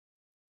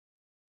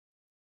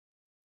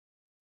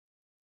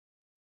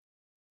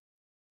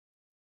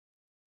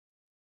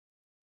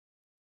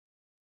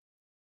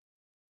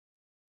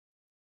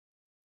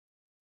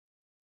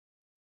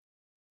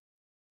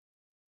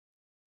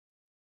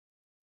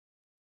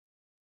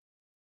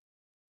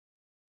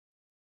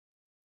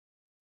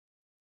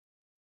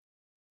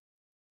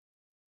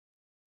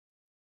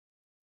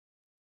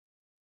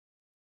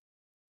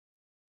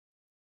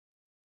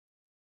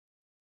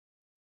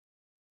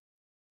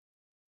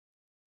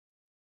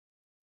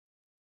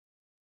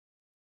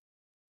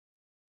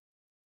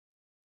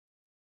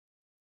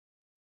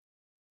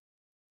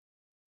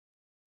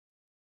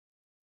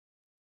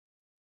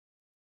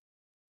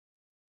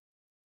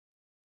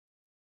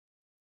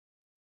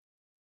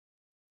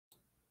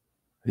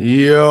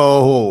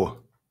Yo,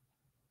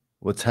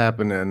 what's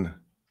happening?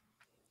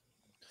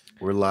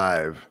 We're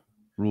live.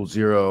 Rule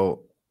 0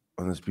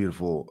 on this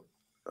beautiful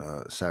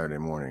Saturday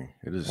morning.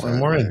 It is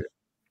Morning.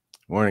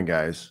 Morning,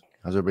 guys.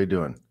 How's everybody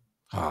doing?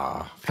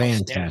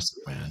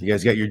 Fantastic, man. You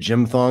guys got your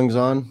gym thongs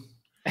on?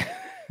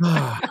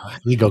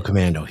 We go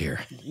commando here.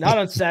 Not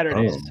on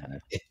Saturdays.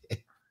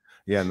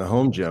 Yeah, in the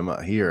home gym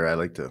here, I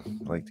like to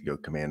go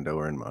commando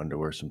or in my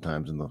underwear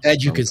sometimes.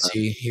 As you can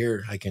see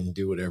here, I can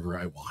do whatever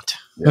I want.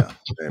 Yeah,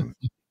 same.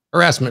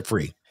 Harassment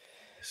free.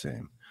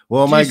 Same.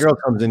 Well, my girl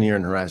comes in here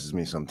and harasses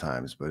me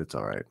sometimes, but it's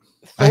all right.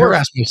 I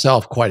harass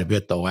myself quite a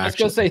bit, though. Actually, I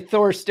was gonna say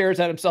Thor stares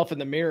at himself in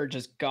the mirror,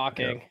 just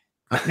gawking.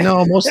 Yeah.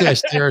 No, mostly I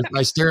stare at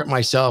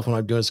myself when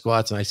I'm doing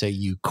squats, and I say,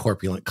 "You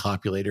corpulent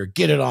copulator,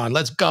 get it on,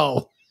 let's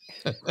go."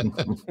 Makes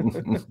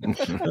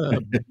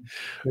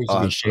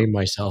me shame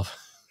myself.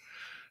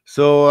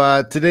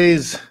 So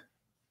today's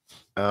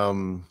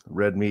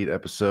red meat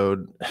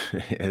episode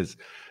is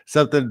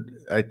something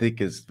I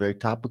think is very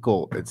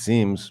topical, it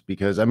seems,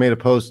 because I made a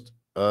post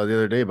the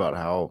other day about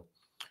how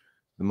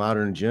the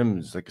modern gym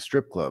is like a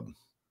strip club,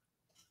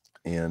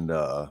 and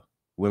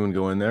women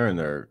go in there and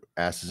their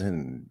asses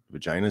and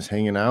vaginas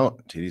hanging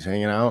out, titties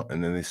hanging out,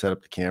 and then they set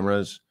up the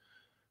cameras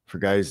for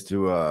guys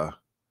to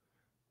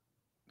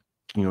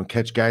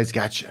catch guys.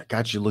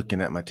 Got you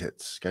looking at my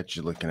tits, got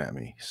you looking at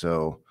me.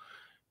 So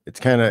it's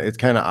kind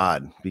of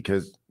odd,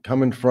 because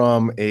coming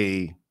from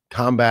a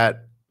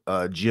combat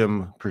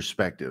gym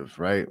perspective,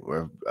 right,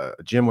 where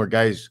a gym where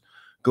guys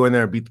go in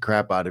there and beat the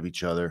crap out of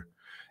each other,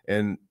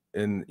 and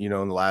in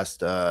the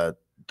last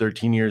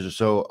 13 years or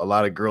so, a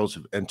lot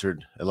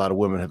of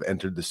women have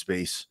entered the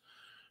space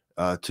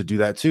to do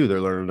that too.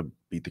 They're learning to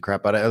beat the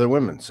crap out of other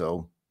women.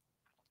 So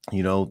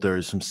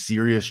there's some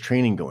serious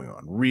training going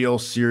on, real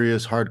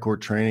serious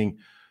hardcore training.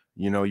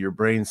 Your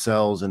brain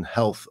cells and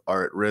health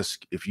are at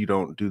risk if you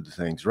don't do the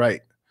things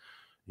right,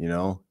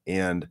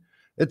 and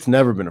it's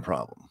never been a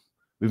problem.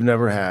 We've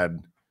never had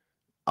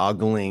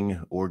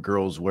ogling or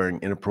girls wearing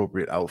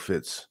inappropriate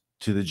outfits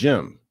to the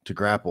gym, to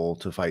grapple,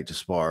 to fight, to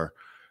spar.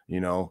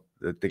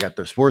 They got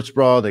their sports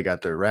bra, they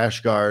got their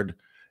rash guard,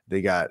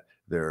 they got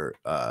their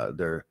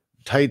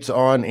tights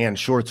on and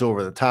shorts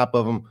over the top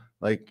of them.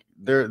 Like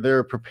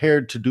they're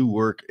prepared to do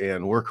work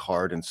and work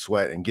hard and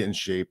sweat and get in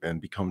shape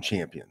and become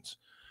champions.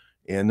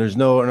 And there's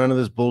none of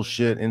this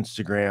bullshit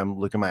Instagram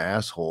look at my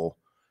asshole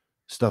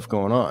stuff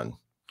going on.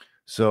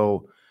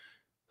 So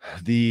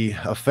the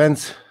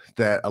offense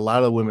that a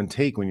lot of women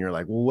take when you're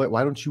like, well,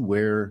 why don't you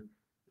wear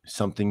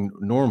something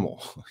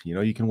normal?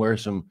 You can wear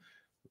some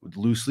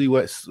loosely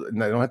wet,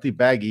 they don't have to be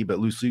baggy, but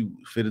loosely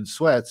fitted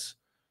sweats,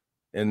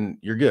 and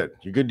you're good.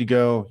 You're good to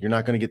go. You're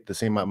not going to get the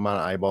same amount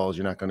of eyeballs.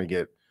 You're not going to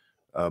get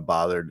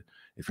bothered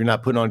if you're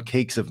not putting on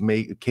cake of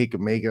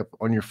makeup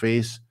on your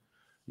face,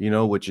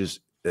 which is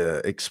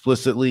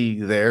explicitly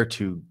there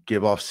to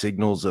give off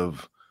signals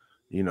of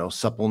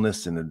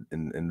suppleness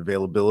and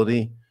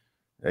availability.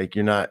 Like,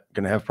 you're not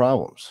going to have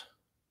problems.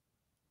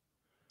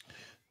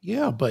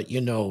 Yeah, but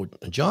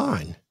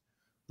John,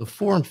 the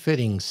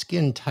form-fitting,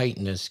 skin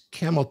tightness,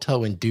 camel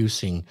toe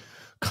inducing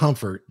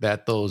comfort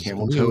that those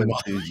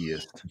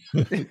enthusiasts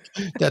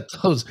that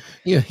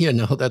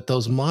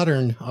those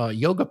modern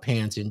yoga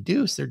pants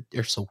induce,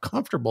 they're so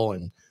comfortable,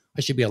 and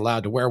I should be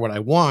allowed to wear what I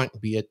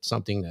want, be it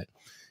something that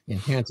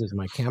enhances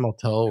my camel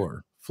toe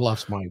or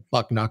fluffs my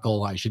buck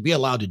knuckle. I should be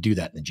allowed to do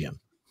that in the gym.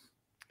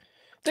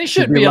 They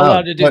should be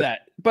allowed to do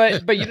that.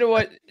 But you know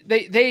what?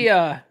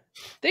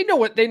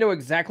 They know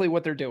exactly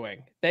what they're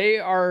doing. They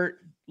are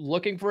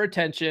looking for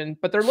attention,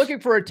 but they're looking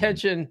for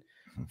attention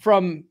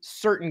from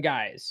certain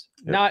guys,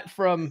 not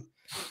from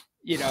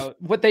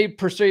what they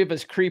perceive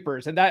as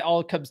creepers. And that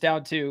all comes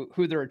down to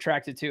who they're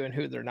attracted to and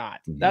who they're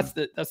not.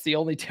 Mm-hmm. That's the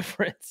only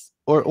difference.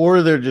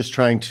 Or they're just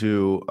trying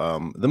to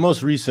the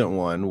most recent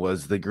one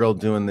was the girl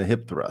doing the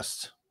hip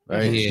thrust,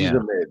 right? Yeah.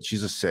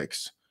 She's a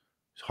 6,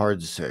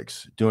 hard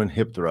 6, doing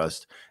hip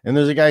thrust, and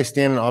there's a guy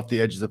standing off the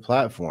edge of the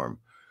platform.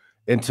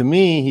 And to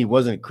me, he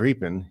wasn't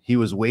creeping. He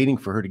was waiting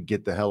for her to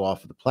get the hell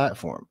off of the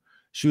platform.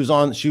 She was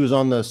on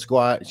the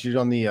squat. She was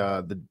on the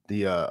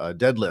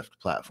deadlift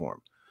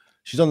platform.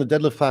 She's on the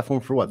deadlift platform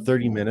for what,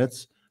 30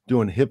 minutes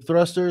doing hip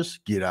thrusters?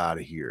 Get out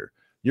of here.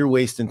 You're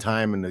wasting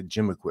time in the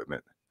gym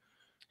equipment,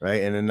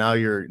 right? And then now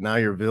you're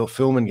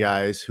filming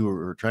guys who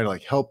are trying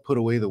to help put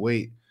away the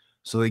weight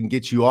so they can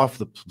get you off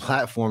the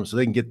platform so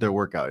they can get their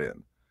workout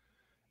in.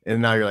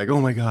 And now you're like,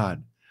 oh my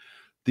God,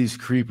 these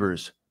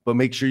creepers. But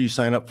make sure you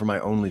sign up for my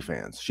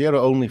OnlyFans. She had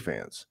an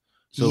OnlyFans.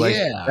 So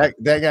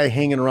that guy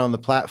hanging around the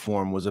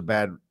platform was a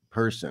bad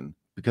person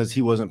because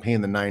he wasn't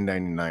paying the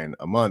 $9.99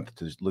 a month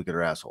to look at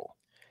her asshole.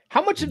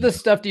 How much of this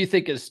stuff do you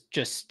think is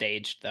just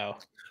staged, though?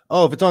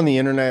 Oh, if it's on the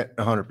internet,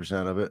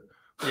 100% of it.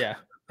 Yeah.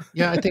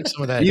 Yeah, I think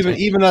some of that.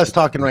 even us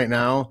talking right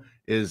now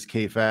is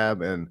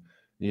kayfabe, and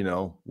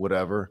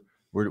whatever.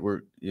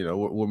 We're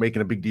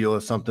making a big deal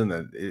of something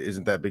that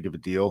isn't that big of a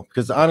deal.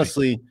 Because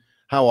honestly,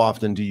 how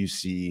often do you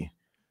see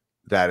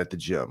that at the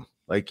gym?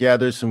 Yeah,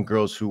 there's some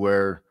girls who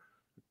wear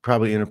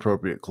probably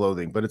inappropriate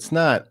clothing, but it's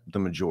not the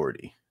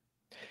majority.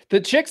 The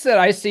chicks that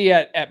I see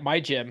at my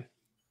gym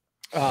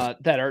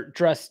that are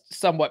dressed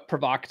somewhat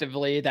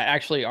provocatively that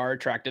actually are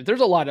attractive.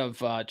 There's a lot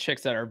of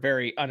chicks that are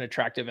very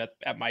unattractive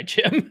at my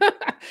gym.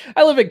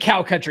 I live in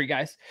cow country,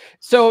 guys.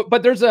 So,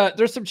 but there's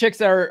some chicks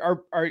that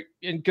are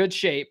in good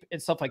shape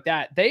and stuff like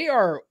that. They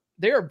are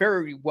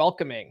very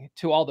welcoming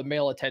to all the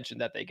male attention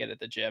that they get at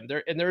the gym.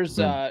 There's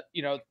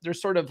you know,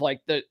 there's sort of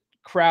like the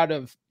crowd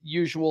of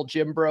usual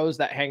gym bros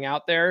that hang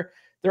out there.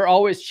 They're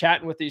always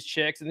chatting with these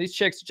chicks, and these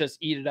chicks just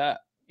eat it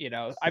up. You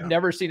know, I've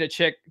never seen a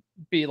chick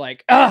be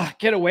like,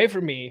 get away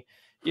from me,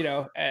 you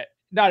know,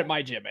 not at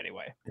my gym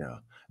anyway. Yeah.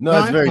 No,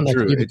 that's very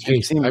true. It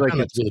seems like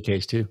it's the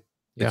case too.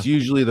 It's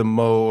usually the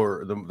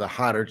or the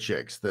hotter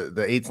chicks, the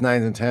 8s,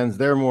 9s, and 10s.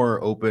 They're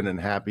more open and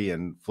happy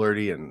and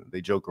flirty, and they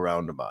joke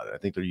around about it. I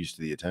think they're used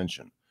to the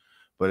attention.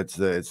 But it's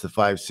the 5s,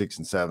 6s,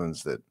 and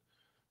 7s that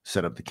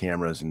set up the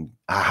cameras and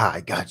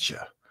I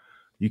gotcha.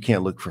 You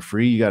can't look for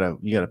free. You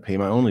gotta pay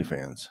my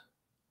OnlyFans.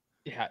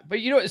 Yeah, but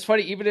you know, it's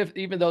funny,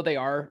 even though they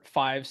are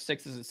 5s,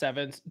 6s, and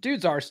 7s,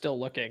 dudes are still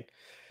looking.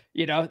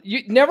 You know,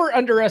 you never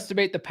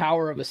underestimate the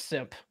power of a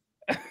simp.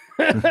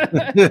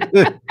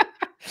 The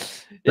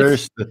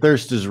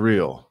thirst is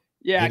real.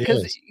 Yeah,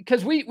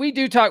 because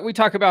we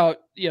talk about,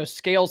 you know,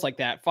 scales like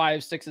that,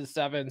 5s, 6s,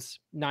 7s,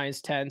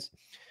 9s, 10s.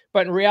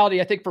 But in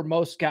reality, I think for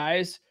most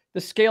guys,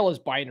 the scale is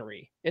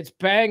binary. It's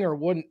bang or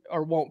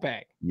won't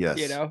bang. Yes.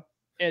 You know,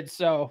 and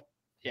so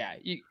yeah,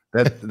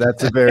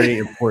 that's a very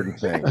important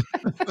thing.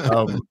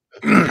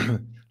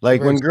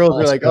 Like when girls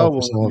are like, "Oh,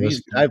 well,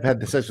 I've had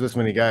sex with this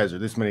many guys or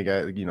this many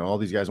guys," you know, all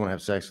these guys want to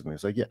have sex with me.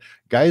 It's like, yeah,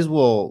 guys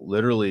will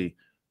literally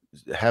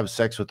have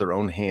sex with their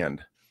own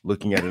hand,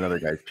 looking at another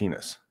guy's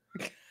penis.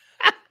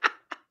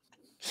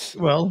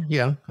 Well,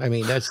 yeah, I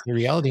mean that's the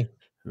reality,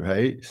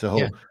 right?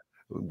 So,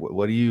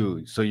 what do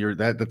you? So you're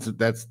that's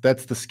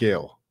the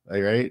scale,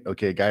 right?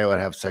 Okay, guy would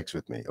have sex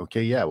with me.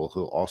 Okay, yeah, well,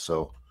 he'll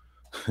also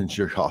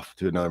jerk off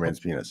to another man's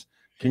penis.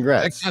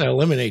 Congrats. That kind of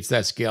eliminates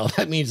that scale.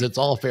 That means it's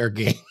all fair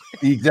game.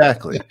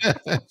 Exactly.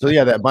 So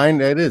yeah,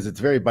 it's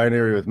very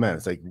binary with men.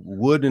 It's like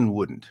would and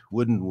wouldn't.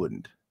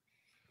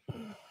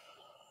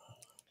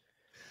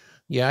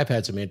 Yeah, I've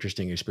had some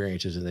interesting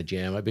experiences in the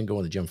gym. I've been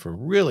going to the gym for a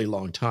really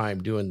long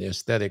time doing the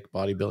aesthetic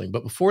bodybuilding.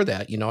 But before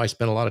that, you know, I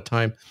spent a lot of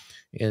time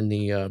in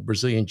the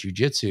Brazilian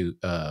Jiu-Jitsu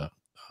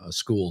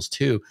schools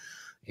too.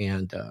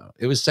 And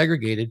it was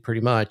segregated pretty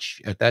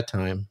much at that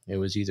time. It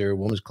was either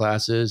women's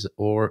classes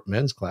or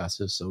men's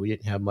classes. So we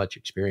didn't have much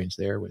experience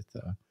there with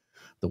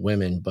the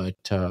women. But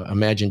I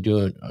imagine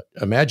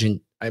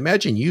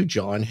you,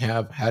 John,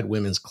 have had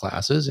women's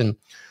classes, and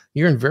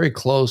you're in very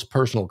close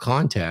personal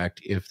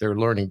contact if they're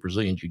learning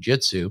Brazilian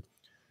Jiu-Jitsu.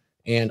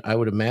 And I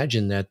would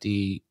imagine that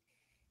the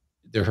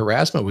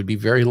harassment would be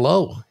very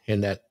low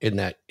in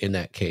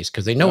that case,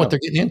 because they know what they're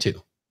getting into.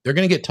 They're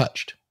going to get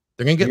touched.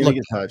 They're going to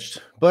get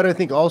touched. But I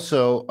think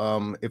also,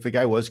 if a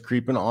guy was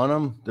creeping on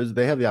them,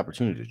 they have the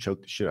opportunity to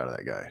choke the shit out of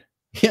that guy.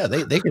 Yeah,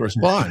 they can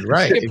respond,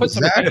 right? They can put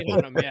some pain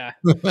on them, yeah.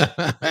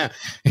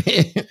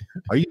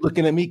 Are you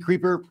looking at me,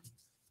 creeper?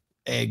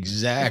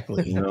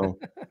 Exactly. You know.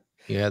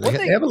 Yeah,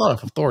 they have a lot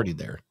of authority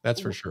there.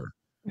 That's for sure.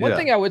 One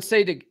thing I would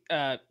say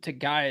to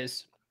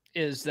guys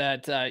is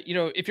that you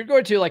know, if you're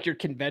going to like your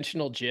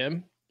conventional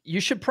gym, you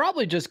should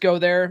probably just go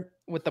there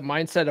with the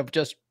mindset of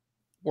just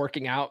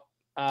working out.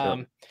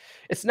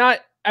 It's not,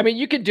 I mean,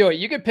 you could do it.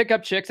 You could pick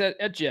up chicks at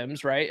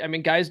gyms, right? I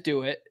mean, guys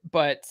do it,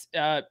 but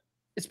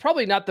it's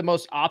probably not the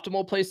most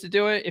optimal place to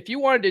do it. If you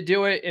wanted to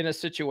do it in a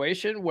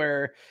situation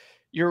where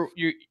you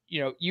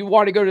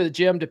want to go to the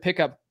gym to pick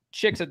up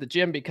chicks at the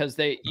gym because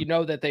you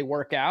know that they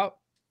work out,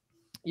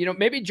 you know,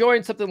 maybe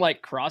join something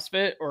like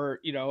CrossFit or,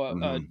 you know,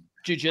 a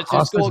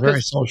jiu-jitsu school.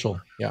 Very social.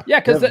 Yeah.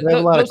 Yeah. Because they have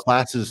a lot of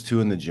classes too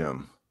in the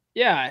gym.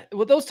 Yeah.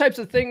 Well, those types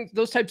of things,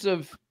 those types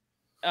of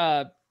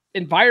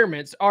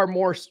environments are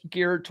more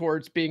geared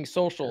towards being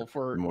social,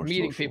 for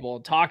meeting people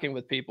and talking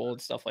with people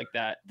and stuff like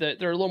that.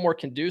 They're a little more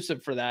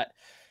conducive for that.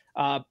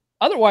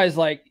 Otherwise,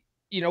 like,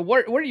 you know,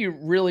 what are you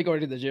really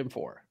going to the gym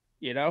for?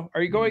 You know,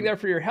 are you going there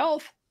for your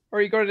health, or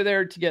are you going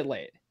there to get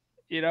laid?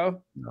 You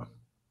know? No.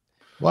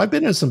 Well, I've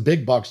been in some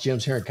big box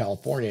gyms here in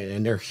California,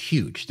 and they're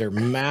huge. They're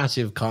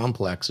massive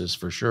complexes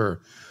for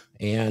sure.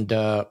 And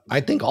I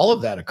think all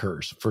of that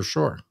occurs for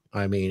sure.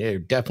 I mean, they're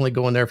definitely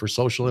going there for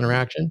social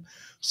interaction.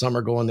 Some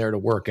are going there to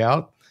work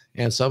out,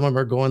 and some of them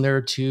are going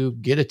there to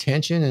get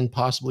attention and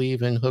possibly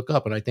even hook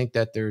up. And I think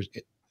that there's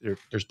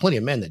plenty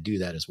of men that do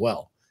that as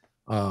well.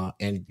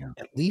 And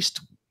at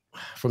least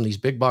from these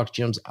big box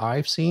gyms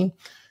I've seen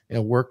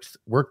and worked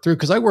through,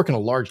 because I work in a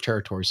large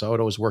territory, so I would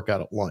always work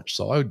out at lunch.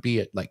 So I would be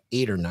at like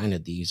 8 or 9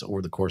 of these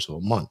over the course of a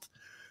month.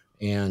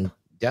 And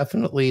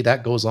definitely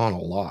that goes on a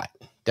lot.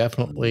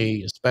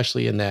 Definitely,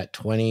 especially in that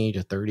 20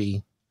 to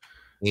 30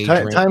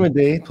 time of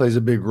day plays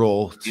a big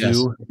role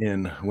too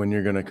in when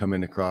you're going to come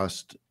in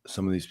across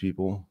some of these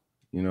people.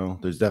 You know,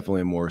 there's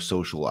definitely a more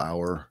social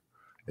hour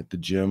at the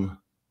gym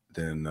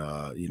than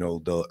you know,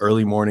 the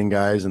early morning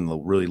guys and the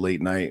really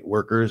late night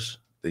workers.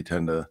 They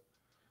tend to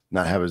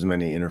not have as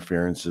many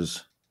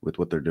interferences with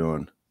what they're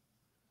doing.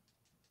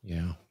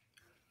 Yeah.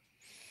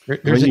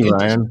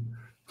 Ryan.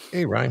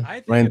 Hey, Ryan. I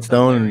think Ryan it's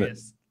Stone.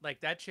 hilarious.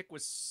 Like that chick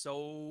was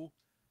so,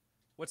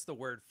 what's the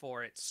word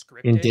for it?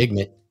 Scripted.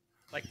 Indignant.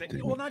 Like that.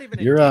 Well, not even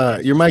Your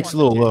indignant. your She just mic's a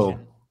wants little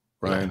attention.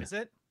 low, Ryan. Is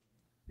it?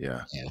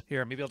 Yeah.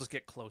 Here, maybe I'll just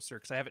get closer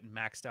because I have it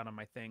maxed out on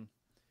my thing.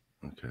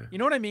 Okay. You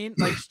know what I mean?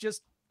 Like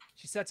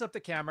she sets up the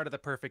camera to the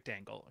perfect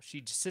angle.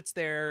 She just sits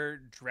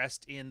there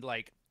dressed in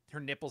like her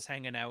nipples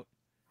hanging out.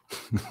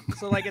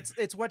 So like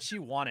it's what she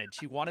wanted.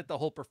 She wanted the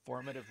whole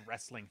performative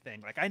wrestling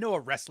thing. Like I know a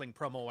wrestling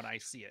promo when I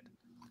see it.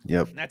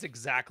 Yep. And that's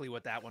exactly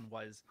what that one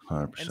was.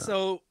 100%. And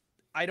so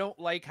I don't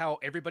like how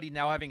everybody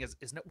now having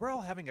we're all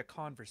having a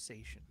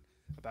conversation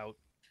about,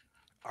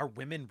 are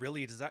women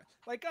really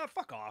like,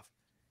 fuck off.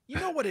 You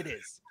know what it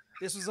is.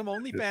 This was some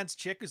OnlyFans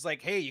chick who's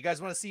like, hey, you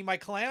guys want to see my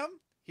clam?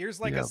 Here's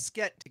like a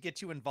skit to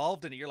get you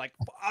involved in it. You're like,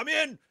 I'm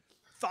in.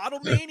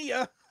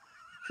 Thottlemania.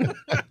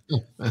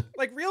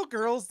 Like real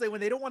girls,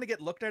 when they don't want to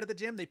get looked at the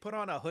gym, they put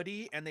on a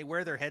hoodie and they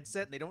wear their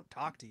headset and they don't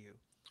talk to you.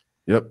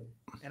 Yep.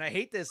 And I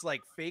hate this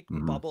like fake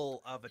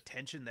bubble of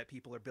attention that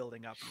people are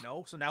building up, you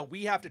know? So now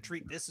we have to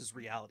treat this as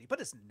reality, but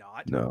it's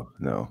not.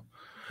 No.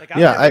 Like I've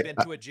never been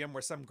to a gym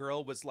where some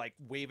girl was like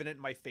waving it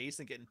in my face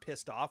and getting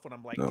pissed off when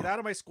I'm like, get out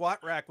of my squat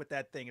rack with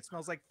that thing. It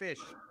smells like fish.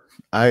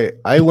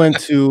 I went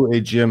to a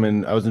gym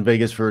and I was in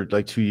Vegas for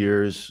like 2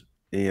 years,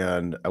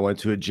 and I went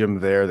to a gym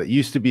there that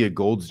used to be a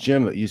Gold's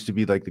gym. That used to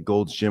be like the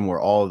Gold's gym where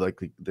all like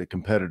the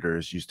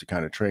competitors used to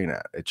kind of train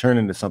at. It turned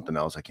into something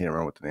else. I can't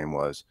remember what the name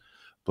was,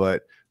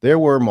 but there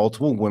were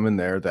multiple women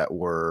there that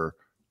were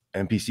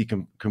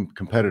NPC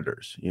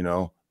competitors, you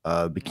know,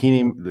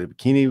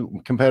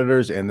 bikini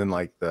competitors, and then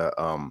like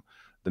the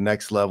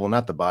next level,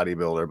 not the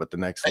bodybuilder, but the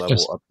next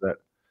level up, that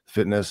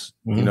fitness,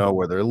 you know,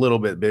 where they're a little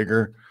bit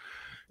bigger,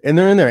 and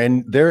they're in there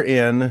and they're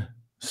in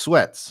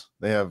sweats.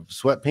 They have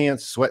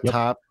sweatpants, sweat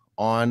top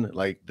on,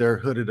 like they're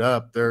hooded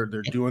up. They're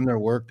doing their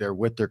work. They're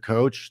with their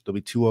coach. There'll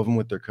be 2 of them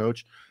with their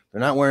coach.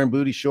 They're not wearing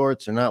booty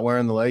shorts. They're not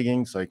wearing the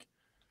leggings. Like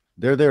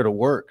they're there to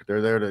work.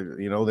 They're there to,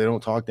 you know, they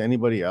don't talk to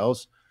anybody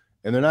else,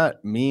 and they're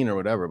not mean or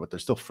whatever, but they're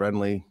still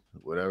friendly,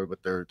 whatever,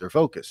 but they're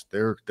focused.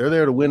 They're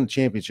there to win the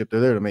championship.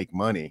 They're there to make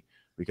money,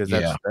 because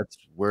that's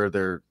where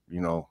their,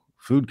 you know,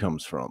 food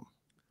comes from.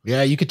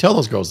 Yeah, you could tell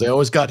those girls. They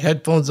always got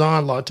headphones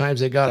on. A lot of times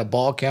they got a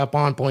ball cap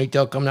on,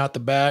 ponytail coming out the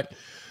back.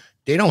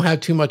 They don't have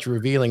too much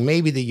revealing.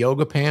 Maybe the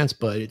yoga pants,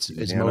 but it's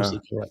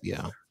mostly correct.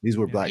 Yeah. These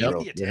were black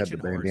girls. The attention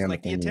whores.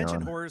 Like the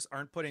attention whores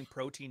aren't putting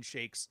protein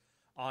shakes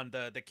on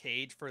the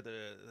cage for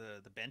the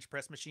bench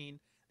press machine.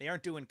 They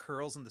aren't doing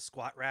curls in the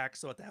squat rack.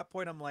 So at that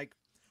point, I'm like,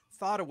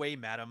 thought away,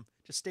 madam.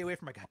 Just stay away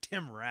from my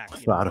goddamn rack.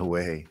 Thought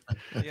away.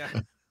 Yeah.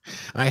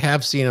 I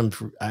have seen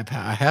them.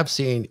 I have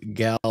seen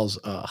gals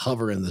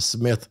hover in the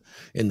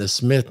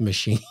Smith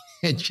machine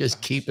and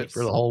just keep it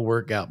for the whole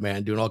workout,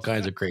 man, doing all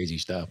kinds of crazy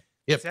stuff.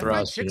 Hip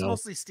thrust. Chicks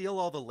mostly steal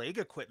all the leg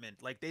equipment.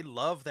 Like they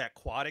love that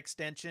quad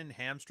extension,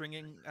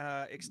 hamstringing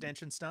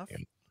extension stuff,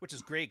 which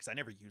is great because I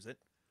never use it.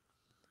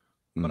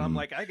 But I'm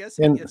like, I guess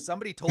if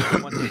somebody told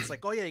me one day, it's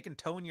like, oh yeah, you can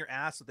tone your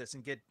ass with this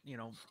and get, you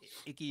know,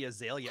 icky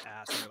azalea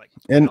ass. And you're like,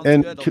 and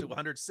good, I'll do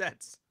 100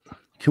 sets.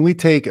 Can we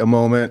take a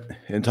moment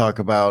and talk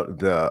about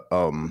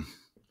the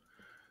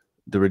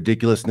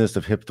ridiculousness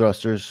of hip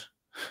thrusters?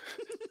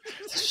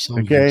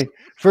 Okay,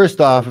 first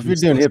off, if you're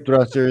doing hip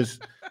thrusters,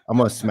 I'm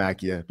gonna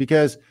smack you,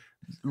 because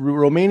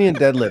Romanian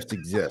deadlifts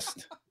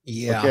exist.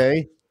 Yeah.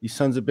 Okay, you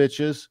sons of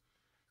bitches,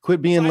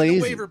 quit being lazy.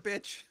 The waiver,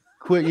 bitch.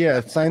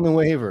 Quit. Sign the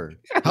waiver.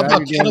 How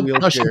about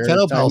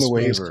kettlebell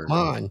swings? Come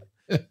on.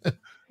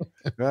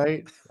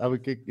 Right?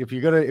 If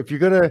you're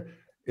gonna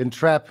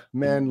entrap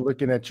men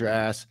looking at your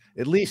ass,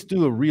 at least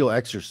do a real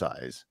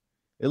exercise.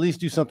 At least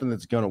do something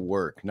that's gonna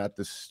work, not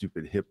this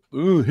stupid hip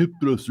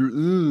thruster.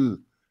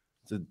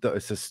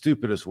 It's the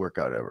stupidest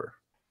workout ever.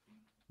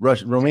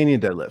 Romanian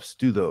deadlifts,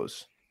 do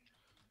those.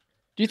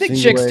 Do you think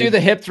chicks do the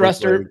hip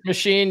thruster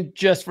machine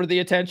just for the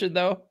attention,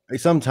 though?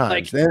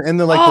 Sometimes, and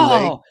they're like,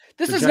 the leg.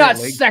 This is not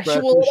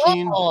sexual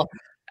at all.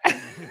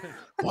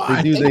 Well,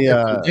 I think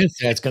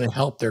it's going to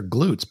help their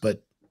glutes,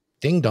 but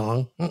ding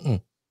dong.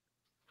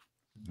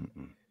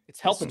 It's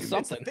helping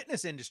something. It's the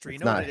fitness industry. You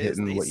know what it is?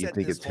 They set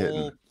this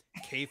whole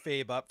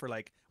kayfabe up for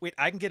like, wait,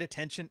 I can get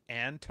attention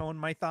and tone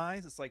my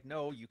thighs. It's like,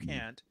 no, you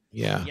can't.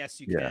 Yeah. Yes,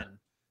 you can.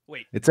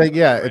 Wait. It's like,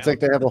 it's like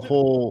they have a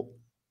whole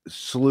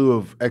slew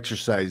of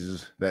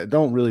exercises that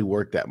don't really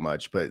work that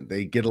much, but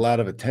they get a lot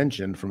of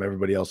attention from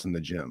everybody else in the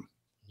gym.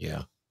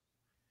 Yeah.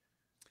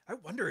 I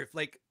wonder if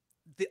like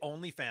the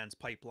OnlyFans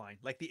pipeline,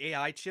 like the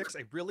AI chicks,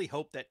 I really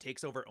hope that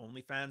takes over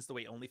OnlyFans the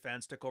way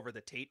OnlyFans took over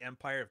the Tate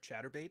empire of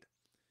Chatterbait.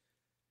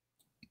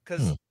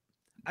 Because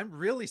I'm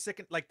really sick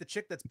of like the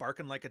chick that's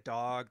barking like a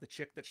dog, the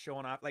chick that's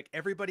showing off. Like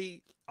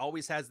everybody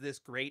always has this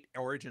great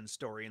origin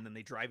story, and then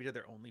they drive you to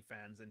their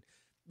OnlyFans. And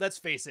let's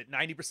face it,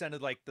 90%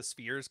 of like the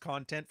Spheres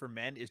content for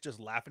men is just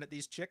laughing at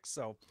these chicks.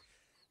 So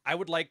I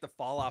would like the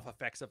fall off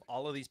effects of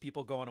all of these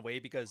people going away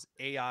because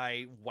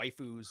AI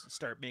waifus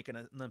start making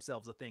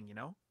themselves a thing, you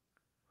know?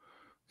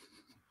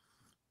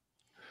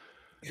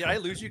 Did I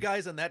lose you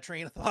guys on that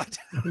train of thought?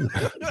 No.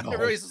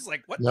 Everybody's just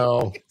like, what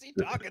the fuck is he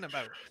talking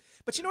about?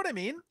 But you know what I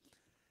mean?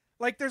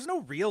 Like, there's no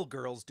real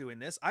girls doing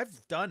this.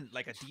 I've done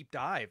like a deep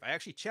dive. I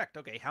actually checked,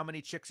 okay, how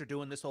many chicks are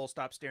doing this whole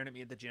stop staring at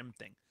me at the gym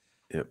thing?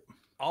 Yep.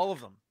 All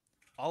of them.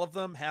 All of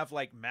them have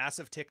like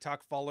massive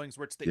TikTok followings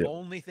where it's the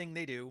only thing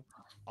they do.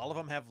 All of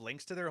them have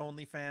links to their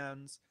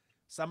OnlyFans.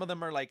 Some of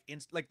them are like,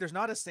 like there's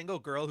not a single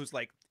girl who's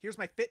like, here's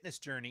my fitness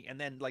journey, and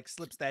then like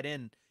slips that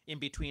in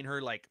between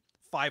her like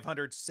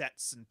 500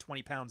 sets and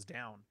 20 pounds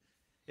down.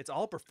 It's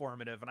all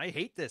performative, and I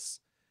hate this.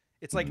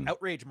 It's like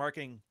outrage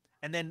marketing,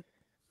 and then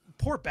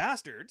poor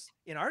bastards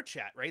in our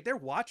chat, right? They're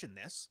watching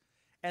this,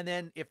 and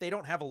then if they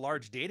don't have a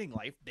large dating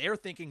life, they're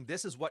thinking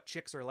this is what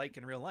chicks are like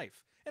in real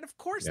life. And of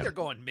course they're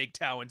going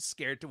MGTOW and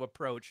scared to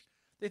approach.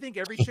 They think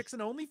every chick's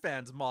an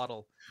OnlyFans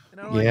model. And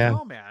I'm like,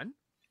 oh man.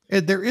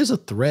 There is a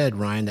thread,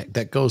 Ryan,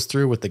 that goes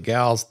through with the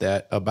gals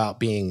that about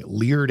being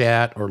leered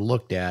at or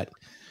looked at.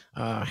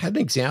 I had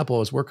an example. I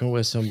was working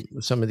with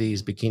some of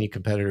these bikini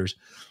competitors,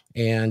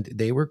 and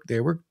they were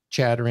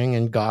chattering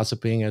and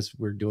gossiping as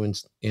we're doing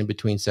in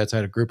between sets. I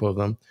had a group of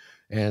them,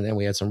 and then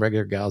we had some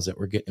regular gals that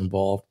were getting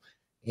involved,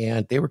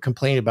 and they were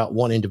complaining about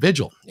one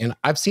individual. And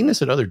I've seen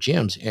this at other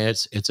gyms, and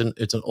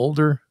it's an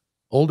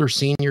older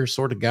senior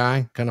sort of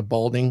guy, kind of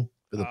balding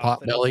with a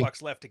pot belly. No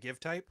fucks left to give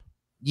type.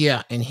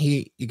 Yeah, and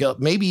he go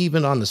maybe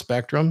even on the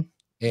spectrum,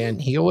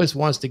 and he always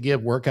wants to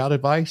give workout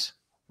advice,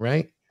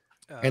 right?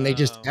 And they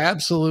just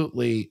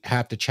absolutely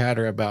have to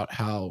chatter about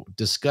how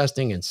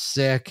disgusting and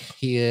sick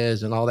he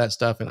is and all that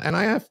stuff. And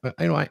I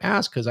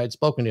asked, because I'd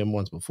spoken to him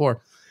once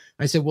before.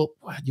 I said, well,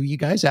 do you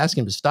guys ask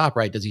him to stop,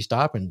 right? Does he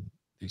stop? And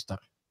he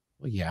stopped.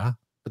 Well, yeah,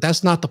 but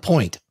that's not the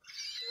point.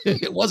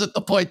 It wasn't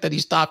the point that he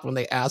stopped when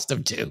they asked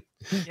him to.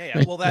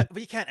 Yeah. Well,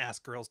 we can't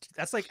ask girls.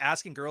 That's like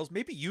asking girls,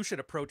 maybe you should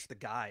approach the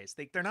guys.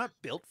 They're not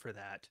built for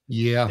that.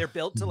 Yeah. They're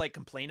built to like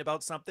complain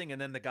about something,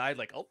 and then the guy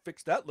like, I'll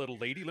fix that, little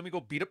lady. Let me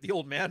go beat up the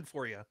old man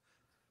for you.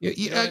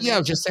 Yeah. I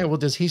was just saying, well,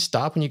 does he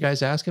stop when you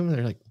guys ask him? And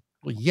they're like,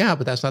 well, yeah,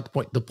 but that's not the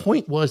point. The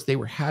point was they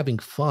were having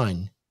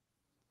fun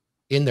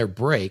in their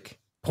break,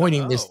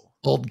 pointing this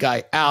old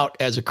guy out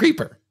as a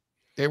creeper.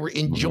 They were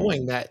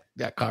enjoying that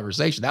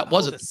conversation. That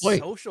wasn't the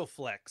point. Social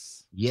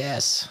flex.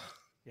 Yes.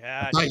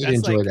 Yeah. I thought you'd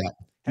enjoy that.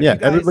 Yeah.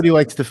 Everybody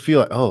likes to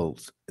feel like, oh,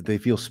 they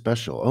feel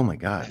special. Oh my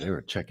God. They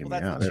were checking me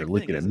out. They're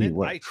looking at me.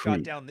 What I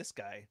shot down this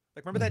guy.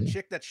 Like, remember that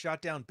chick that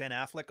shot down Ben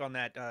Affleck on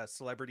that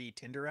celebrity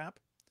Tinder app?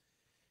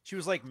 She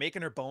was like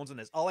making her bones in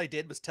this. All I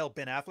did was tell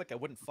Ben Affleck I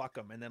wouldn't fuck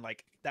him. And then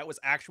like, that was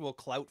actual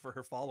clout for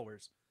her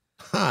followers.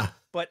 Huh.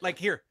 But like,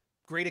 here,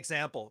 great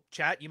example.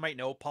 Chat, you might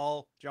know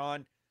Paul,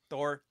 John,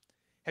 Thor.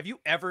 Have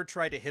you ever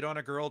tried to hit on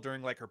a girl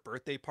during like her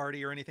birthday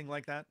party or anything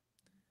like that?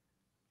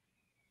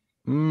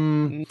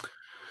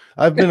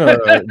 I've been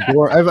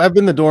I've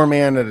been the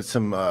doorman at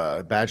some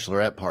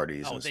bachelorette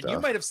parties. Oh, and then stuff. You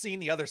might have seen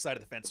the other side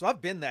of the fence. So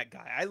I've been that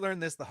guy. I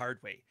learned this the hard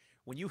way.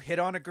 When you hit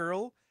on a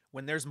girl,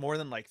 when there's more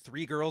than like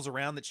 3 girls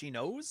around that she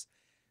knows,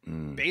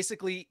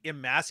 basically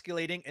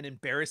emasculating and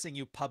embarrassing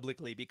you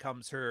publicly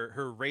becomes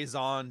her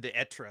raison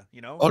d'etre, you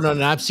know? Oh, no,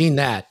 I've seen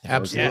that.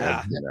 Absolutely.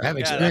 Yeah.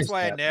 That's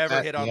why I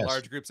never hit on yes.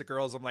 large groups of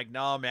girls. I'm like,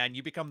 no, man,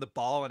 you become the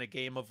ball in a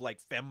game of like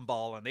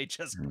femball, and they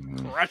just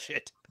crush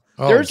it.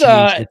 Oh, there's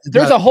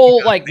a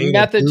whole like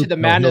method to the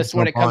madness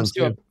when it comes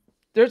to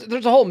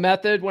there's a whole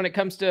method when it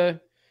comes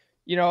to,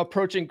 you know,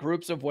 approaching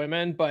groups of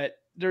women, but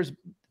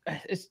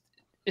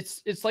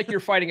it's like you're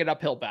fighting an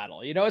uphill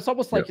battle, you know. It's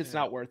almost like it's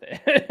not worth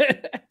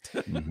it.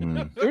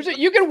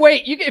 You can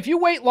wait. If you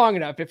wait long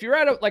enough, if you're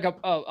at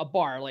a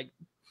bar, like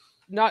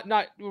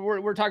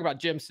we're talking about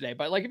gyms today,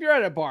 but like if you're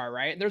at a bar,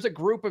 right, and there's a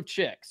group of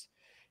chicks,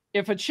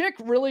 if a chick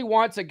really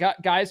wants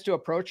guys to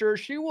approach her,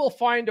 she will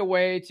find a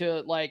way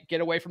to like get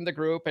away from the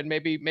group and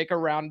maybe make a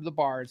round of the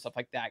bar and stuff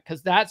like that,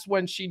 because that's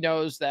when she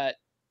knows that,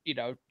 you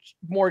know,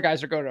 more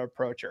guys are going to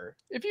approach her.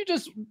 If you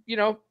just, you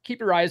know,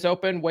 keep your eyes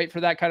open, wait for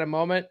that kind of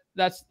moment,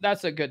 that's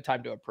a good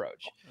time to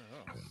approach.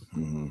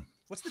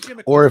 What's the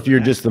gym? Or if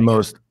you're just the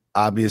most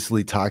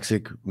obviously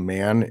toxic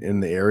man in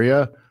the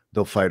area,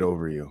 they'll fight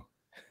over you.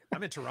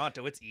 I'm in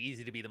Toronto. It's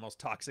easy to be the most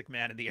toxic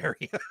man in the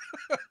area.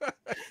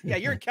 Yeah,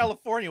 you're in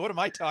California. What am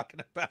I talking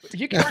about?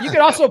 You could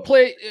also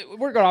play.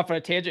 We're going off on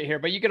a tangent here,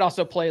 but you could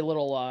also play a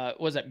little.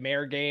 Was it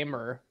mayor game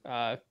or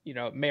you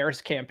know,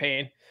 mayor's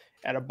campaign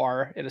at a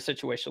bar in a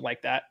situation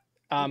like that?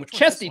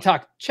 Chesty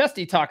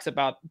talks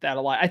about that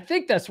a lot. I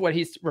think that's what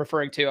he's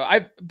referring to.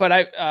 I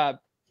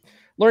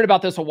learned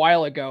about this a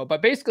while ago.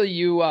 But basically,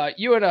 you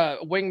and a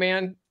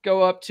wingman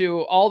go up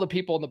to all the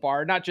people in the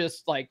bar, not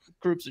just like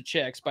groups of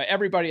chicks, but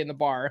everybody in the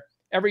bar,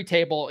 every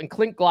table, and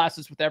clink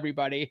glasses with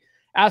everybody.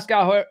 Ask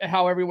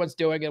how everyone's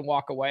doing and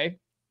walk away.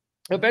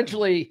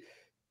 Eventually,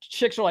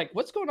 chicks are like,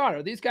 "What's going on?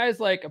 Are these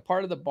guys like a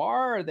part of the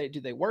bar? Or do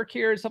they work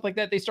here?" And stuff like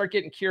that. They start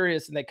getting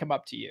curious and they come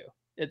up to you.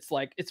 It's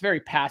like it's very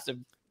passive,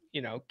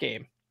 you know,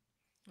 game.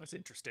 That's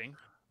interesting.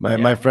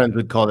 My friends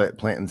would call that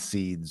planting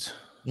seeds.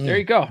 There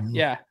you go.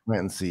 Yeah,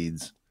 planting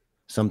seeds.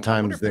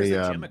 Sometimes they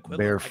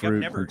bear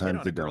fruit.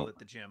 Sometimes they don't. At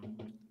the gym.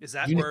 Is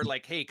that where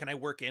like, hey, can I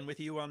work in with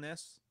you on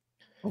this?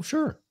 Oh,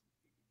 sure.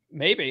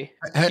 Maybe.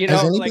 Has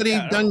anybody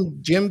done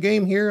gym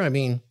game here? I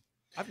mean,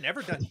 I've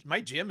never done my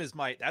gym is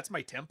that's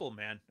my temple,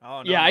 man.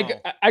 Oh no, Yeah,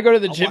 no. I go to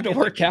the I'll gym walk to in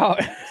work like, out.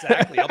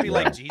 Exactly. I'll be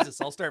like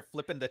Jesus. I'll start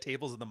flipping the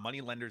tables of the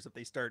money lenders if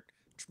they start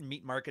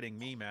meat marketing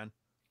me, man.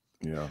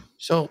 Yeah.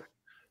 So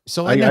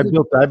I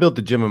built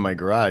the gym in my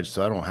garage,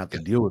 so I don't have to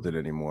deal with it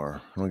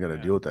anymore. I don't got to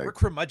deal with that. We're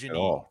curmudgeon-y, at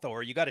all.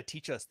 Thor. You got to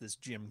teach us this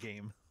gym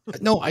game.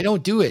 No, I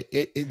don't do it.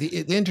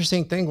 The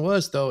interesting thing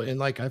was though, and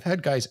like I've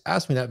had guys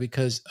ask me that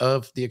because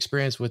of the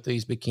experience with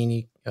these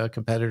bikini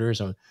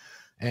competitors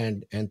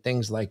and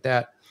things like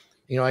that.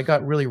 You know, I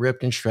got really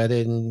ripped and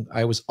shredded, and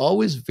I was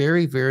always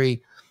very,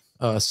 very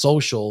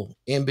social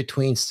in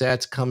between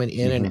sets, coming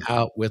in and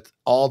out with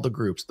all the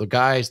groups, the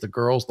guys, the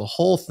girls, the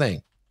whole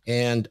thing.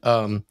 And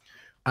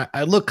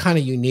I look kind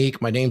of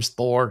unique. My name's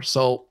Thor.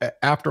 So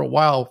after a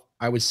while,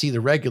 I would see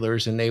the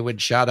regulars and they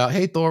would shout out,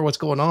 "Hey, Thor, what's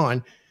going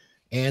on?"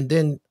 And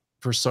then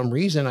for some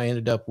reason, I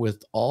ended up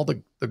with all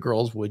the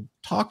girls would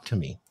talk to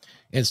me.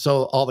 And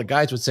so all the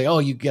guys would say, "Oh,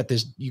 you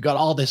got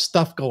all this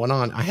stuff going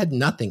on." I had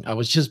nothing. I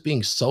was just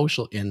being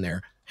social in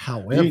there.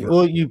 However,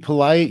 you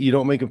polite, you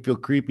don't make them feel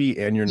creepy,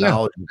 and you're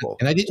knowledgeable.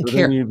 And I didn't so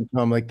care. Then you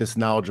become like this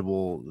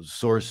knowledgeable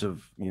source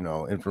of,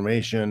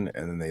 information,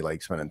 and then they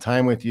like spending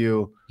time with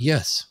you.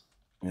 Yes.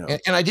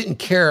 And I didn't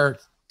care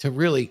to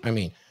really, I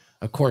mean,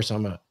 of course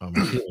I'm a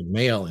human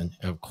male, and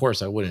of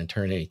course I wouldn't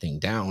turn anything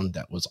down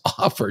that was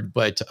offered,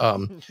 but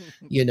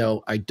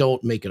I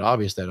don't make it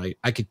obvious that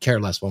I could care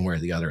less one way or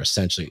the other,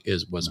 essentially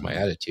was my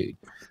attitude.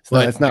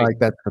 But it's not like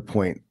that's the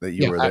point that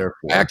you were there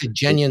for. I acted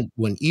genuine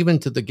when even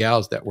to the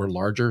gals that were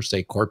larger,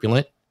 say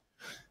corpulent,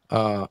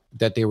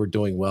 that they were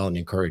doing well and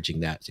encouraging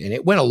that. And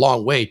it went a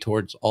long way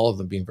towards all of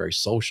them being very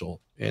social,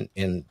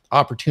 and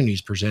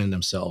opportunities presented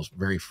themselves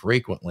very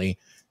frequently.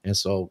 And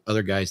so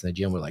other guys in the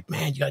gym were like,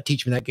 "Man, you got to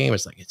teach me that game."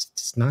 It's like,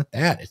 it's not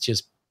that. It's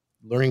just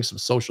learning some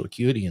social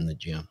acuity in the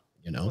gym,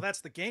 Well,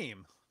 that's the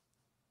game.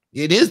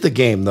 It is the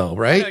game though,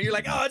 right? You're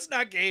like, "Oh, it's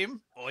not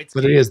game." Oh, it's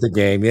but game. It is the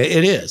game. Yeah,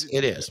 it is.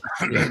 It is.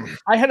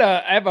 I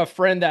have a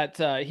friend that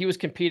he was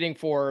competing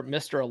for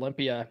Mr.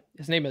 Olympia.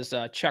 His name is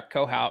Chuck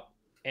Kohout,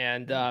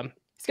 and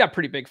he's got a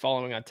pretty big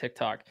following on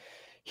TikTok.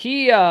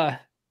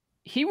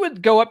 He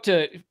would go up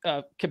to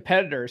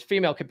competitors,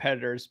 female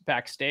competitors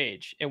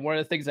backstage. And one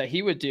of the things that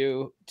he would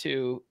do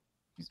to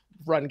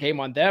run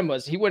game on them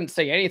was he wouldn't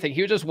say anything.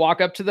 He would just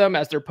walk up to them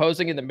as they're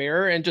posing in the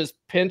mirror and just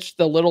pinch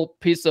the little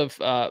piece of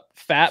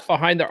fat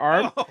behind their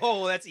arm.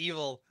 Oh, that's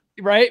evil.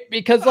 Right?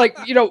 Because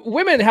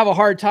women have a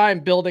hard time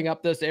building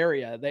up this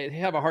area. They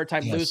have a hard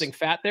time losing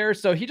fat there.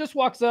 So he just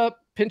walks up,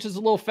 pinches a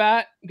little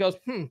fat, goes,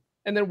 and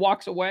then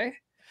walks away.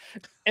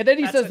 And then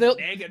he says That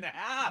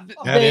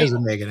is a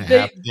meg and a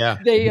half.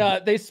 Yeah.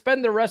 They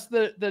spend the rest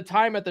of the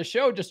time at the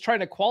show just trying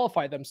to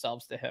qualify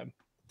themselves to him.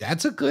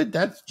 That's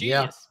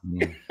genius.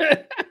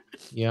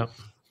 Yeah.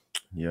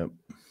 Yep.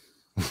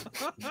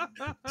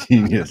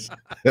 Genius.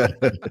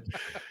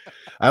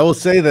 I will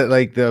say that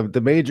like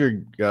the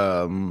major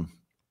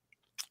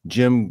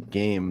gym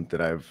game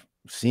that I've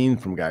seen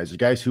from guys, the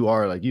guys who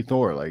are like you,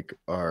 Thor, like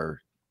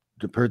are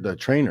the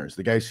trainers,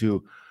 the guys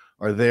who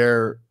are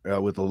there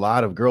with a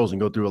lot of girls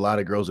and go through a lot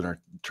of girls and are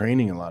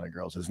training a lot of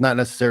girls. It's not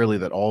necessarily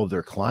that all of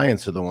their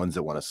clients are the ones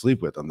that want to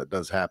sleep with them. That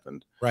does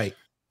happen. Right.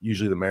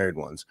 Usually the married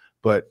ones,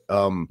 but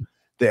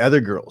the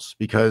other girls,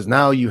 because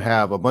now you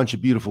have a bunch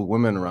of beautiful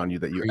women around you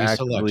that you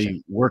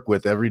actually work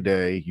with every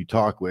day. You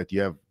talk with,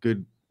 you have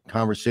good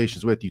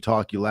conversations with, you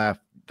talk, you laugh,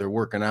 they're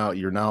working out,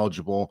 you're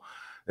knowledgeable.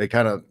 It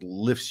kind of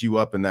lifts you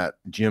up in that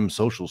gym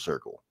social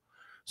circle.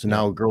 So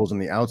now girls on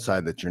the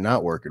outside that you're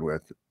not working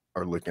with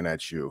are looking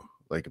at you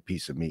like a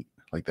piece of meat,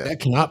 like that. That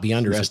cannot be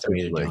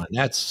underestimated, John.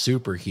 That's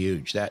super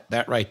huge. That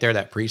right there,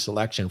 that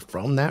pre-selection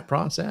from that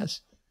process,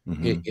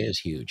 it is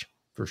huge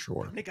for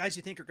sure. How many guys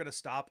you think are going to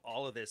stop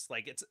all of this?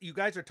 Like, you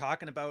guys are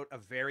talking about a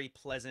very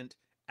pleasant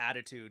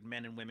attitude,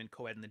 men and women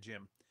co-ed in the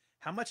gym.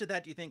 How much of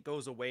that do you think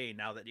goes away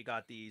now that you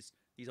got these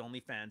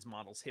OnlyFans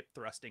models hip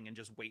thrusting and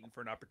just waiting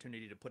for an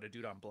opportunity to put a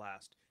dude on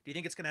blast? Do you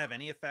think it's going to have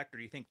any effect, or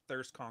do you think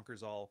thirst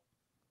conquers all?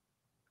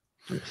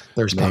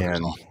 Thirst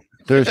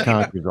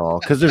conquers all,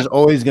 because there's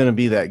always going to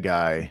be that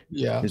guy.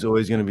 Yeah, there's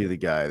always going to be the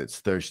guy that's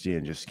thirsty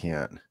and just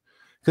can't.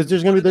 Because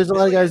there's a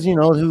lot of guys,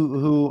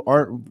 who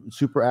aren't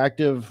super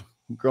active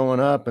growing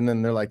up, and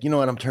then they're like, you know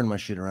what, I'm turning my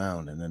shit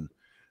around, and then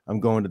I'm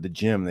going to the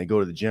gym. And they go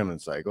to the gym, and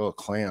it's like, oh,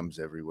 clams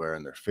everywhere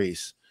in their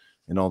face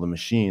and all the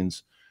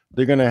machines.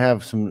 They're going to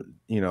have some,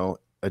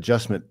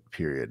 adjustment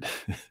period.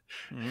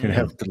 You're going to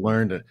have to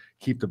learn to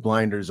keep the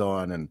blinders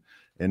on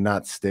and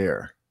not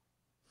stare.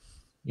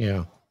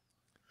 Yeah.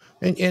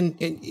 And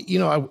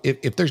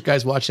if there's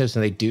guys watching this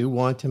and they do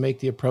want to make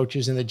the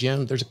approaches in the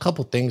gym, there's a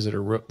couple things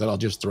that I'll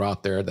just throw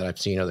out there that I've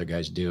seen other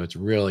guys do. It's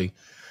really,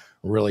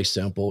 really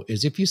simple.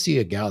 Is if you see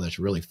a gal that's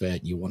really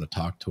fit and you want to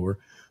talk to her,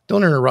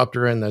 don't interrupt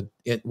her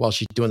while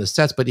she's doing the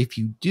sets. But if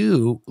you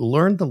do,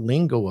 learn the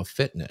lingo of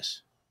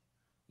fitness.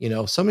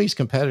 Some of these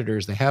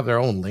competitors, they have their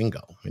own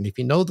lingo. And if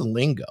you know the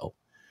lingo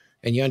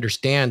and you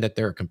understand that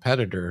they're a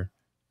competitor,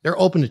 they're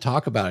open to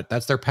talk about it.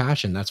 That's their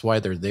passion. That's why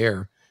they're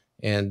there.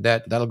 And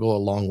that'll go a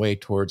long way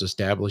towards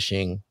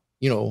establishing,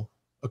 a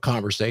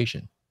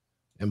conversation.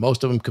 and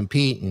most of them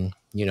compete and,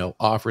 you know,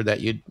 offer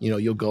that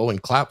you'll go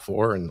and clap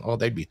for, and oh,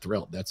 they'd be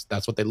thrilled.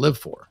 That's what they live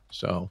for.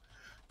 So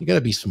you got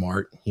to be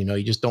smart. You know,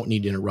 you just don't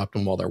need to interrupt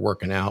them while they're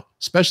working out,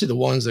 especially the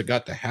ones that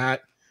got the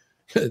hat.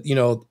 You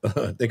know,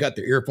 they got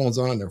their earphones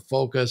on, they're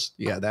focused.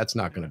 Yeah, that's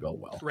not going to go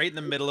well. Right in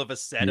the middle of a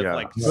set of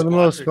like, for the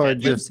most part,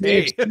 just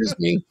excuse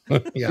me.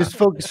 Just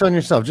focus on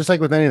yourself. Just like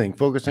with anything,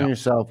 focus on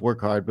yourself, work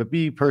hard, but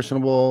be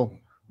personable,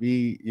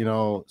 be, you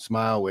know,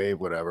 smile, wave,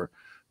 whatever.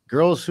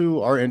 Girls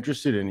who are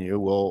interested in you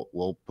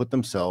will put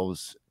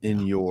themselves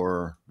in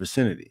your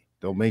vicinity.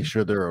 They'll make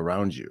sure they're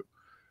around you.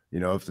 You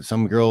know, if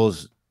some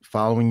girl's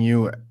following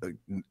you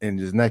and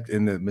is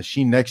in the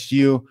machine next to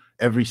you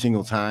every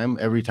single time,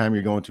 every time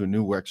you're going to a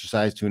new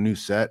exercise, to a new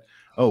set,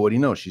 oh, what do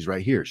you know? She's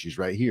right here. She's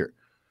right here.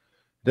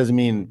 Doesn't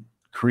mean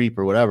creep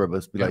or whatever,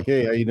 but be like,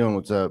 hey, how you doing?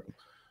 What's up?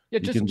 Yeah,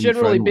 just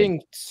generally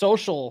being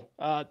social.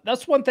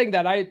 That's one thing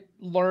that I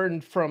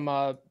learned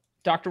from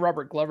Dr.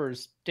 Robert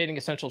Glover's Dating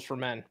Essentials for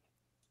Men.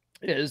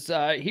 Is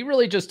he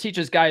really just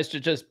teaches guys to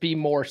just be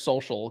more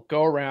social,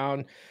 go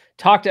around,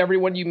 talk to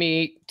everyone you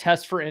meet,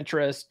 test for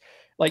interest.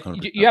 Like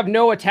you have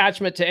no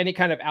attachment to any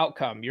kind of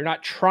outcome. You're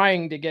not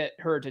trying to get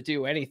her to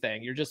do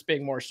anything. You're just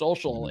being more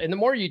social. And the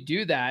more you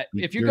do that,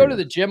 if you go to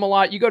the gym a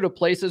lot, you go to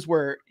places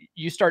where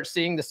you start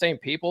seeing the same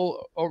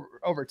people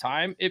over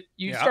time, if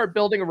you start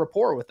building a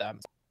rapport with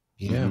them.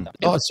 Yeah.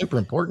 Oh, it's super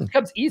important. It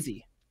becomes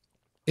easy.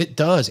 It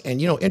does.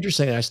 And, you know,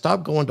 interesting. I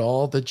stopped going to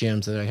all the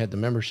gyms that I had the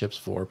memberships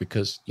for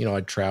because, you know,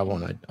 I'd travel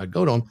and I'd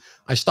go to them.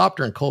 I stopped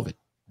during COVID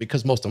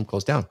because most of them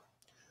closed down.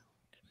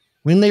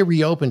 When they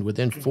reopened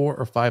within 4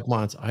 or 5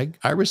 months,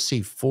 I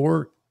received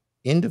 4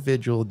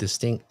 individual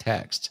distinct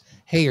texts.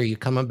 Hey, are you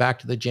coming back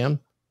to the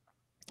gym?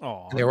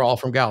 Oh, they were all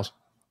from gals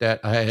that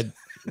I had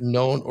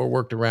known or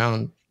worked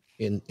around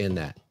in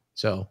that.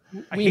 So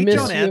I hate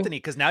John Anthony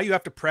because now you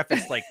have to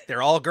preface like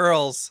they're all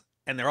girls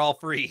and they're all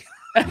free.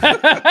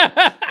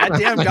 That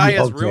damn guy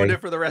has ruined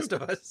it for the rest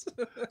of us.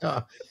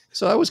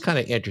 So that was kind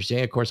of interesting.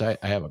 Of course, I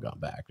haven't gone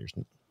back.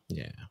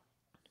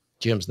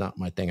 Gym's not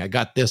my thing. I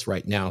got this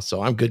right now,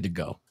 so I'm good to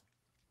go.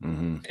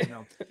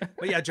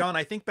 But yeah, John,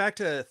 I think back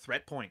to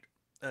Threat Point.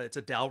 It's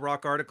a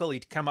Dalrock article.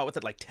 He'd come out with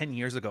it like 10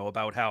 years ago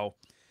about how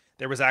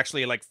there was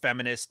actually like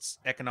feminists,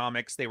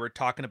 economics. They were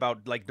talking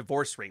about like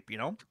divorce rape, you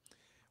know,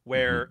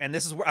 where, and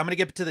this is where I'm going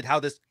to get to how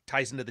this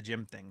ties into the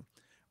gym thing,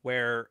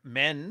 where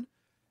men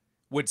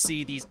would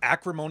see these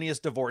acrimonious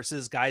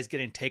divorces, guys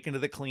getting taken to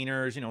the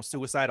cleaners, you know,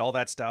 suicide, all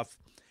that stuff.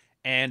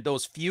 And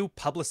those few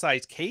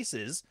publicized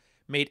cases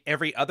made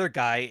every other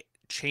guy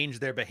change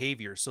their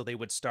behavior. So they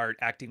would start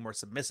acting more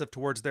submissive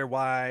towards their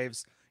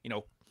wives, you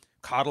know,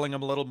 coddling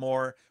them a little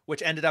more,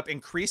 which ended up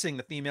increasing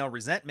the female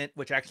resentment,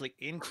 which actually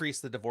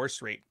increased the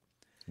divorce rate.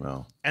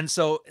 Wow. And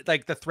so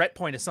like the threat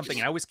point is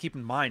something I always keep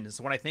in mind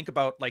is when I think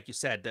about, like you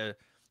said,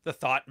 the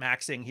thought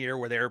maxing here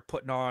where they're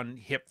putting on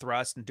hip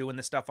thrust and doing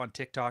this stuff on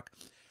TikTok.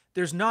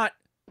 There's not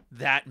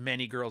that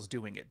many girls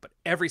doing it, but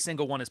every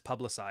single one is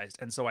publicized.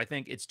 And so I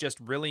think it's just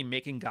really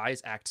making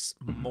guys act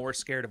more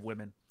scared of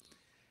women.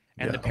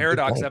 And the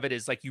paradox of it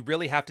is like, you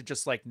really have to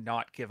just like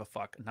not give a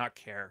fuck, not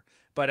care.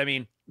 But I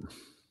mean,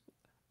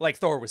 like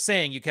Thor was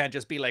saying, you can't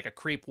just be like a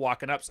creep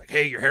walking up. It's like,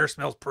 hey, your hair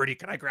smells pretty.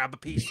 Can I grab a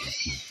piece?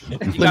 You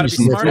got to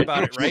be smart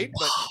about it, right?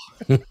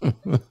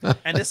 But,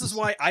 and this is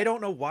why I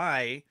don't know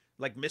why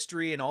like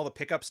mystery and all the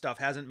pickup stuff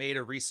hasn't made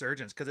a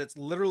resurgence, because it's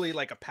literally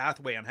like a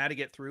pathway on how to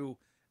get through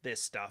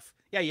this stuff.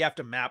 Yeah, you have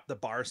to map the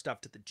bar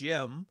stuff to the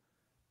gym,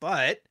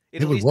 but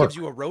it at least gives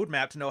you a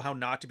roadmap to know how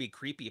not to be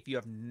creepy if you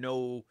have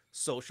no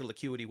social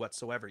acuity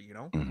whatsoever, you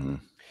know?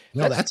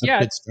 No, that's a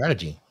good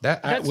strategy.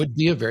 That would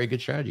be a very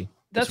good strategy.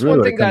 That's really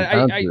one thing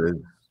that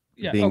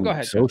I being go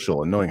ahead,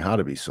 social and knowing how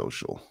to be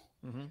social.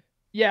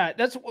 Yeah,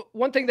 that's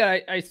one thing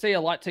that I say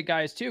a lot to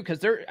guys too, because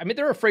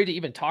they're afraid to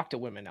even talk to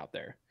women out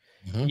there.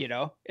 You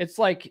know, it's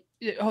like,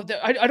 oh,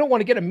 I don't want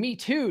to get a Me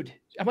Too'd.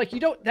 I'm like,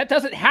 that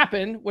doesn't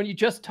happen when you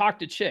just talk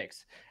to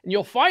chicks. And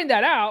you'll find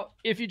that out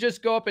if you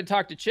just go up and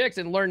talk to chicks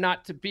and learn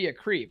not to be a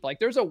creep. Like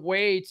there's a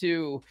way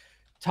to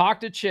talk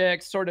to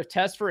chicks, sort of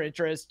test for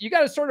interest. You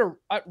got to sort of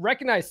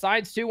recognize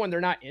signs too when they're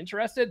not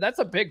interested. That's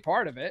a big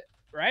part of it,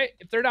 right?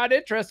 If they're not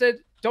interested,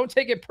 don't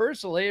take it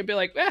personally and be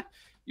like,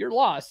 you're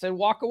lost and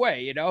walk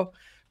away, you know?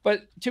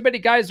 But too many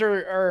guys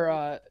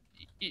they're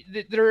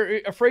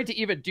afraid to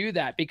even do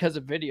that because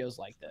of videos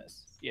like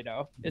this. You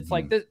know, it's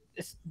like this.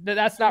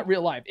 That's not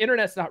real life.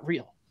 Internet's not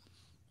real.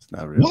 It's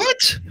not real.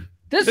 What?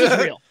 This is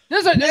real.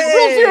 This is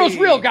Real Zero is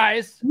real,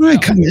 guys.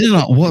 Right, come in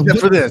on what? Except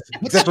for this.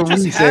 Except for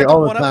we say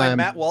all the time.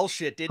 Matt Walsh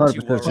shit, didn't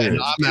you?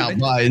 I'm out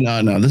by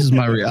no. This is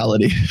my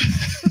reality.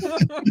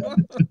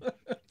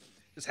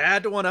 Just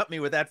had to one up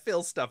me with that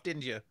Phil stuff,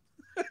 didn't you?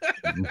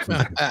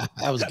 That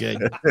was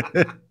good.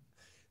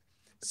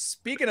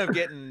 Speaking of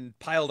getting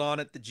piled on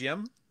at the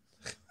gym.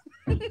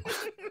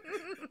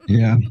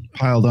 Yeah,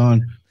 piled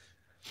on.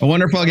 I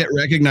wonder if I'll get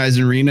recognized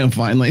in Reno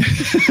finally.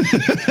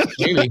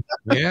 Maybe.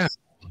 Yeah.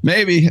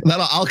 Maybe.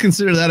 I'll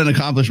consider that an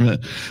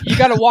accomplishment. You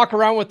got to walk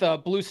around with a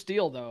blue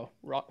steel, though.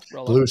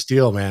 Blue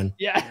steel, man.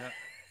 Yeah.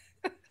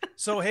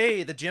 So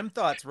hey, the gym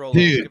thoughts, Rolo.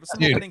 Dude, Give us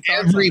some opening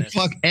thoughts every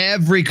on this.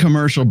 every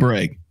commercial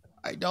break.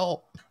 I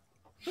don't.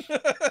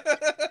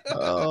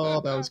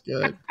 Oh, that was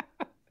good.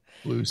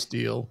 Blue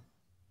Steel.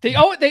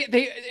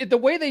 The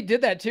way they did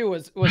that too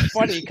was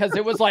funny because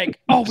it was like,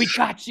 oh, we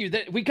got you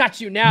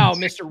now,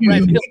 Mr.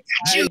 Red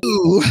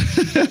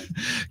Pill.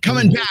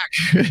 Coming back.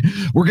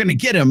 We're gonna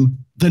get him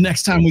the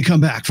next time we come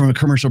back from a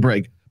commercial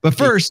break. But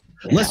first,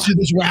 let's do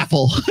this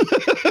raffle.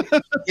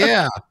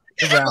 Yeah.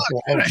 The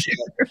raffle. Oh, shit.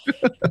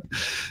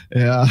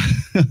 Yeah.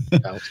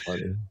 That was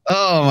funny.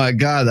 Oh my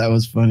god, that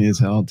was funny as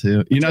hell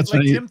too. You know, it's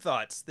like funny. gym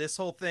thoughts. This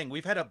whole thing,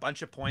 we've had a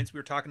bunch of points. We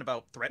were talking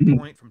about threat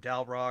point from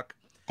Dalrock.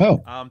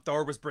 Oh,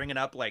 Thor was bringing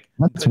up like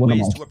that's good one of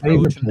ways my to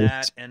approach and favorite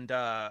that, and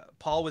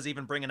Paul was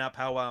even bringing up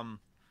how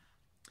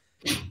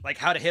like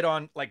how to hit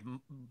on like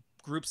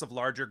groups of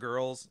larger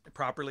girls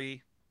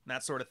properly, and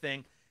that sort of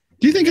thing.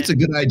 Do you think it's a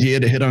good idea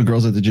to hit on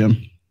girls at the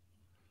gym?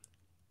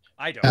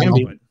 I don't.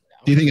 Andy, But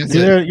do you think it's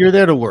You're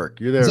there to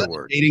work. You're there is to that a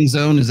work. dating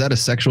zone? Is that a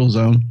sexual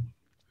zone?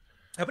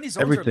 how many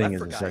zones Everything are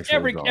is left a for guys?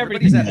 sexual zone.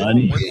 Everybody's at home,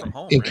 None. work from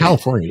home. In Right?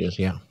 California, it is,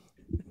 yeah.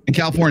 In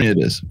California, it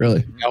is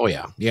really Oh,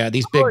 yeah. Yeah,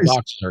 these big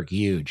boxes are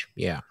huge.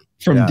 Yeah.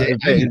 from Yeah,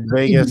 day. in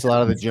Vegas, a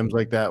lot of the gyms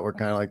like that were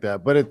kind of like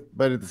that. But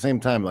at the same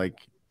time,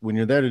 like when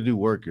you're there to do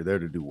work, you're there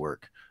to do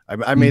work.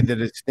 I made the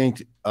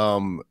distinct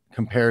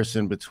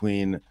comparison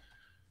between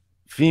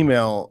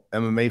female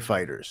MMA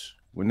fighters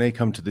when they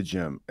come to the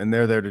gym and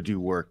they're there to do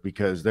work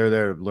because they're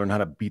there to learn how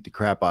to beat the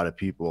crap out of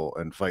people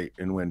and fight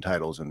and win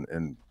titles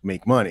and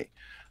make money.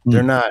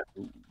 They're not,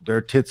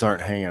 their tits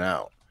aren't hanging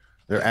out.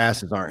 Their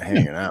asses aren't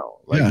hanging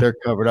out. Like they're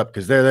covered up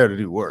because they're there to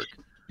do work.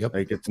 Yep.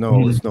 Like it's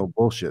no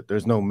bullshit.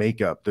 There's no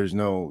makeup. There's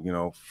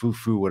no,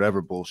 foo-foo,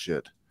 whatever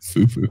bullshit.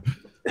 Foo-foo.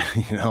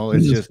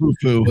 It's just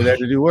foo-foo. they're there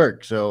to do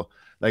work. So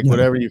like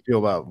whatever you feel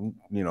about,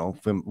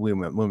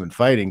 women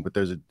fighting, but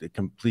there's a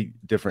complete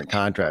different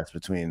contrast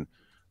between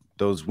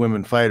those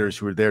women fighters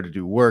who are there to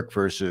do work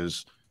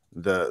versus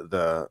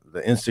the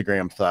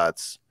Instagram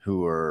thoughts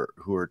who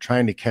are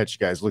trying to catch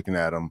guys looking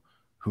at them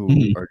who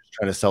are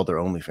trying to sell their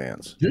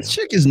OnlyFans. This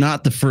chick is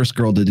not the first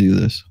girl to do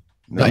this.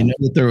 No. I know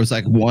that there was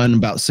like one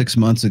about 6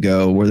 months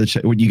ago where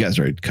you guys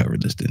already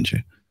covered this, didn't you?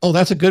 Oh,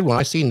 that's a good one.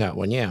 I seen that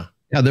one. Yeah.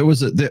 Yeah, there was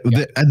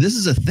this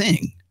is a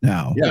thing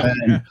now. Yeah.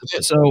 And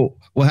so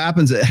what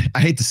happens, I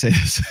hate to say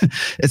this,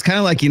 it's kind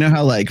of like,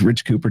 how like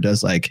Rich Cooper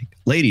does, like,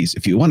 ladies,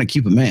 if you want to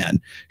keep a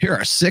man, here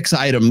are 6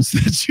 items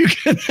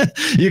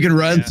that you can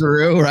run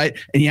through, right?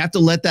 And you have to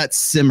let that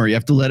simmer. You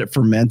have to let it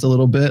ferment a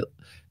little bit.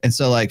 And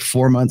so like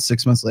 4 months,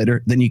 6 months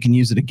later, then you can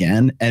use it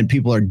again. And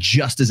people are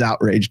just as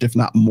outraged, if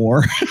not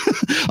more,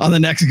 on the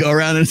next go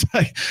around. And it's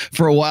like,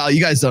 for a while, you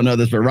guys don't know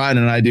this, but Ryan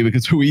and I do,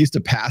 because we used to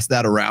pass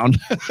that around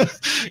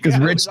because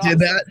Rich did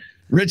that.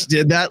 Rich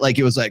did that. Like,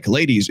 it was like,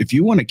 ladies, if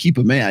you want to keep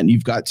a man,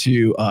 you've got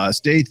to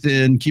stay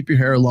thin, keep your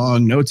hair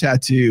long, no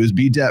tattoos,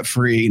 be debt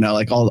free,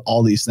 like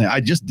all these things. I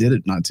just did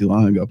it not too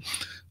long ago.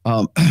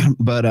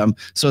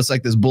 So it's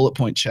like this bullet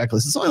point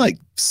checklist. It's only like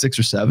 6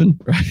 or 7,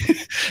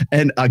 right?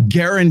 And a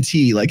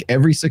guarantee, like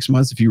every 6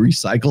 months, if you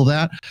recycle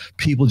that,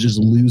 people just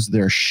lose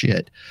their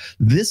shit.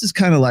 This is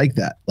kind of like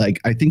that. Like,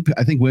 I think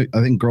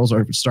girls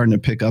are starting to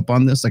pick up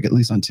on this, like at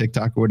least on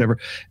TikTok or whatever.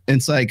 And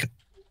it's like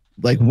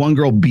one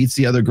girl beats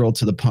the other girl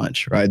to the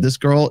punch, right? This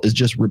girl is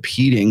just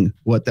repeating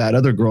what that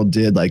other girl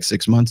did like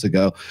 6 months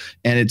ago.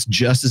 And it's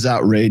just as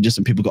outrageous.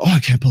 And people go, oh, I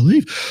can't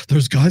believe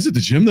there's guys at the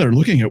gym that are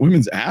looking at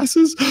women's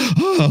asses.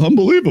 Oh,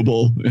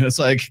 unbelievable. And it's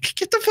like,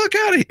 get the fuck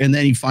out of here. And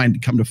then you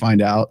come to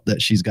find out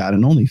that she's got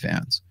an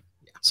OnlyFans.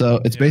 So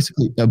it's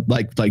basically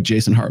like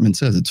Jason Hartman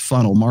says, it's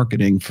funnel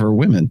marketing for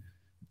women.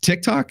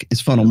 TikTok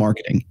is funnel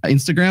marketing.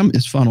 Instagram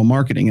is funnel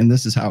marketing. And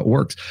this is how it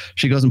works.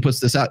 She goes and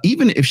puts this out.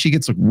 Even if she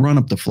gets run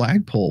up the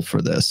flagpole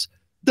for this,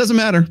 doesn't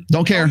matter.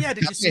 Don't care. Oh, yeah,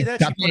 did you see that?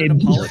 She put an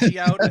apology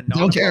out.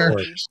 Don't care.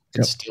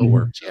 It still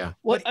works. Yeah.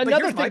 Well, But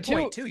another here's my thing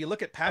point too. You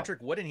look at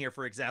Patrick Wood in here,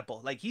 for example.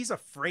 Like, he's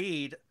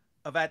afraid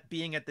of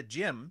being at the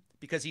gym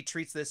because he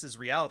treats this as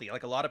reality.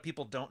 Like, a lot of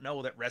people don't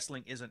know that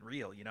wrestling isn't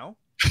real.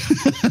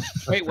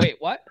 Wait,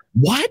 what?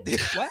 What?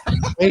 What?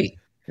 Wait.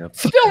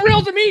 Still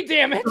real to me,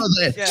 damn it.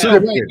 Yeah. So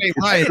wait,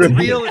 Ryan, It's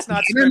real. It's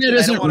not the internet scripted. I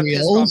isn't don't want to piss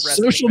real. off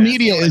wrestling Social fans.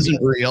 media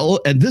isn't real,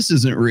 and this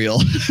isn't real.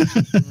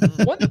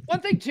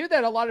 One thing too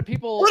that a lot of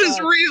people What is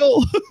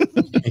real?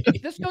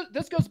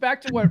 this goes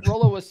back to what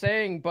Rolo was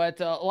saying,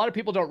 but a lot of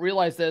people don't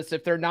realize this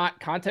if they're not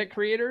content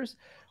creators.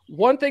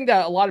 One thing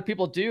that a lot of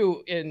people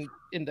do in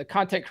the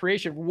content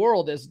creation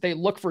world is they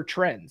look for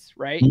trends,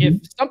 right? Mm-hmm.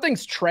 If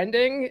something's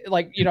trending,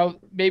 like,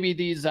 maybe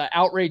these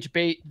outrage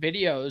bait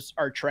videos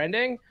are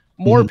trending,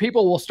 more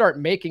people will start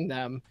making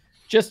them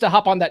just to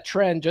hop on that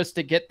trend, just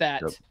to get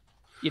that,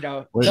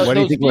 Why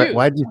do you think?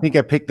 Why do you think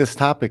I picked this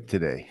topic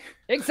today?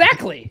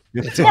 Exactly.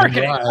 It's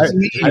marketing.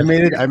 I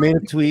made a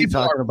tweet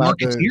talking about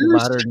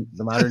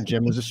the modern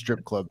gym is a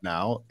strip club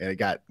now, and it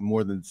got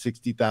more than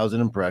 60,000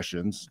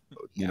 impressions.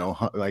 you know,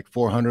 like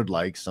 400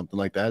 likes, something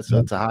like that. So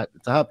it's a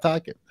hot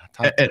pocket.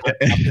 Hot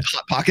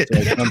pocket.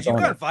 So Yeah, dude, you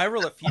got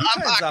viral a few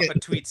times off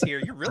of tweets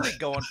here. You're really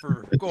going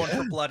for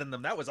blood in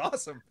them. That was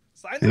awesome.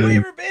 Sign the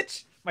waiver,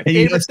 bitch. My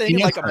favorite thing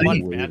in like a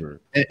month, man.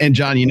 And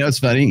John, you know what's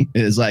funny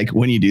is like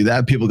when you do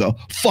that, people go,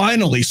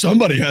 "Finally,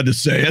 somebody had to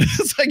say it."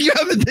 It's like you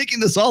have been thinking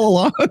this all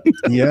along.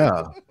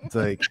 Yeah, it's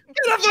like get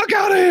the fuck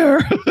out of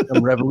here.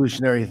 Some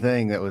revolutionary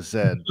thing that was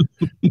said.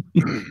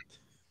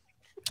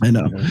 I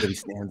know. Everybody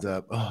stands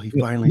up. Oh, he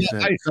finally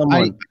said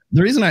someone.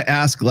 The reason I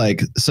ask,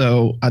 like,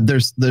 so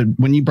there's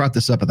when you brought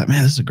this up, I thought,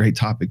 man, this is a great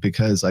topic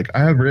because, like,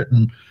 I have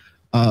written.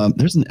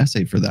 There's an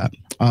essay for that.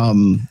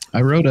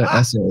 I wrote an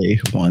essay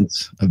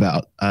once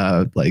about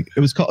like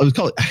it was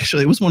called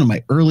actually it was one of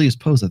my earliest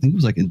posts. I think it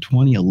was like in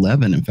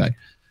 2011. In fact,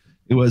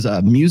 it was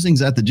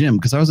musings at the gym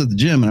because I was at the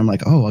gym and I'm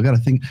like, oh, I got to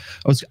think.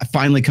 I was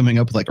finally coming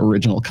up with like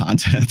original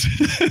content.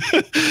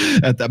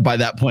 By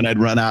that point, I'd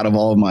run out of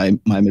all of my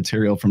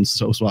material from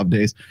So Swab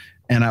days,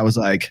 and I was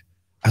like,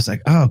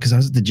 oh, because I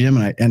was at the gym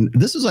and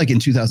this was like in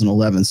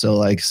 2011. So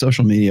like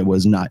social media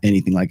was not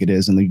anything like it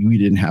is. And we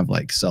didn't have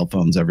like cell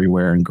phones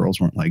everywhere and girls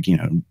weren't like, you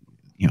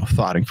know,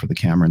 thoughting for the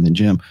camera in the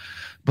gym.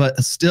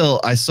 But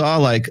still, I saw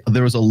like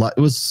there was a lot.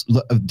 It was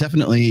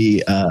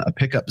definitely a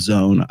pickup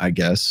zone, I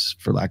guess,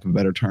 for lack of a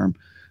better term,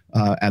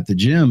 at the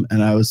gym.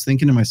 And I was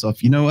thinking to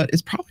myself, you know what?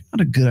 It's probably not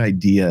a good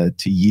idea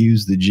to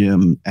use the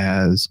gym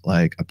as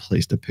like a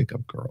place to pick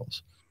up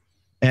girls.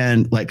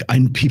 And like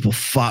people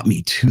fought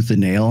me tooth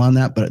and nail on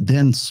that, but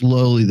then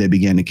slowly they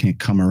began to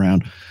come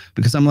around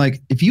because I'm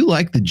like, if you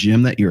like the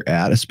gym that you're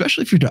at,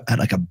 especially if you're at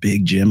like a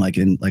big gym, like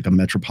in like a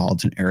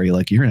metropolitan area,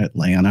 like you're in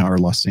Atlanta or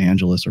Los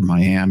Angeles or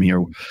Miami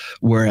or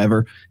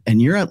wherever,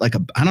 and you're at like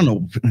I don't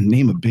know,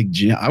 name a big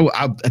gym.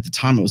 I at the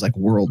time it was like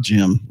World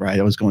Gym, right?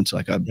 I was going to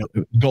like a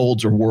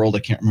Gold's or World, I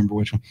can't remember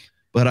which one,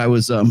 but I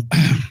was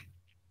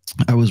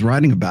I was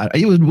writing about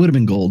it. It would have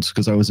been Gold's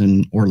because I was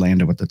in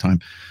Orlando at the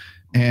time,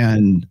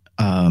 and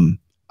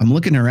I'm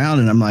looking around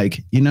and I'm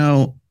like, you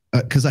know,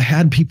 because I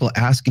had people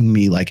asking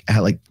me like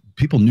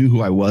people knew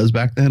who I was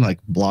back then, like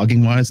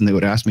blogging wise, and they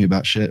would ask me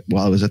about shit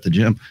while I was at the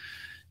gym.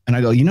 And I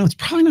go, you know, it's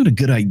probably not a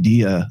good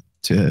idea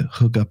to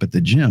hook up at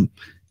the gym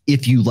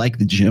if you like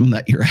the gym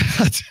that you're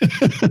at.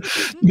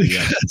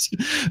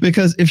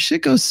 because if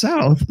shit goes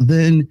south,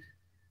 then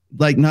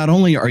like not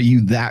only are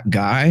you that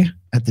guy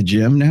at the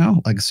gym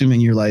now, like assuming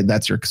you're like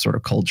that's your sort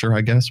of culture,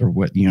 I guess, or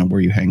what, you know,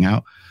 where you hang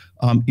out,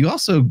 you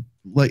also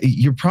like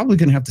you're probably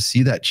going to have to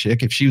see that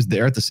chick if she was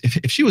there at this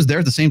if she was there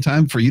at the same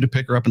time for you to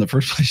pick her up in the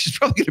first place. She's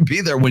probably going to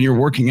be there when you're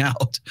working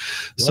out.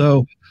 Yep.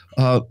 So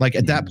like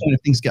at that point,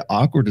 if things get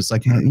awkward, it's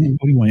like, what do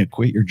you want to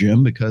quit your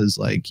gym because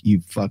like you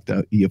fucked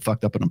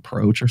up an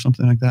approach or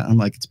something like that? I'm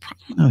like, it's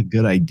probably not a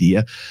good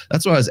idea.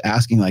 That's what I was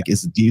asking. Like,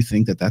 do you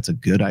think that that's a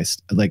good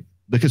like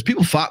because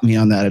people fought me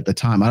on that at the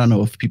time. I don't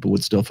know if people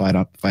would still fight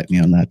me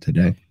on that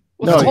today.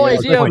 Well, the whole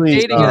idea of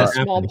dating in a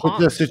small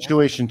pond. It's the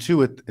situation too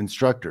with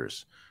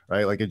instructors.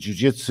 Right, like a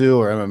jiu-jitsu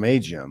or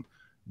MMA gym,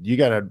 you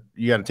gotta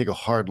take a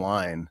hard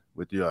line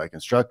with your like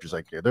instructors.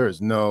 Like there is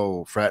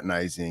no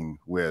fraternizing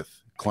with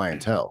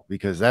clientele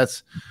because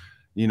that's,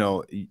 you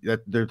know,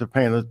 that they're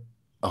paying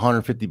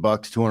 $150,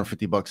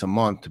 $250 a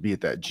month to be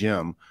at that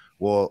gym.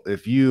 Well,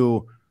 if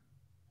you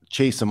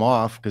chase them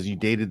off because you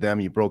dated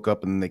them, you broke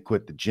up, and then they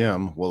quit the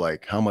gym. Well,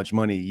 like how much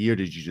money a year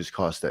did you just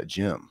cost that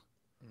gym?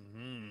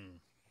 Mm-hmm.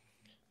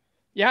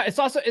 Yeah, it's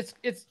also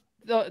it's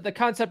the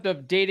concept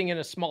of dating in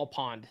a small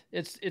pond.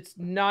 It's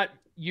not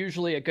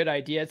usually a good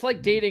idea. It's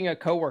like dating a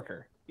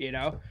coworker, you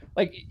know,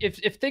 like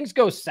if things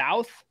go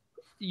south,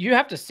 you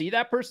have to see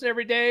that person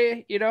every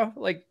day, you know,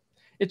 like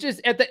it's just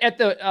at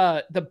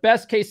the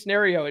best case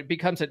scenario, it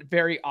becomes a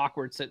very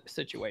awkward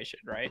situation,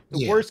 right?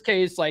 The worst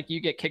case, like you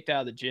get kicked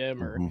out of the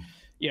gym or,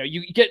 you know,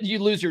 you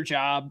lose your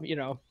job, you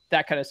know,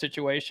 that kind of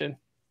situation.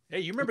 Hey,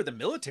 you remember the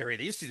military?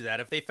 They used to do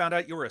that. If they found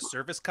out you were a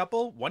service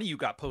couple, one of you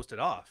got posted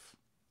off.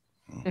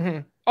 Mm-hmm.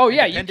 Oh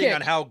yeah, depending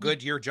on how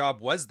good your job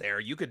was there,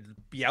 you could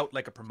be out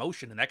like a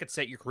promotion, and that could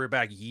set your career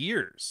back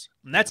years.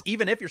 And that's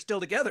even if you're still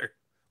together,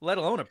 let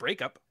alone a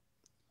breakup.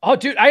 Oh,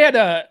 dude, I had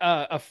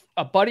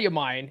a buddy of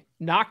mine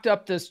knocked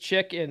up this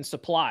chick in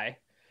supply,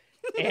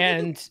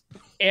 and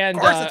of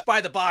course it's by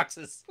the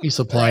boxes. He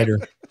supplied her.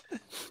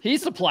 He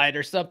supplied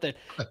her something,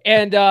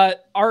 and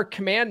our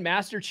command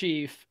master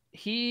chief,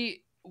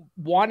 he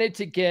wanted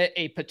to get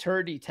a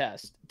paternity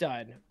test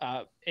done,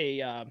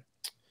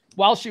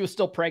 while she was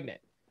still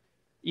pregnant,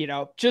 you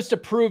know, just to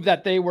prove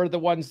that they were the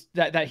ones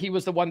that he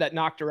was the one that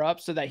knocked her up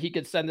so that he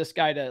could send this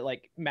guy to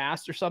like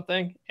mass or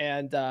something.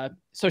 And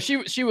so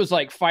she was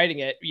like fighting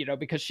it, you know,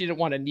 because she didn't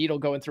want a needle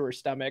going through her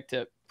stomach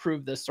to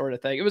prove this sort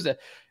of thing. It was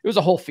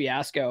a whole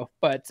fiasco,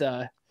 but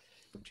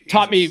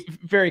taught me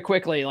very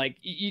quickly, like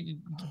you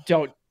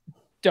don't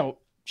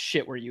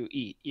shit where you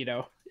eat, you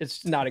know,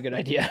 it's not a good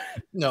idea.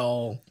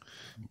 No.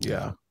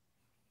 Yeah.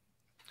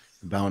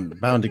 Bound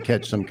to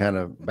catch some kind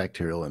of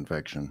bacterial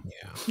infection.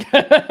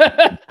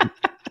 Yeah.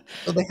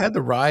 So they had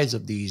the rise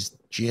of these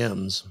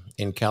gyms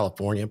in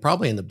California,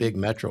 probably in the big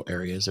metro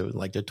areas. It was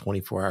like the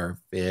 24-hour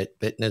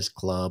fitness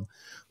club.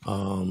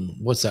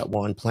 What's that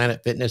one?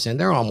 Planet Fitness. And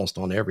they're almost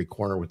on every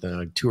corner within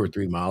like 2 or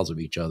 3 miles of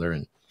each other.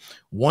 And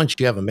once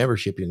you have a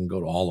membership, you can go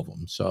to all of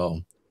them.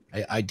 So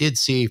I did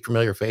see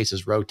familiar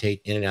faces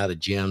rotate in and out of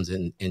gyms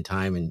in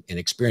time and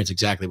experience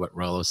exactly what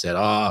Rollo said.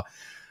 I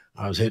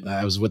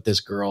was with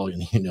this girl,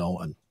 and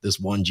on this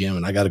one gym,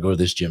 and I got to go to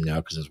this gym now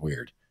because it's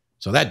weird.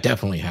 So that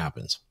definitely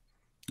happens.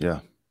 Yeah.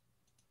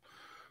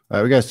 All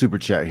right, we got a super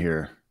chat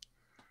here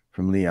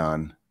from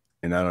Leon,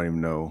 and I don't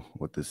even know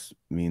what this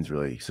means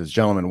really. He says,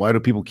 "Gentlemen, why do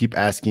people keep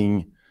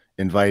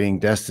inviting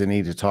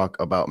Destiny to talk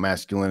about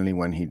masculinity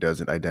when he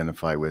doesn't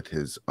identify with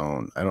his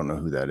own?" I don't know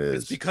who that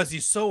is. It's because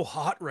he's so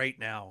hot right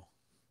now.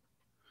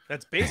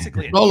 That's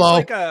basically it.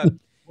 Hello.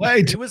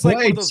 He was like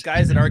one of those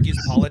guys that argues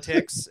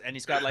politics, and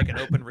he's got like an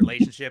open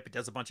relationship. He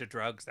does a bunch of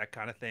drugs, that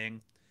kind of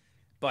thing.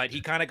 But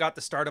he kind of got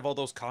the start of all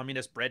those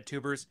communist bread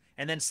tubers,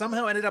 and then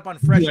somehow ended up on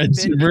Fresh and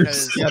Fit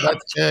because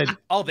that's good.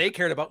 All they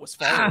cared about was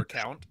follower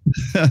count.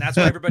 And that's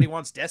why everybody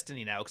wants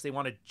Destiny now, because they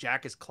want to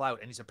jack his clout.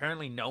 And he's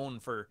apparently known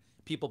for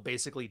people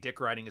basically dick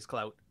riding his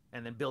clout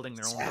and then building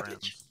their own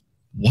brands.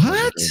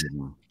 What?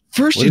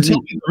 First you tell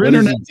me the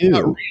internet's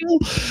not real.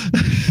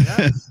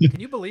 Yeah. Can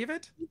you believe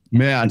it?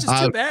 Man, it's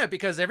just too bad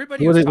because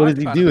everybody. What does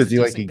he do? Is he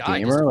like a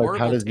gamer? Like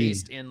how does he?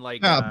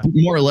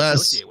 More or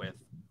less.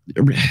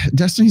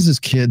 Destiny's this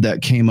kid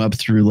that came up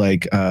through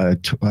like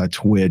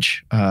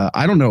Twitch.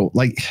 I don't know,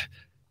 like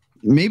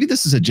maybe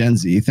this is a Gen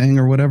Z thing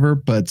or whatever,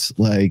 but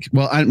like,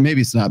 well,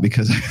 maybe it's not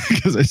because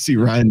I see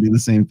Ryan do the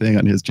same thing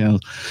on his channel.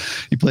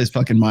 He plays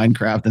fucking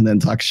Minecraft and then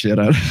talks shit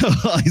out.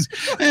 Let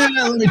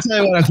me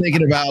tell you what I'm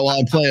thinking about while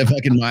I'm playing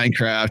fucking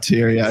Minecraft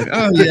here. Yeah,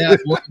 oh yeah,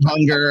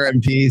 hunger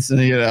and peace, and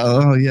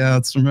oh yeah,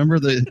 let's remember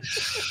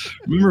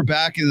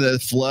back in the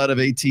flood of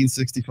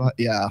 1865.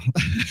 Yeah,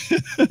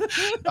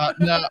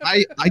 no,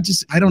 I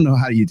don't know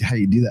how you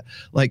do that.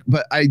 Like,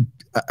 but I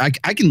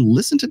can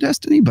listen to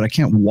Destiny, but I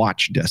can't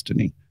watch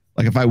Destiny.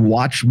 Like if I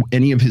watch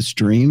any of his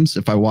streams,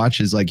 if I watch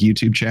his like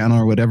YouTube channel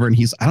or whatever, and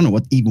I don't know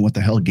what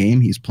the hell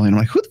game he's playing. I'm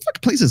like, who the fuck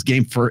plays this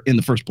game in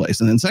the first place?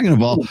 And then second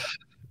of all,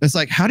 it's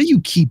like, how do you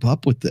keep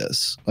up with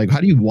this? Like,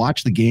 how do you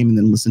watch the game and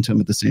then listen to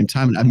him at the same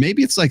time? And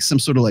maybe it's like some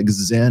sort of like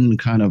Zen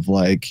kind of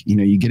like,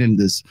 you get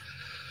into this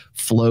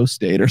flow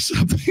state or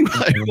something.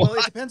 Like, well,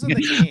 it depends on the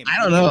game.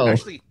 I don't know.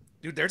 Actually,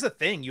 dude, there's a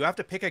thing. You have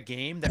to pick a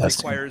game that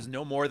requires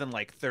no more than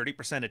like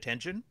 30%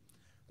 attention.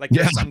 Like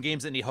there's some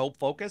games that need whole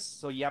focus,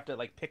 so you have to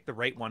like pick the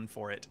right one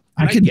for it.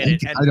 And I get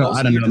it. And I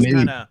don't know.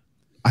 Maybe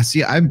I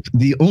see.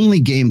 The only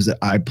games that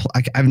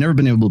I've never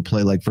been able to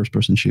play like first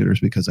person shooters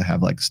because I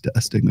have like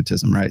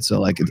astigmatism, right? So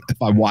like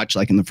if I watch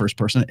like in the first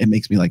person, it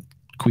makes me like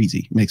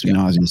queasy, it makes me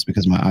nauseous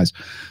because of my eyes.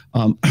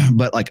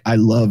 But like I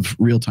love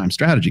real time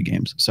strategy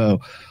games, so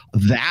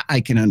that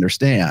I can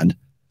understand.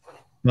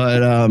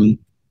 But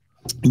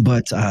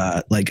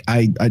like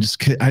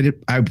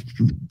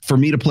for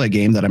me to play a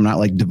game that I'm not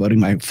like devoting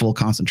my full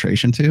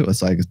concentration to,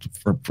 it's like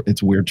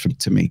it's weird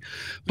to me.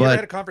 But you ever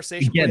had a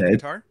conversation playing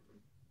guitar?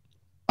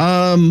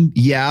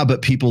 Yeah,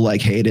 but people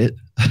like hate it.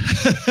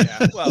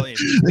 Yeah, well,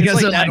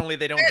 it's like not only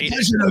they don't hate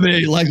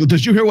it. Like,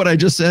 did you hear what I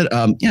just said?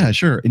 Yeah,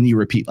 sure. And you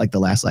repeat like the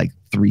last like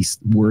 3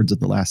 words of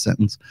the last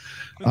sentence.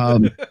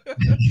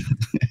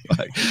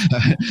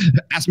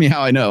 Ask me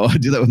how I know. I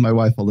do that with my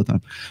wife all the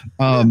time.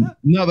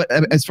 No, but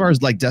as far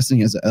as like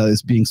Destiny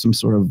as being some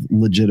sort of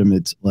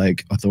legitimate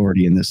like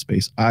authority in this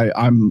space,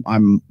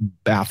 I'm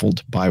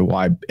baffled by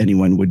why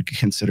anyone would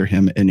consider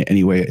him in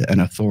any way an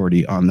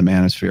authority on the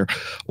manosphere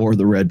or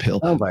the red pill.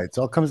 Soundbites. It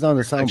all comes down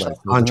to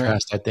soundbites.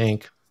 Contrast, I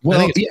think.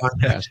 Well,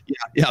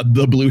 yeah,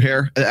 the blue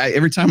hair.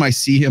 Every time I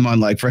see him on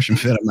like Fresh and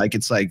Fit, I'm like,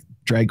 it's like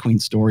Drag Queen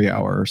Story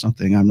Hour or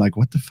something. I'm like,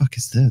 what the fuck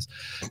is this?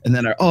 And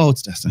then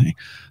it's Destiny.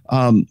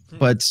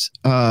 But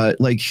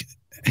like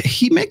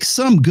he makes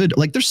some good,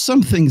 like there's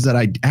some things that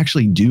I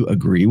actually do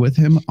agree with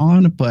him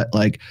on, but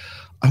like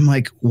I'm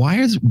like, why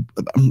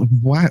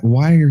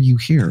are you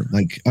here?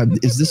 Like,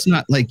 is this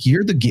not like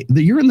you're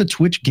in the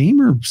Twitch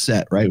gamer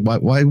set, right?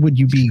 Why would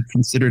you be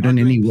considered in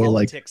any way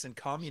like politics and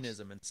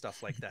communism and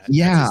stuff like that?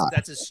 Yeah,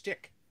 that's his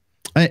shtick.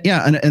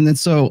 Yeah, and then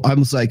so I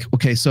was like,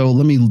 okay, so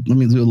let me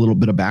do a little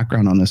bit of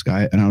background on this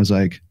guy, and I was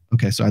like,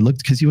 okay, so I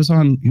looked because he was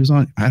on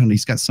I don't know,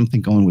 he's got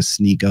something going with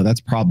Sneeko. That's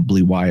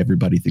probably why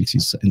everybody thinks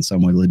he's in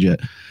some way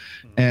legit,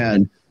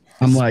 and.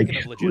 I'm like,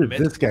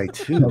 this guy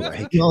too.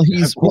 Like, well,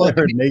 I've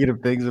heard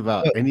negative things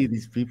about any of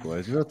these people.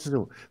 It's such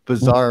a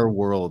bizarre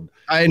world.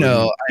 I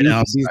know.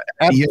 These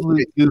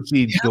absolute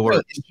goofy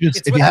dorks.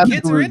 It's what the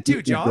kids are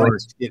into, John.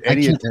 Get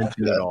any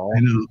attention at all.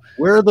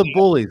 Where are the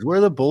bullies? Where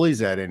are the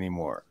bullies at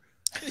anymore?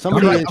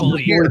 Somebody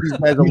bullied these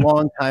guys a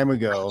long time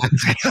ago,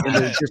 and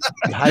they're just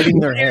hiding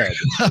their head.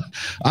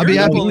 I'll be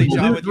happy.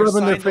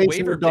 Rubbing their face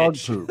in the dog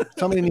poop.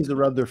 Somebody needs to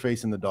rub their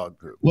face in the dog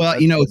poop. Well,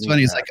 what's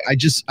funny is like I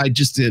just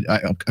did. I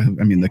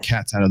mean, the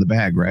cat's out of the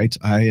bag, right?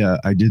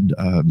 I did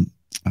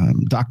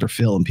Dr.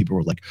 Phil, and people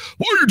were like,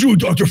 "What are you doing,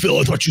 Dr. Phil?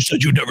 I thought you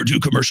said you'd never do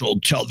commercial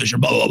television."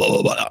 Blah blah blah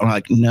blah blah. I'm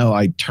like, no,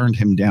 I turned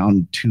him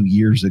down 2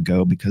 years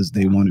ago because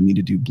they wanted me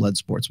to do blood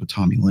sports with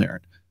Tommy Lahren.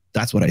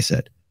 That's what I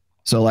said.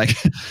 So like,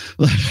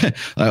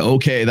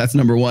 okay, that's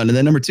number one. And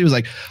then number two is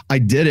like, I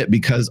did it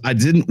because I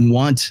didn't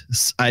want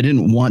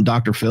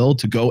Dr. Phil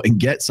to go and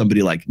get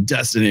somebody like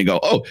Destiny and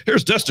go, "Oh,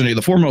 here's Destiny,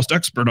 the foremost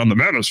expert on the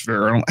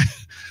manosphere."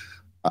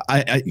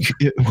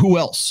 Who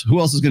else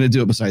is going to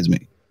do it besides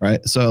me? Right.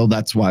 So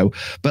that's why.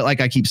 But like,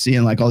 I keep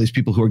seeing like all these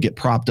people who get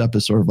propped up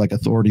as sort of like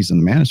authorities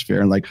in the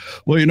manosphere, and like,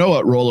 well, you know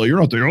what, Rollo,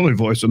 you're not the only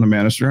voice in the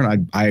manosphere.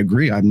 And I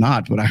agree, I'm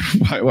not, but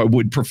I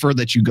would prefer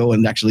that you go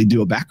and actually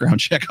do a background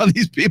check on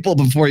these people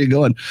before you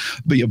go and,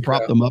 but you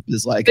prop them up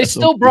as like, they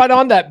still brought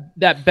on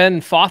that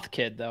Ben Foth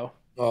kid though.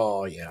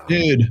 Oh yeah,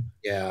 dude.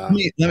 Yeah.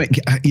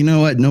 You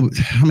know what? No,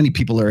 how many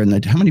people are in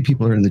the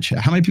chat?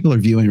 How many people are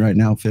viewing right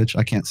now, Fitch?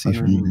 I can't see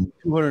from you.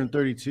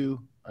 232.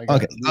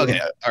 Okay.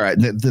 All right.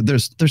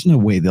 There's no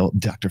way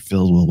Dr.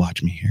 Phil will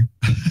watch me here.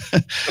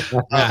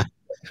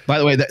 By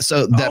the way,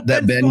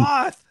 that Ben.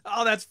 Foth.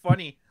 Oh, that's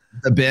funny.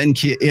 The Ben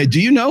kid. Do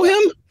you know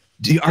him?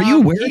 Are you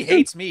aware? He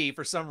hates me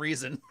for some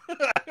reason.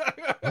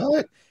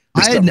 What?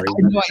 I had no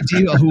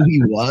idea who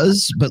he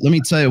was, but let me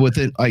tell you, with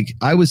it, like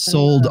I was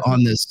sold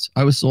on this.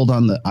 I was sold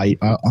on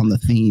the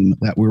theme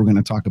that we were going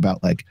to talk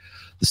about, like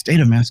the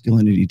state of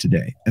masculinity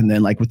today. And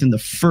then like within the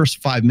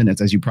first 5 minutes,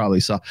 as you probably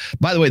saw,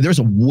 by the way, there's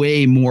a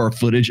way more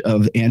footage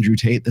of Andrew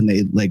Tate than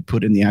they like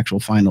put in the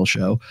actual final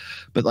show.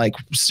 But like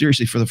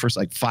seriously, for the first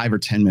like 5 or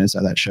 10 minutes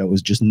of that show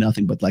was just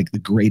nothing but like the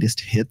greatest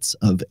hits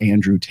of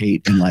Andrew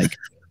Tate, and like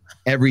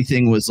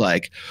everything was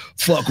like,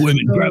 fuck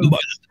women, grab them by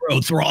the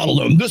throat, throttle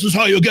them. This is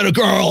how you get a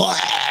girl.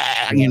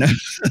 You know.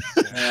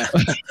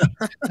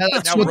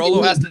 Now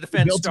Rollo has to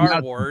defend Star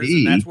Wars,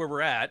 and that's where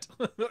we're at.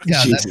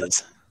 Yeah,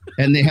 Jesus.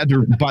 And they had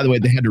to, by the way,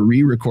 they had to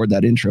re-record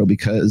that intro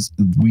because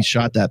we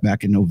shot that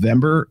back in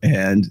November,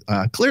 and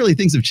clearly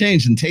things have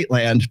changed in Tate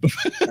land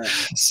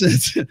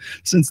since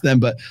then.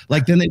 But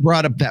like, then they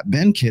brought up that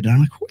Ben kid, and I'm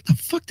like, where the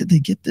fuck did they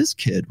get this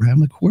kid? Right? I'm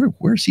like,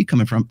 where's he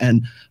coming from?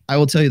 And I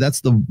will tell you,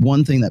 that's the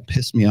one thing that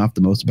pissed me off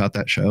the most about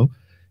that show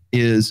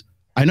is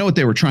I know what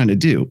they were trying to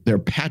do. They're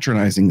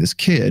patronizing this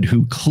kid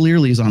who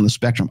clearly is on the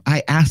spectrum.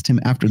 I asked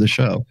him after the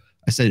show,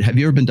 I said, "Have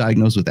you ever been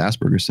diagnosed with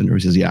Asperger's syndrome?"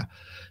 He says, "Yeah."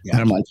 And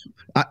I'm like,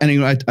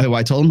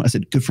 I told him, I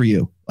said, "Good for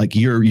you. Like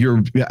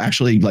you're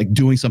actually like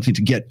doing something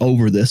to get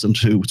over this and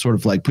to sort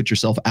of like put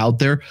yourself out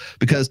there."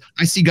 Because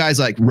I see guys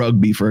like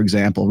Rugby, for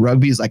example.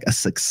 Rugby is like a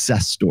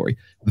success story,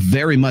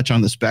 very much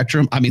on the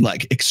spectrum. I mean,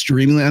 like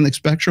extremely on the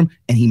spectrum,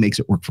 and he makes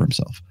it work for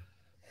himself.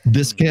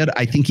 This kid,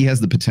 I think he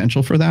has the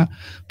potential for that,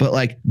 but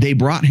like they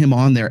brought him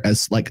on there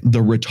as like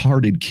the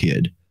retarded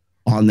kid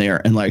on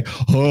there, and like,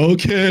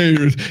 okay,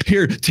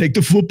 here, take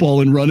the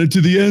football and run it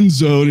to the end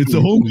zone. It's a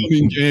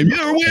homecoming game.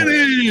 You're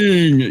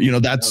winning. You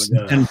know,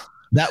 and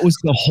that was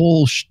the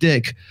whole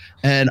shtick.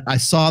 And I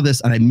saw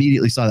this, and I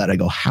immediately saw that. I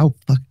go, how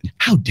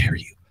dare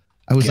you?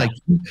 I was like,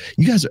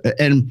 you guys are,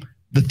 and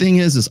the thing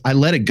is I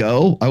let it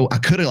go. I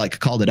could have like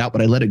called it out,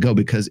 but I let it go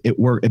because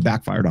it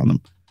backfired on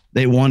them.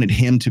 They wanted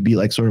him to be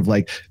like, sort of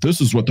like, this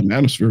is what the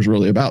manosphere is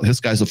really about. This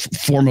guy's a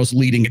foremost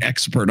leading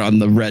expert on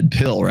the red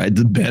pill, right?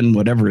 The Ben,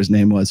 whatever his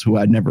name was, who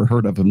I'd never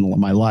heard of in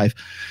my life.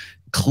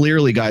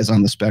 Clearly guys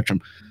on the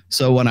spectrum.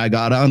 So when I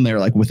got on there,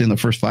 like within the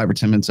first 5 or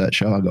 10 minutes of that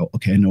show, I go,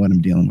 okay, I know what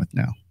I'm dealing with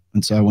now.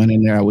 And so I went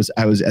in there. I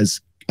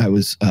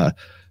was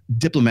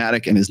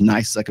diplomatic and as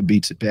nice as I could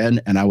be to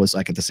Ben. And I was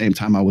like, at the same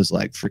time, I was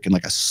like freaking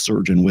like a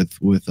surgeon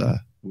with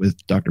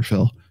Dr.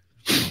 Phil.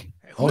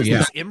 Who's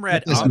this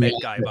Imrad Ahmed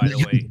guy, by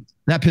the way?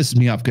 That pisses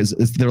me off because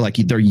they're like,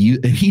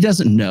 he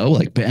doesn't know,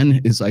 like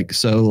Ben is like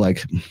so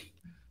like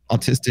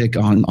autistic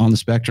on the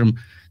spectrum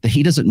that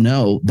he doesn't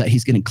know that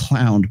he's getting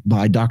clowned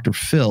by Dr.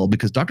 Phil,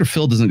 because Dr.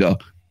 Phil doesn't go,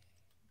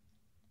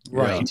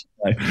 right.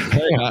 Like,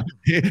 hey,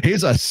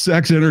 he's a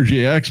sex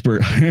energy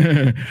expert.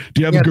 Do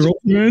you have a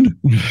girlfriend?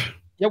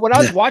 Yeah, when I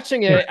was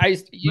watching it,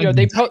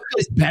 they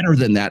posted better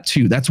than that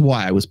too. That's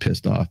why I was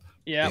pissed off.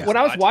 Yeah, when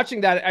I was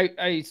watching that,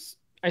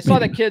 I saw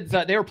the kids,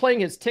 they were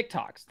playing his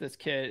TikToks, this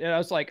kid, and I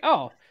was like,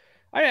 oh,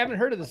 I haven't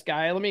heard of this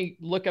guy. Let me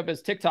look up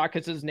his TikTok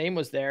because his name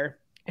was there.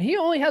 And he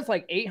only has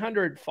like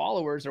 800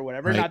 followers or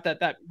whatever. Right. Not that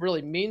that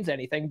really means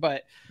anything,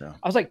 but I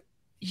was like,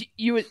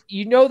 you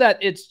know that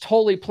it's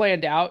totally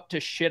planned out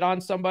to shit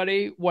on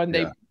somebody when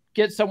they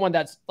get someone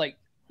that's like,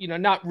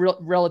 not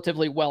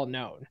relatively well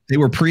known. They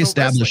were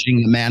pre-establishing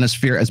the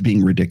manosphere as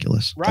being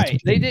ridiculous.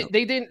 Right.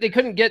 They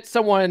couldn't get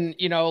someone,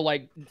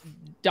 like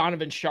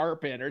Donovan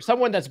Sharp in, or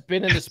someone that's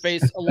been in the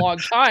space a long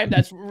time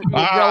that's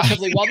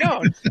relatively well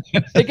known.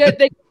 They get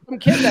some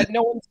kid that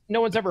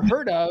no one's ever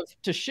heard of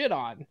to shit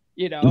on,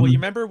 You know, well, you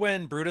remember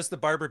when Brutus the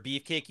Barber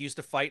Beefcake used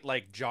to fight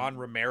like John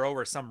Romero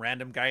or some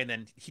random guy, and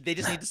then they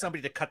just needed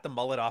somebody to cut the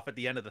mullet off at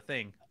the end of the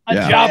thing. A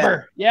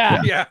jobber,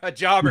 yeah, a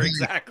jobber,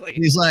 exactly.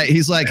 He's like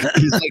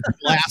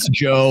Glass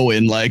Joe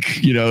in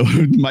like, you know,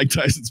 Mike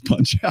Tyson's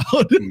Punch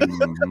Out. There's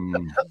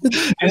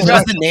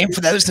the name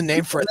for that. There's the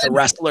name for it. The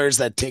wrestlers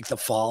that take the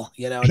fall.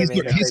 You know what I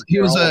mean?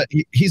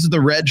 He's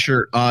the red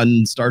shirt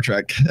on Star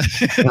Trek.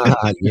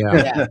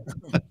 Yeah.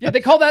 They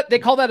call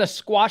that a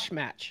squash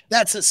match.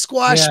 That's a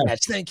squash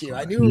match. Thank you.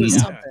 I knew it was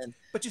something.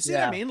 But you see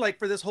what I mean? Like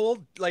for this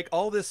whole, like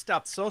all this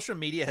stuff, social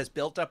media has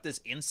built up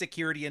this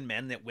insecurity in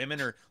men that women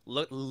are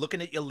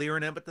looking at you,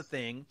 leering up at the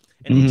thing,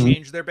 and they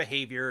change their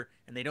behavior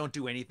and they don't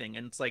do anything.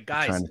 And it's like,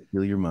 guys, trying to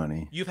steal your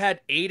money. You've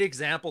had 8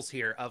 examples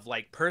here of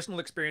like personal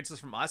experiences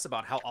from us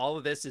about how all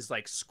of this is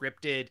like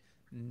scripted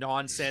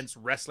nonsense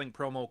wrestling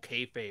promo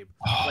kayfabe.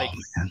 Like,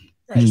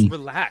 just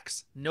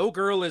relax. No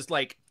girl is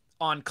like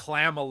on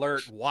clam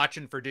alert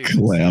watching for dudes.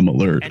 Clam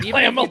alert. And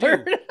even clam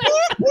alert.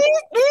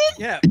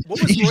 Yeah.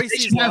 What was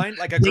Royce's line?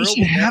 Like a girl will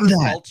never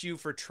fault you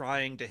for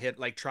trying to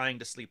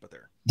sleep with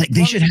her. Like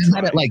they should have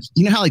that at, like,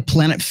 you know how like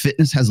Planet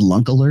Fitness has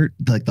Lunk Alert,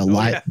 like the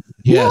live.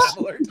 Yes.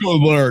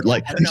 Alert.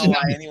 Like I don't know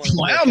why anyone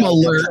Clam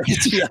Alert.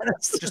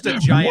 Just a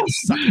giant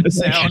sucking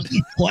sound.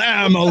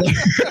 Clam Alert.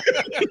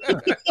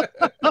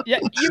 Yeah,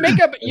 you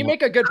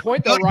make a good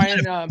point though,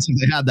 Ryan.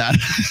 They had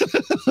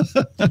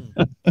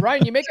that.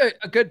 Ryan, you make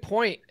a good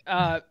point.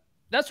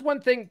 That's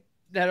one thing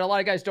that a lot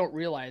of guys don't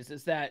realize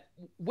is that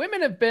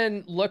women have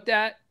been looked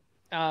at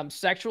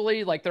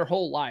sexually like their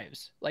whole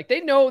lives. Like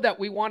they know that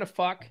we want to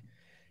fuck,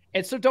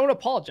 and so don't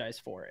apologize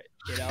for it.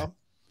 You know,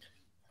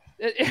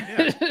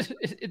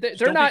 they're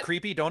don't not be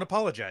creepy. Don't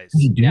apologize.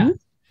 Yeah,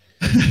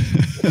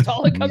 that's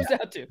all it comes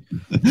down to.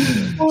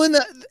 Well,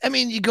 I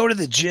mean, you go to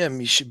the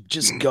gym, you should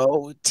just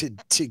go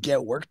to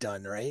get work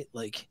done, right?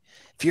 Like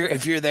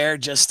if you're there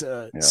just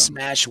to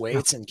smash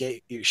weights and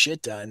get your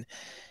shit done,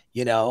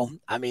 you know,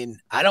 I mean,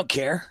 I don't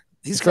care.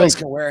 These girls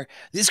can wear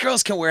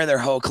their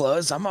hoe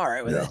clothes. I'm all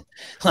right with it.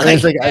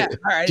 Like, all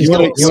right, you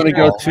want to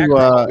go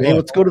to hey,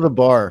 let's go to the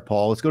bar,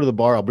 Paul. Let's go to the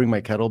bar. I'll bring my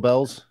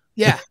kettlebells.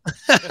 Yeah.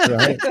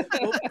 Right?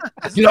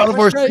 Get out of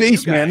our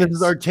space, man. This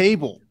is our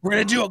table. We're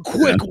gonna do a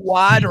quick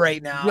wad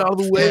right now. Get out of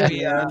the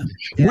way.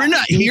 We're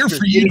not here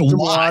for you to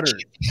watch.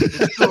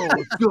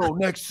 Let's go.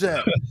 Next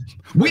set.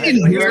 We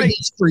didn't hear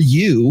this for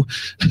you.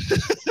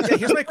 Yeah,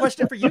 here's my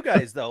question for you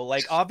guys though.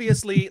 Like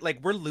obviously,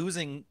 like we're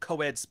losing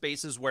co-ed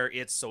spaces where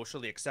it's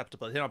socially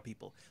acceptable to hit on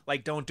people.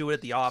 Like don't do it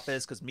at the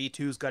office because Me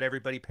Too's got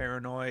everybody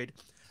paranoid.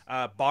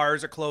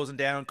 Bars are closing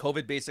down.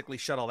 COVID basically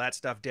shut all that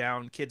stuff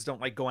down. Kids don't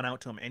like going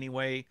out to them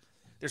anyway.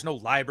 There's no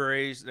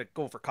libraries that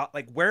go for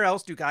like. Where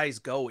else do guys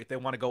go if they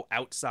want to go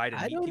outside?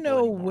 And I don't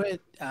know what.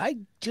 I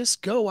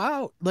just go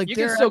out. Like you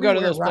can still go to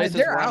those places.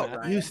 They're out.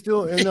 Right? You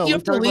still you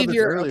have to leave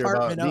your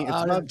apartment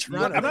out in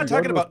Toronto. I'm not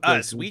talking about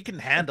us. We can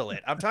handle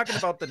it. I'm talking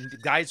about the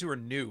guys who are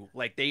new.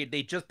 Like they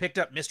just picked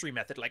up Mystery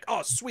Method. Like,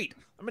 oh sweet,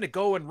 I'm gonna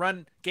go and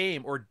run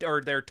game. Or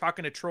they're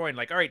talking to Troy and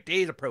like, all right,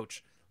 days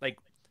approach. Like.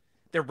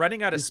 They're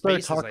running out of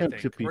spaces, talking I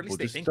think. To people. Or at least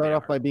they just think start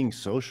off by being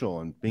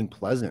social and being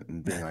pleasant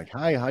and being like,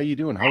 "Hi, how you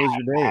doing? How was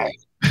your day?"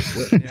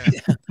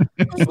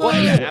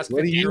 Ask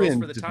 50 euros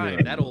for the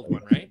time. That old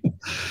one, right?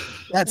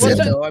 That's it,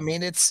 though. I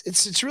mean,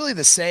 it's really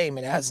the same.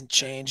 It hasn't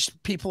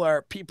changed. People.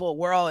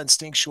 We're all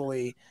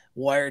instinctually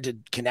wired to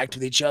connect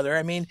with each other.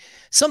 I mean,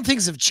 some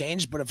things have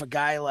changed, but if a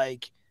guy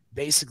like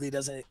basically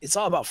doesn't, it's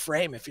all about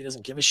frame. If he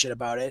doesn't give a shit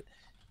about it.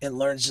 And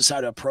learns just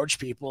how to approach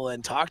people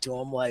and talk to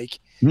them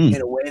like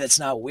in a way that's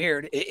not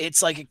weird.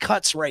 It's like it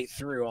cuts right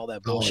through all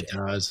that bullshit.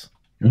 Oh, it does.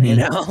 You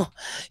know,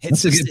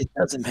 it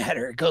doesn't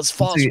matter. It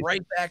falls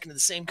right back into the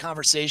same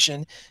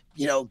conversation,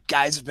 you know,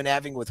 guys have been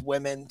having with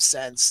women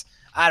since,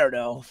 I don't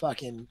know,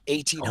 fucking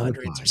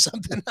 1800s or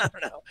something. I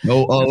don't know.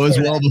 Oh, it was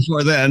well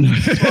before then.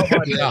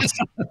 1200s,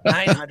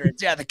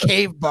 900s. Yeah, the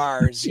cave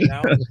bars, you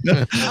know.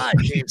 Hi,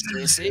 Cave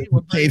Stacy.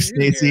 Cave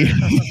Stacy.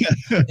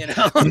 You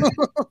know?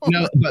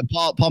 No, but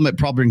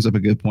Paul brings up a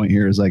good point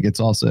here. Is like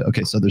it's also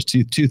okay. So there's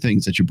two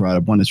things that you brought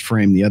up. One is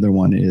frame. The other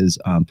one is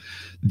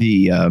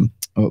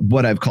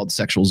what I've called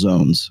sexual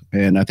zones.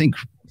 And I think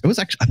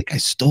I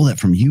stole that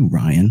from you,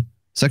 Ryan.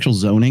 Sexual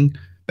zoning.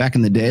 Back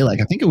in the day,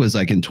 like I think it was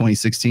like in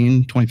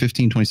 2015,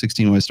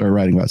 2016 when I started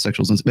writing about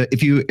sexual zones. But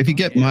if you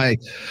get my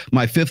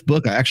 5th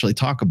book, I actually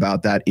talk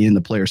about that in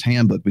the player's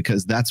handbook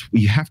because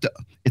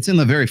it's in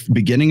the very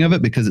beginning of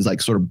it because it's like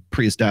sort of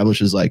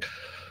pre-establishes like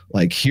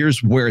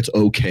here's where it's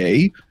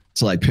okay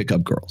to like pick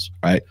up girls,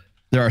 right?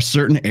 There are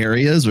certain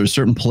areas or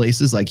certain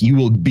places like you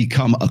will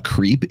become a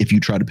creep if you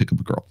try to pick up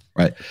a girl,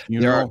 right?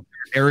 There are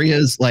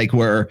areas like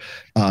where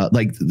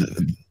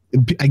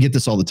I get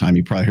this all the time.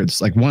 You probably heard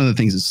this. Like one of the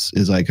things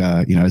is like,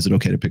 you know, is it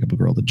okay to pick up a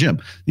girl at the gym?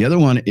 The other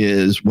one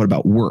is what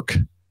about work?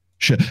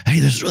 Hey,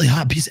 there's a really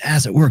hot piece of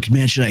ass at work,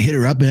 man. Should I hit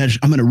her up? Man?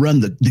 I'm going to run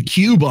the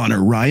cube on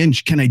her, Ryan.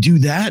 Can I do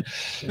that?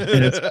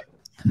 And it's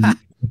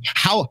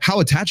how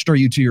attached are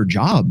you to your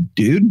job,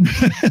 dude?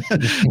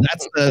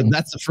 That's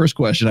the first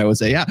question I would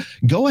say. Yeah,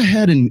 go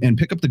ahead and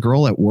pick up the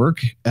girl at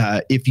work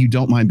if you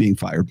don't mind being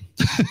fired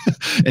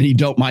and you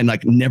don't mind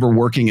like never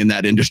working in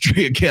that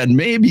industry again.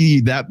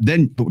 Maybe that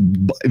then,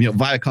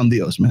 via con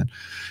Dios, man.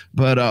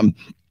 But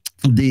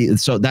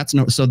it's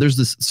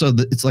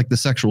like the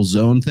sexual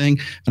zone thing,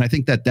 and I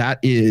think that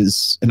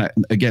is, and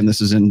again,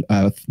 this is in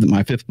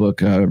my 5th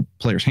book,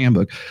 Player's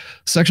Handbook.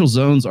 Sexual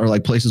zones are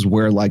like places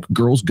where like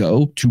girls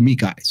go to meet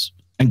guys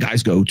and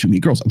guys go to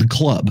meet girls. The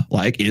club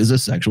like is a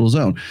sexual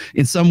zone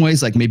in some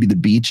ways, like maybe the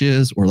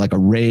beaches or like a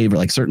rave or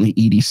like certainly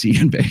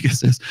EDC in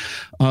Vegas is.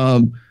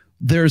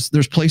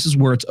 There's places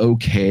where it's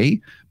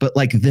okay, but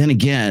like then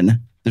again,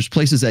 there's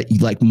places that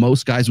like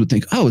most guys would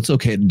think, oh, it's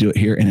okay to do it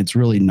here, and it's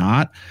really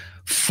not.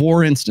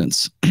 For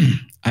instance,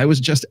 I was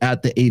just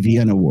at the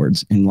AVN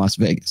Awards in Las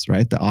Vegas,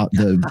 right? The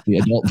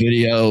Adult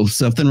Video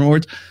something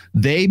awards.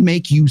 They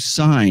make you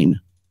sign,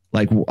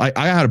 like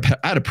I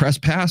had a press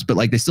pass, but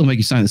like they still make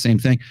you sign the same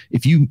thing.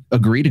 If you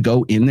agree to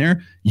go in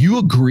there, you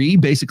agree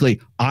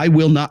basically, I,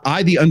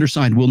 the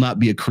undersigned, will not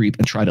be a creep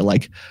and try to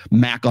like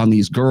mac on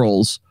these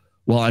girls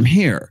while I'm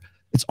here.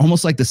 It's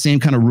almost like the same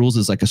kind of rules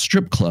as like a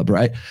strip club,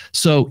 right?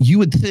 So you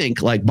would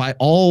think like by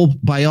all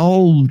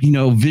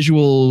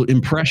visual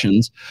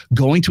impressions,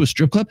 going to a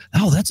strip club,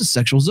 oh, that's a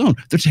sexual zone.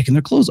 They're taking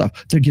their clothes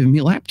off. They're giving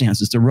me lap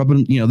dances. They're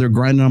rubbing, they're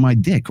grinding on my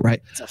dick,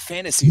 right? It's a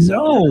fantasy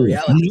zone.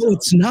 No,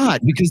 it's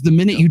not, because the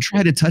minute you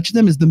try to touch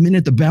them is the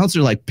minute the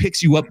bouncer like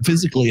picks you up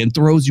physically and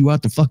throws you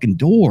out the fucking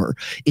door.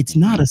 It's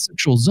not a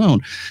sexual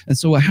zone. And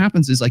so what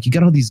happens is like you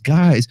got all these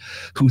guys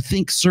who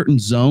think certain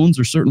zones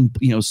or certain,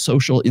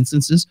 social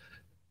instances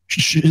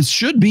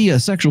should be a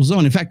sexual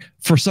zone. In fact,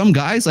 for some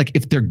guys, like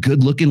if they're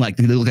good looking, like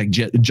they look like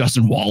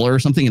Justin Waller or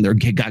something, and they're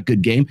got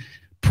good game,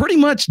 pretty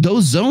much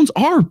those zones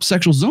are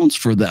sexual zones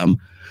for them,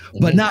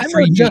 but not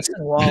for you.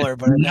 Justin Waller,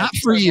 but not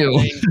for you.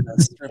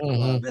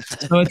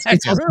 So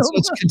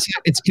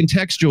it's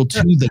contextual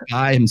to the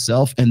guy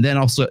himself, and then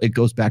also it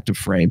goes back to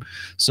frame.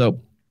 So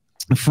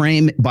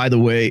frame, by the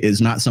way,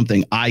 is not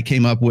something I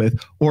came up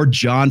with or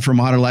John from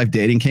Modern Life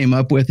Dating came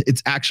up with.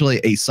 It's actually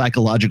a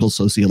psychological,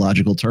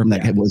 sociological term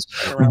that was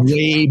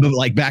way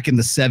like back in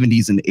the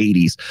 70s and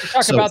 80s. We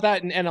talk about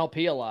that in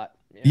NLP a lot.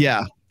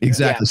 Yeah,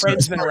 exactly. Yeah,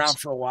 frame's been around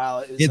for a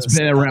while. It's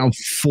been around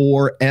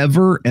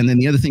forever. And then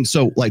the other thing,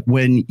 so like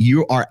when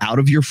you are out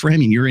of your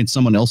frame and you're in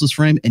someone else's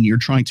frame and you're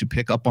trying to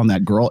pick up on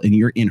that girl and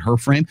you're in her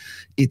frame,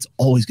 it's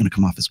always going to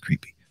come off as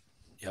creepy.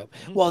 Yep.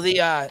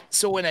 Well,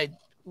 so when I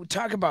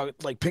talk about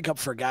like pickup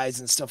for guys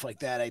and stuff like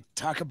that, I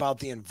talk about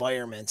the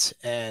environment,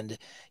 and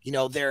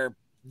they're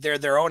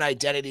their own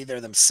identity, they're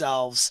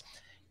themselves,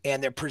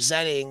 and they're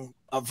presenting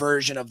a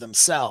version of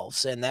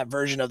themselves, and that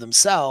version of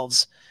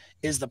themselves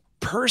is the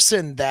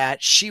person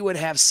that she would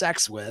have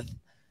sex with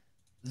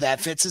that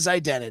fits his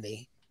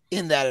identity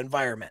in that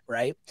environment,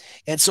 right?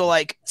 And so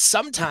like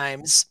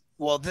sometimes,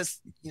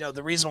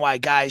 the reason why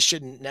guys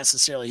shouldn't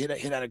necessarily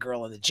hit on a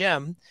girl in the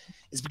gym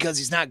is because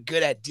he's not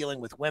good at dealing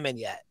with women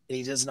yet, and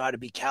he doesn't know how to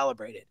be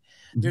calibrated.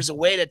 There's a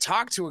way to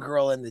talk to a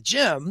girl in the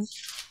gym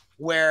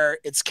where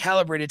it's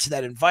calibrated to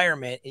that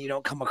environment, and you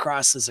don't come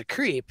across as a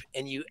creep,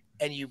 and you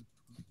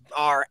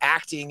are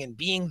acting and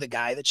being the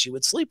guy that she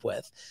would sleep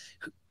with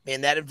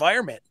in that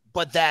environment.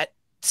 But that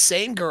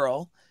same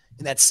girl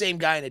and that same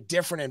guy in a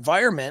different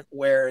environment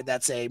where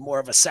that's more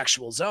of a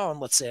sexual zone,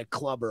 let's say a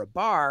club or a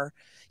bar,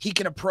 he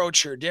can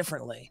approach her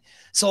differently.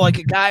 So like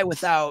a guy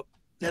without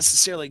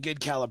necessarily good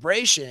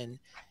calibration,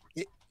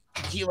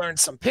 he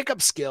learns some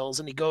pickup skills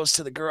and he goes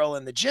to the girl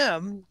in the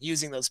gym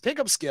using those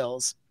pickup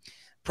skills.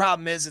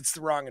 Problem is it's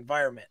the wrong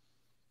environment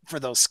for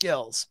those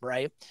skills,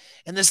 right?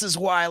 And this is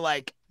why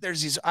like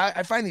there's these,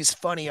 I find these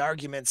funny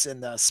arguments in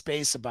the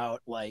space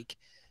about like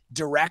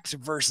direct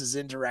versus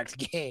indirect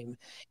game.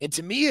 And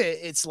to me,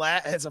 it's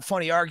a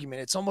funny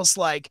argument. It's almost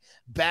like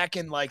back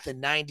in like the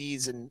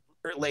 90s and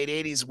late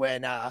 80s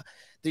when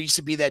there used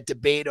to be that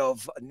debate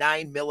of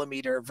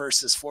 9mm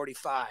versus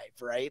 45,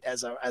 right?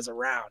 As a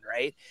round,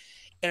 right?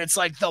 And it's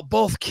like they'll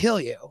both kill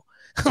you.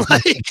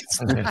 Like,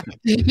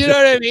 you know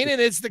what I mean?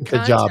 And it's the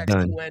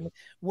context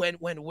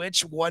when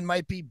which one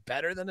might be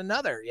better than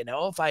another.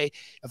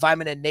 If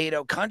I'm in a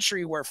NATO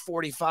country where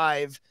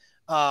 45,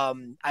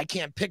 I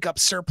can't pick up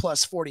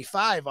surplus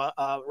 45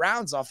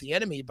 rounds off the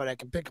enemy, but I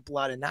can pick up a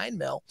lot of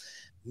 9mm.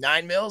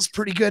 9mm is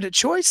pretty good at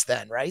choice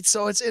then, right?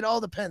 So it all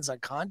depends on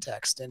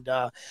context. And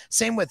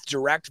same with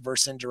direct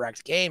versus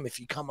indirect game. If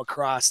you come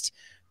across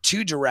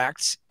too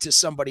direct to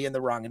somebody in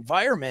the wrong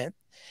environment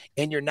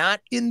and you're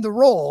not in the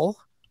role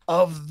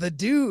of the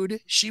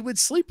dude she would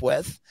sleep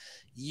with,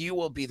 you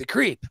will be the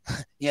creep.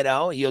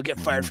 You'll get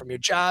fired from your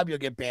job, you'll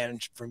get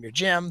banned from your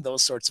gym,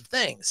 those sorts of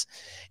things.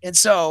 And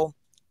so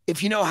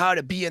if you know how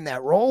to be in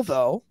that role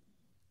though,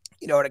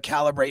 to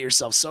calibrate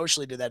yourself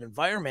socially to that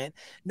environment,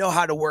 know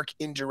how to work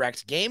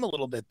indirect game a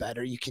little bit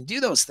better, you can do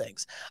those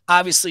things.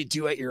 Obviously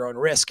do at your own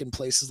risk in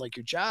places like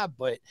your job.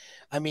 But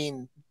I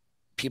mean,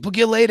 people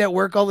get laid at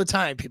work all the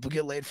time. People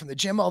get laid from the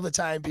gym all the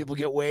time. People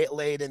get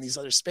laid in these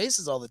other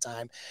spaces all the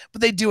time,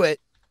 but they do it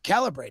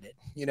calibrated.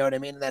 You know what I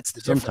mean? That's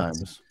the difference.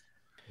 Sometimes.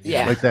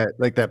 Yeah.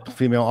 Like that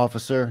female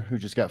officer who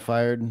just got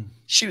fired.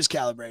 She was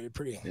calibrated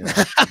pretty. Yeah.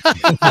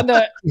 on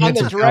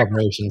the direct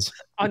calibrations.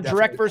 On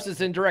direct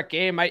versus indirect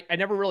game, I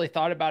never really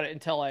thought about it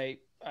until I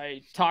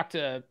talked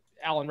to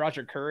Alan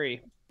Roger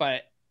Curry.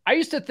 But I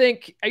used to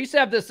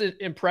have this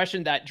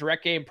impression that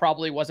direct game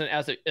probably wasn't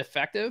as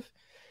effective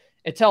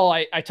until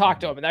I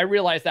talked to him, and I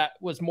realized that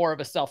was more of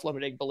a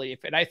self-limiting belief.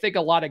 And I think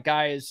a lot of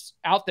guys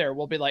out there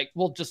will be like,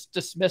 we'll just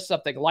dismiss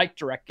something like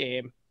direct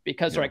game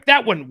because they're like,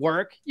 that wouldn't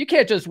work. You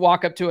can't just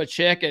walk up to a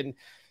chick and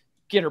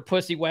get her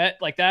pussy wet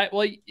like that.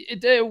 Well,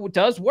 it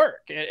does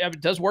work.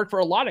 It does work for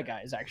a lot of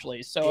guys,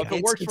 actually. So if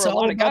it works for a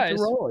lot of guys,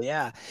 the role,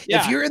 yeah.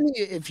 Yeah.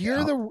 If you're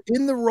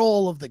in the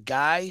role of the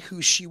guy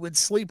who she would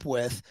sleep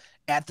with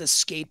at the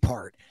skate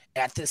park,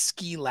 at the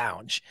ski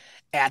lounge,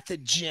 at the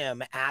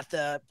gym, at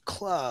the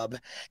club,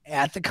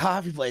 at the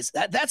coffee place,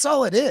 that's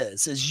all it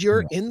is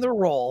you're in the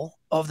role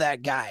of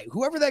that guy,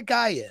 whoever that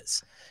guy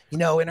is, you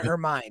know, in her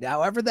mind,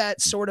 however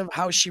that sort of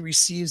how she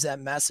receives that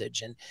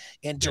message,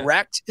 and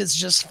direct is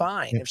just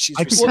fine if she's.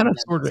 I can kind of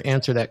sort of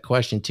answer that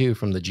question too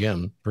from the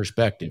gym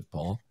perspective,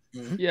 Paul.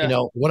 Yeah. You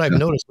know what I've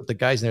noticed with the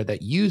guys in there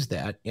that use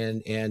that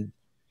and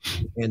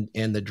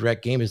the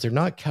direct game is they're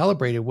not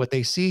calibrated. What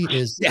they see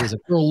is a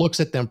girl looks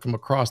at them from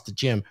across the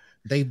gym.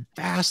 They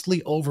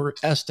vastly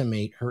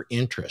overestimate her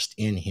interest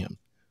in him.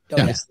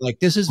 It's like,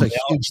 this is a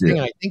huge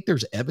thing. I think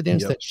there's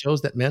evidence that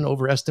shows that men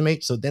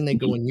overestimate. So then they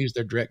go and use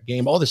their direct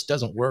game. All this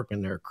doesn't work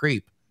and they're a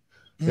creep.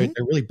 They're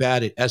really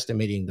bad at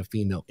estimating the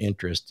female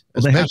interest.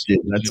 Well, they have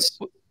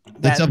to.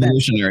 That's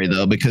evolutionary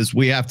though, because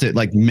we have to,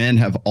 like, men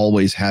have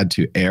always had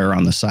to err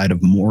on the side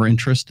of more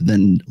interest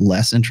than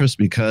less interest,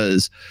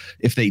 because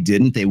if they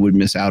didn't, they would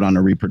miss out on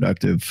a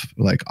reproductive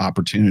like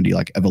opportunity,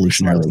 like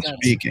evolutionarily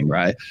speaking,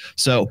 right?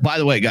 So by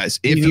the way, guys,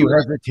 if you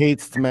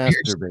hesitates to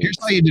masturbate, here's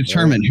how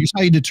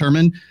you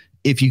determine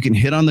if you can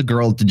hit on the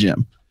girl at the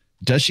gym.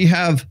 Does she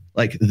have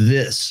like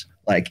this?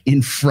 Like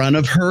in front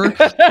of her, if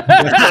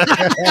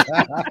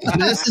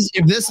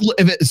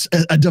it's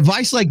a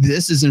device like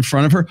this is in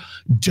front of her,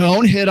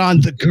 don't hit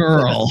on the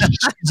girl.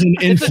 She's an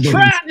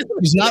influencer.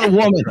 She's not a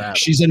woman.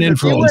 She's an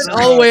influencer. You went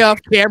all the way off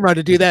camera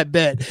to do that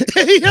bit.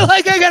 You're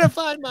like, I gotta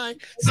find mine.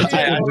 Going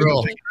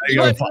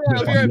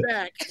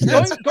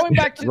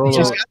back to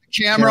she's got the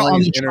camera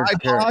on the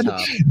tripod.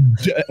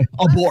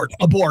 Abort.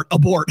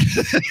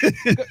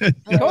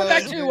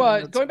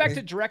 Going back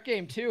to direct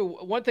game too.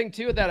 One thing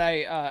too that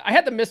I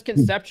had the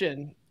misconception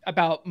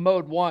about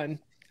mode 1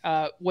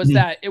 was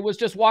that it was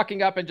just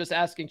walking up and just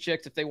asking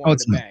chicks if they wanted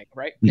to bang,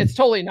 right? It's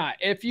totally not.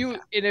 If you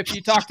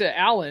talk to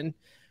Alan,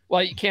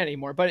 well, you can't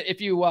anymore, but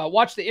if you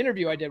watch the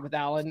interview I did with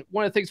Alan,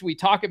 one of the things we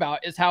talk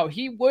about is how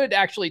he would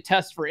actually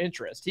test for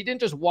interest. He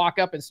didn't just walk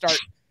up and start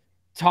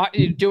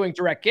doing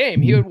direct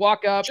game. He would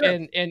walk up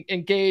and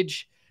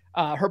engage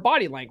her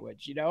body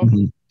language, you know?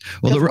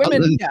 Well, the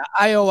women,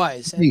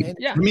 IOIs.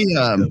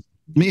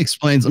 Let me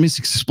explain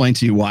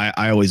to you why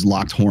I always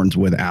locked horns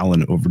with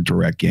Alan over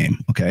direct game.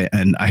 Okay.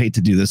 And I hate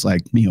to do this,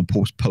 like, you know,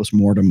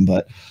 post-mortem,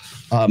 but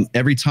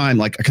every time,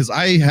 like, because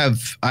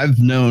I've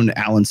known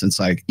Alan since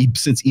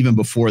even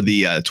before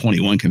the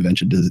 21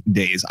 convention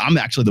days. I'm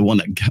actually the one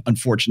that,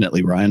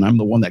 unfortunately, Ryan, I'm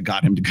the one that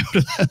got him to go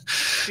to the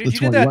Dude, you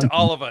did that to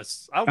all of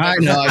us. I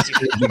know.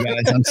 You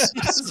guys.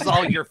 This is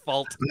all your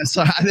fault.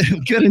 So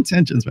good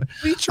intentions, man.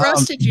 We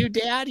trusted you,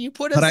 Dad. You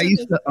put us in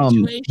this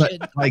situation.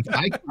 But like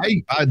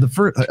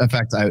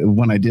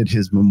when I did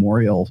his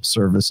memorial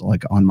service,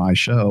 like on my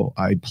show,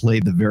 I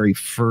played the very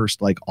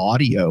first like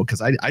audio,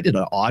 because I did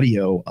an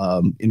audio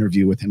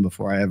interview with him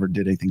before I ever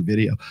did anything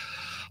video.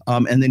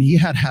 And then he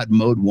had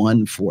mode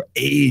 1 for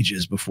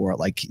ages before,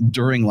 like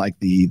during like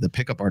the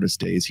pickup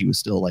artist days, he was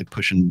still like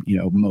pushing, you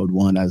know, mode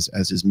 1 as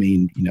his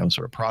main, you know,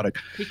 sort of product.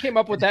 He came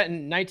up with that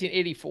in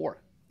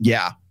 1984.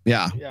 Yeah.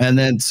 And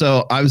then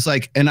so I was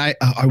like, and I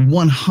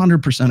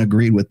 100%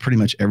 agreed with pretty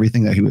much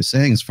everything that he was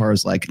saying as far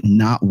as like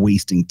not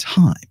wasting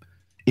time.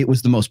 It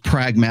was the most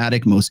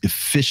pragmatic, most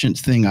efficient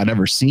thing I'd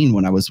ever seen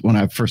when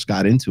I first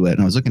got into it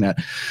and I was looking at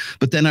it.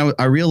 But then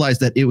I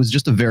realized that it was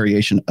just a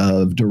variation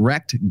of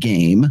direct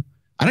game.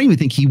 I don't even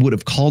think he would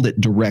have called it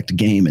direct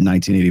game in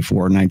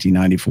 1984,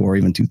 1994,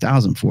 even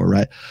 2004,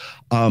 right?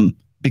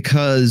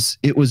 Because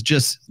it was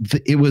just,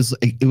 it was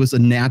a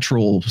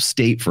natural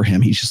state for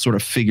him. He just sort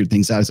of figured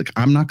things out. He's like,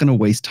 I'm not going to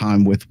waste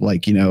time with,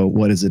 like, you know,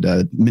 what is it?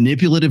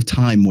 Manipulative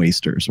time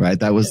wasters, right?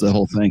 That was the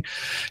whole thing.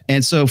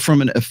 And so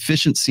from an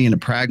efficiency and a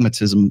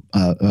pragmatism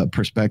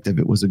perspective,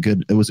 it was a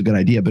good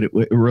idea, but it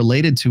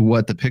related to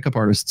what the pickup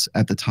artists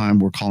at the time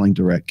were calling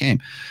direct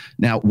game.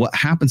 Now, what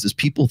happens is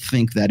people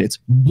think that it's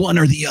one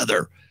or the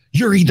other.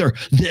 You're either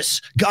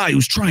this guy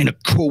who's trying to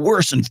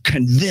coerce and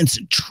convince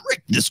and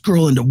trick this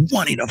girl into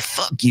wanting to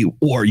fuck you,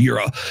 or you're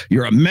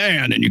a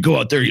man and you go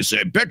out there and you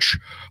say, bitch,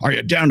 are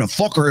you down to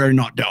fuck or are you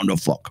not down to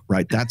fuck?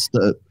 Right?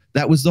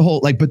 That was the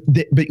whole, like, but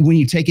when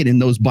you take it in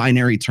those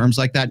binary terms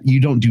like that, you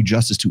don't do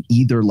justice to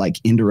either like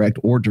indirect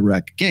or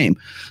direct game.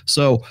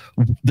 So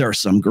there are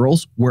some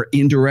girls where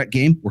indirect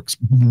game works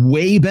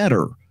way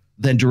better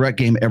than direct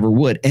game ever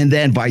would. And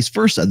then vice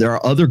versa. There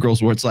are other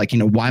girls where it's like, you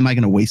know, why am I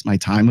going to waste my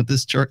time with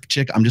this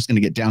chick? I'm just going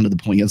to get down to the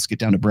point. Let's get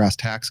down to brass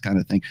tacks kind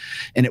of thing.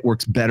 And it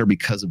works better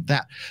because of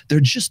that. They're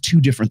just two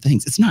different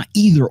things. It's not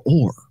either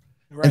or.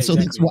 Right, and so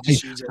that's why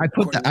I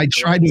put that. I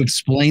tried to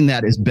explain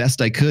that as best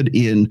I could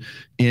in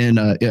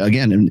my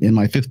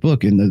 5th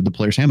book, in the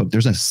Player's Handbook.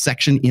 There's a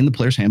section in the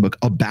Player's Handbook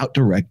about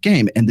direct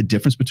game and the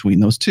difference between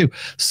those two.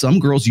 Some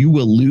girls you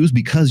will lose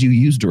because you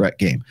use direct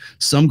game.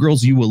 Some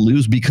girls you will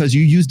lose because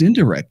you used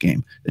indirect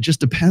game. It just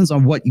depends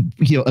on what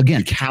you know.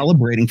 Again,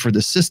 calibrating for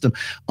the system,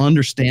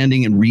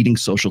 understanding and reading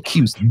social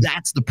cues.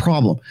 That's the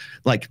problem.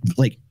 Like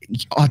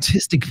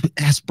autistic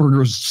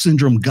Asperger's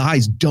syndrome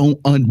guys don't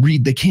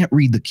read. They can't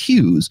read the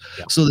cues.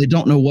 So they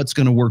don't know what's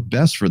going to work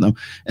best for them.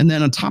 And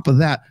then on top of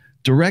that,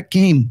 direct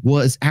game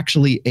was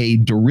actually a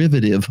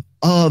derivative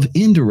of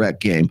indirect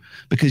game,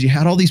 because you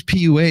had all these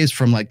PUAs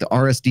from like the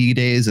RSD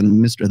days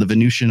and the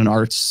Venusian and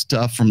art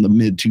stuff from the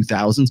mid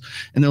 2000s.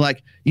 And they're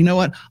like, you know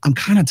what? I'm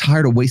kind of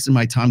tired of wasting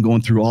my time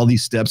going through all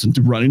these steps and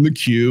running the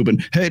cube.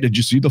 And hey, did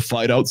you see the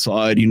fight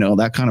outside? You know,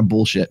 that kind of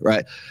bullshit.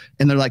 Right.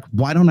 And they're like,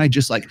 why don't I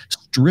just like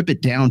strip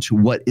it down to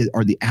what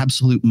are the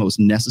absolute most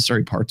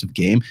necessary parts of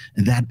game?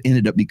 And that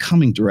ended up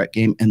becoming direct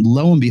game. And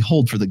lo and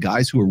behold, for the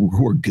guys who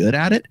are good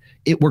at it,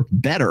 it worked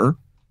better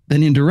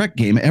than indirect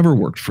game ever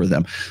worked for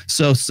them.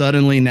 So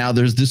suddenly now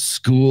there's this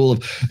school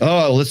of,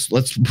 oh,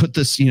 let's put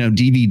this, you know,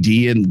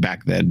 DVD in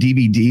back then,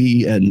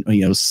 DVD and,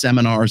 you know,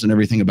 seminars and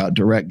everything about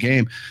direct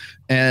game.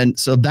 And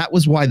so that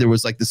was why there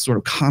was like this sort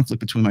of conflict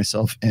between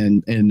myself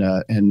and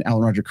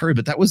Alan Roger Curry.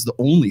 But that was the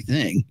only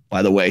thing,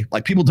 by the way.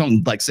 Like, people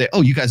don't like say,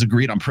 oh, you guys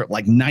agreed on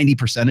like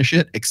 90% of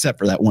shit except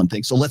for that one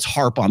thing. So let's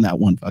harp on that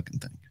one fucking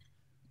thing.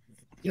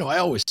 You know, I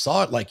always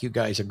saw it like you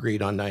guys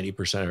agreed on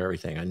 90% of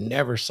everything. I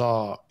never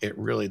saw it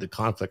really, the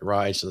conflict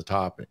rise to the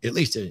top, at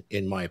least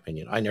in my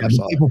opinion. I never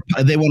saw people,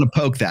 they want to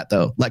poke that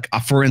though. Like,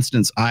 for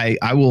instance, I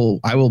will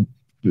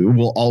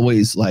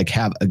always like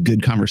have a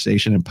good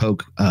conversation and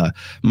poke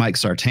Mike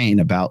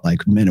Sartain about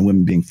like men and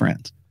women being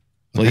friends.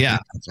 Well, yeah,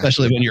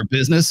 especially when your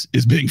business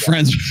is being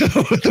friends.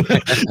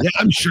 Yeah,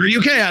 I'm sure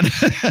you can,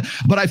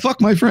 but I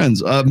fuck my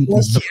friends.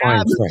 Let's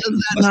define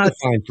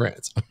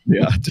friends.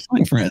 Yeah,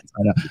 define friends.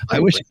 I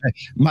wish.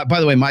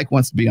 By the way, Mike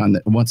wants to be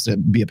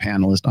a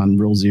panelist on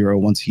Rule Zero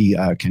once he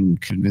can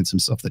convince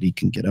himself that he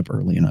can get up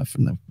early enough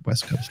from the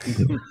West Coast.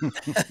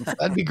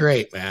 That'd be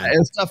great, man.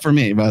 It's tough for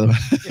me, by the way.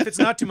 If it's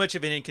not too much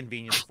of an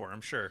inconvenience for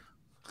him, sure.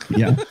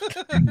 Yeah,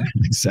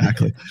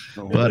 exactly.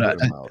 But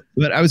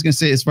I was going to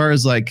say, as far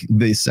as like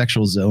the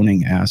sexual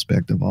zoning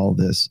aspect of all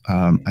this,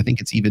 I think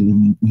it's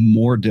even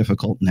more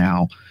difficult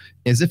now,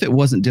 as if it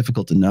wasn't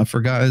difficult enough for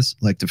guys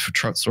like to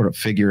sort of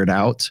figure it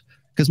out.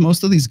 Because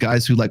most of these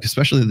guys who like,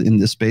 especially in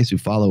this space, who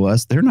follow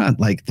us, they're not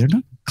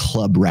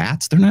club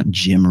rats. They're not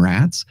gym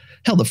rats.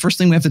 Hell, the first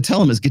thing we have to tell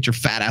them is get your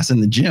fat ass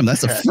in the gym.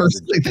 That's the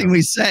first thing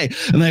we say.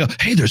 And they go,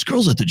 hey, there's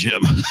girls at the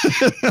gym.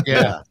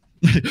 Yeah.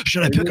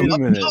 Should I pick them up?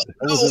 No, I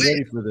wasn't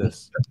ready for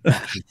this.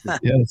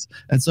 Yes.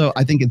 And so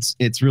I think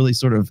it's really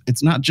sort of,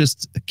 it's not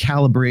just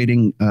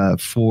calibrating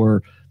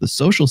for the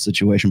social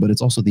situation, but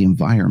it's also the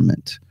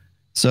environment.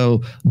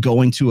 So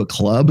going to a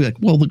club, like,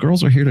 well, the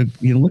girls are here to,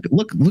 you know,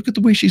 look at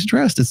the way she's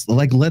dressed. It's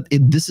like,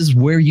 this is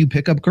where you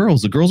pick up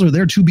girls. The girls are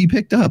there to be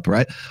picked up,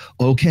 right?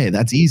 Okay,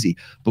 that's easy.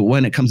 But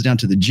when it comes down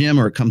to the gym,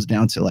 or it comes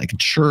down to like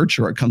church,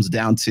 or it comes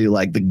down to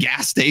like the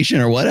gas station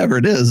or whatever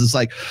it is, it's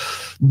like,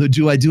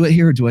 do I do it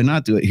here or do I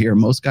not do it here?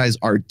 Most guys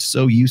are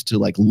so used to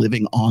like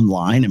living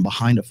online and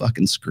behind a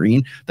fucking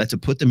screen that to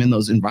put them in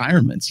those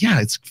environments,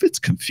 yeah, it's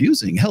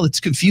confusing. Hell,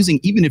 it's confusing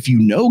even if you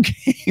know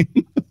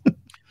game.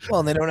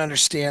 Well, and they don't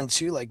understand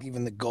too, like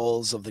even the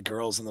goals of the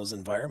girls in those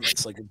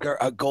environments. Like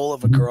a goal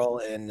of a girl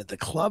in the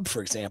club,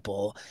 for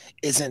example,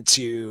 isn't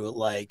to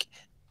like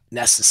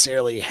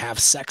necessarily have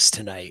sex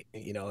tonight.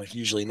 You know, it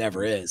usually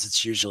never is.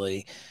 It's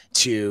usually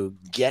to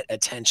get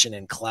attention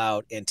and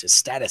clout and to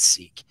status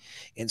seek.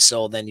 And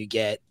so then you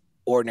get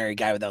ordinary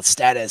guy without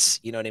status,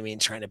 you know what I mean,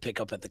 trying to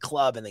pick up at the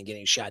club and then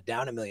getting shot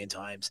down a million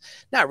times,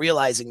 not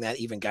realizing that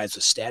even guys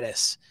with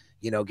status,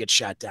 you know, get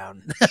shot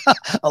down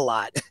a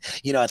lot,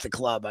 you know, at the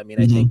club. I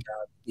mean, I think,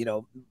 you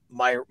know,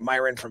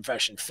 Myron from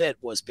Fashion Fit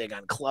was big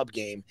on club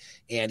game,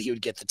 and he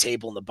would get the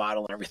table and the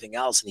bottle and everything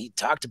else. And he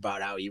talked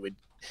about how he would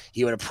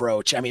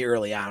approach, I mean,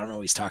 early on, I don't know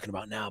what he's talking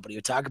about now, but he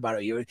would talk about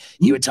it.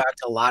 He would talk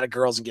to a lot of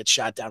girls and get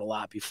shot down a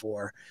lot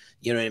before,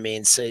 you know what I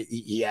mean? So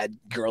he had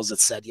girls that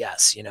said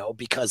yes, you know,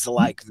 because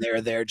they're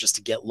there just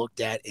to get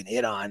looked at and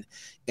hit on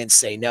and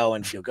say no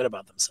and feel good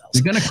about themselves.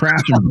 You're going to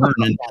crash and burn.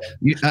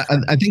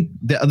 And I think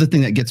the other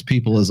thing that gets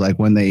people is like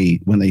when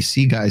they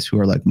see guys who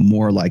are like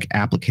more like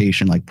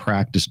application, like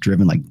practice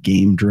driven, like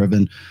game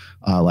driven,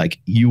 like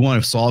you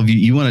want to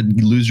you want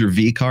to lose your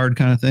V card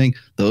kind of thing.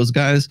 Those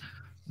guys,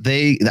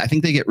 I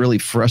think they get really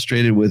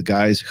frustrated with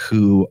guys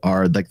who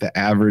are like the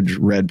average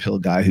red pill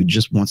guy who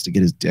just wants to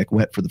get his dick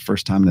wet for the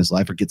first time in his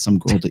life, or get some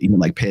girl to even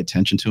like pay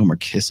attention to him or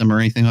kiss him or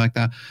anything like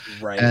that.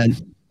 Right.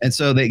 And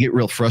so they get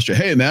real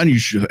frustrated. Hey man, you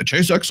should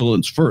chase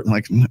excellence first.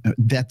 Like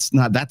that's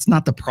not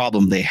the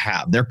problem they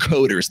have. They're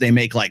coders. They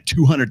make like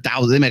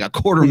 200,000. They make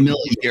 $250,000 a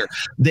year.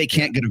 They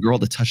can't get a girl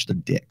to touch their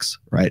dicks,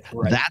 right?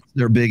 That's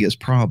their biggest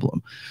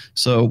problem.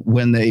 So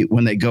when they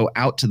go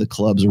out to the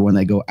clubs, or when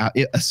they go out,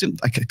 assume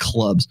like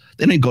clubs,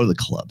 they don't go to the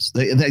clubs.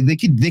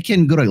 They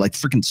can go to like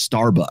freaking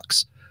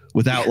Starbucks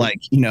without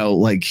like, you know,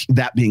 like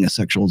that being a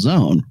sexual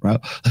zone, right?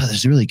 Oh,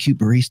 there's a really cute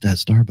barista at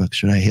Starbucks.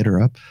 Should I hit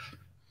her up?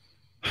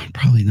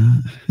 Probably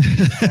not.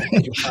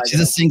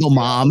 She's a single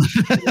mom.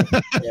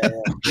 Yeah.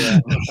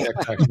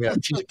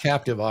 She's a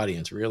captive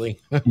audience, really.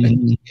 Yeah.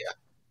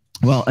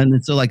 Well,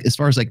 and so like as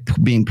far as like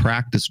being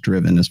practice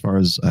driven, as far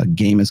as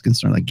game is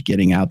concerned, like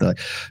getting out there,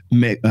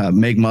 like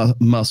make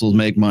muscles,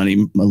 make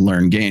money,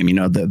 learn game. You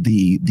know,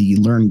 the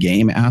learn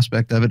game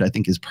aspect of it, I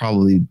think, is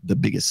probably the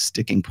biggest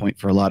sticking point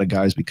for a lot of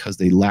guys, because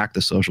they lack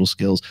the social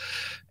skills,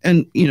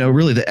 and you know,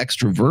 really the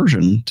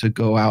extroversion to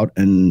go out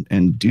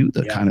and do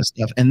the kind of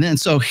stuff. And then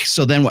so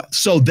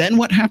then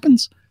what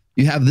happens?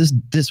 You have this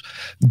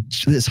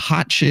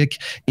hot chick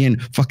in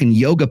fucking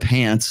yoga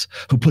pants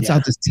who puts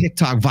out this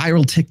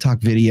viral TikTok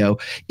video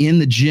in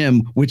the gym,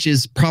 which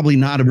is probably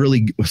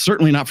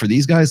certainly not for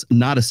these guys,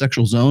 not a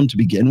sexual zone to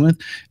begin with.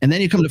 And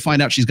then you come to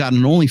find out she's got an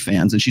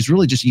OnlyFans, and she's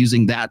really just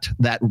using that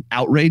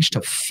outrage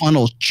to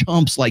funnel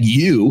chumps like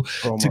you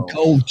to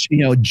go, you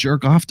know,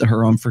 jerk off to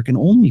her on freaking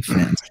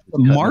OnlyFans.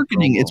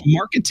 Marketing, it's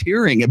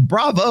marketeering, and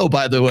bravo,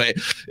 by the way.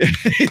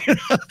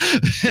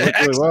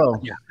 Really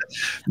well.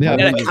 Yeah. I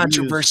got a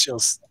controversial.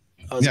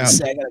 I was gonna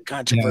say, I got a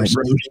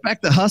controversial.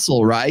 Respect the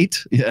hustle, right?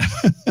 Yeah.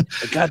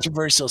 A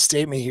controversial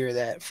statement here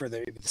that for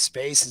the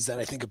space is that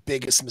I think a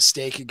biggest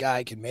mistake a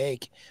guy can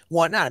make,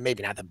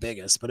 maybe not the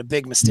biggest, but a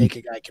big mistake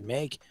a guy can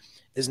make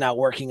is not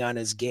working on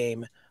his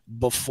game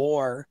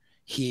before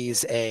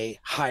he's a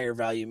higher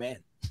value man.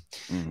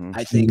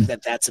 I think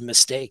that's a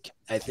mistake.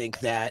 I think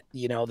that,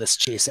 you know, this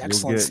chase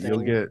excellence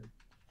thing.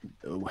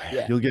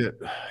 You'll get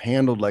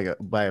handled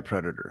by a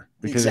predator,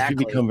 because if you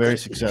become very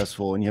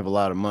successful and you have a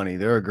lot of money,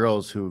 there are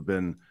girls who've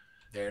been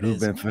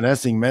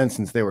finessing men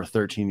since they were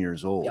 13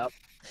 years old,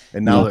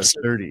 and now they're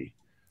 30.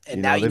 And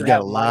now they've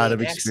got a lot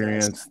of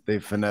experience.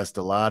 They've finessed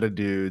a lot of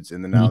dudes,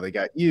 and then now they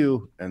got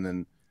you, and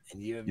then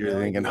you're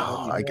thinking,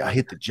 I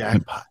hit the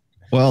jackpot.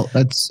 Well,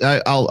 that's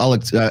I'll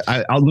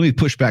let me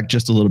push back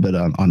just a little bit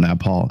on that,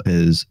 Paul.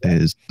 Is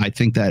I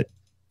think that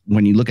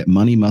when you look at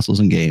money, muscles,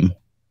 and game,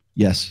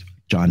 yes.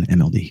 John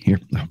MLD here.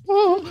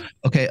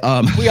 Okay.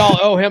 We all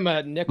owe him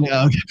a nickel.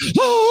 Yeah,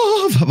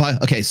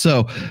 okay.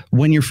 So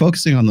when you're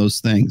focusing on those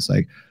things,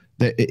 like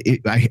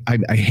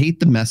I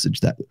hate the message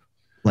that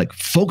like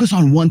focus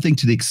on one thing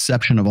to the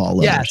exception of all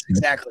others. Yes,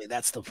 exactly.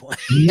 That's the point.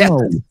 No,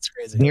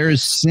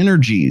 there's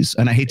synergies,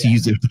 and I hate to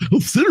use it.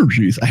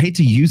 Synergies. I hate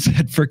to use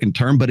that freaking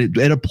term, but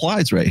it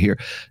applies right here.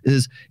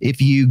 Is if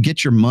you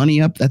get your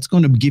money up, that's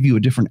going to give you a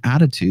different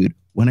attitude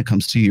when it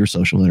comes to your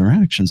social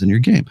interactions in your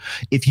game.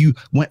 If you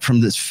went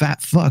from this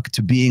fat fuck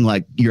to being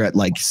like, you're at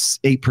like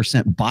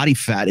 8% body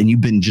fat, and you've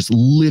been just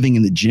living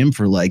in the gym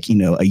for like, you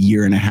know, a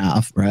year and a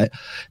half, right?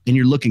 And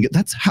you're looking at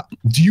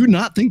do you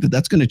not think that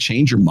that's going to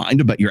change your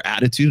mind about your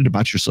attitude,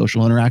 about your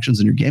social interactions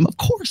in your game? Of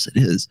course it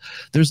is.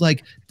 There's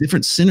like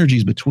different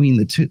synergies between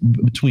the two,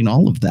 between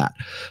all of that.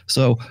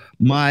 So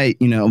my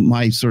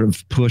sort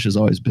of push has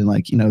always been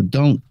like, you know,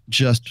 don't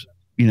just,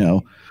 you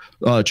know,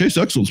 chase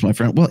excellence, my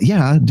friend. Well,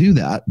 yeah, do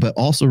that, but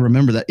also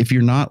remember that if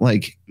you're not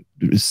like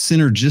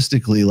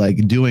synergistically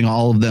like doing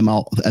all of them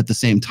all at the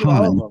same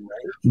time,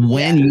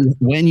 when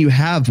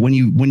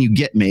you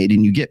get made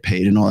and you get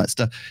paid and all that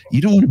stuff, you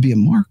don't want to be a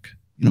mark.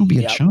 You don't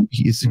be a chump.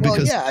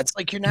 It's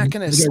like you're not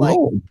going to like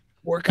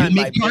work on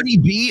my Cardi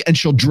B, and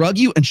she'll drug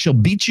you and she'll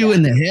beat you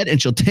in the head and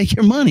she'll take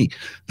your money.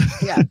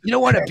 Yeah, you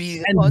don't want to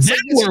be. And then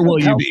where will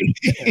you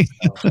be?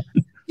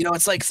 You know,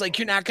 it's like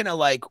you're not going to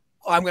like,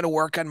 I'm going to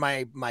work on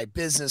my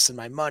business and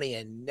my money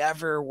and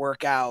never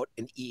work out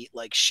and eat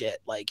like shit.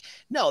 Like,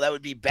 no, that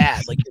would be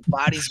bad. Like your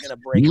body's going to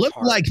break apart.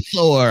 Look like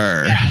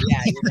Thor.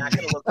 Yeah, you're not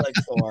going to look like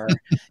Thor.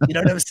 You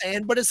know what I'm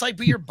saying? But it's like,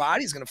 but your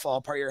body's going to fall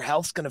apart. Your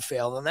health's going to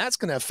fail. And that's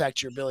going to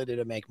affect your ability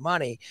to make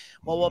money.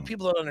 Well, what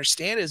people don't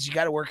understand is you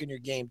got to work in your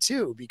game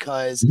too,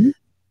 because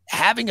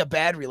having a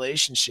bad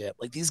relationship,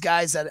 like these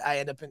guys that I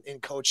end up in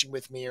coaching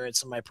with me or in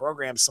some of my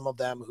programs, some of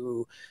them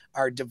who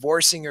are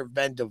divorcing or have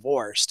been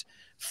divorced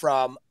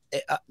from,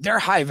 they're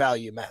high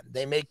value men.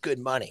 They make good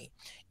money,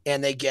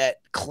 and they get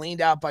cleaned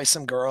out by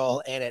some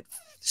girl, and it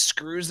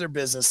screws their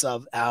business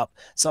out.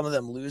 Some of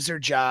them lose their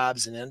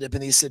jobs and end up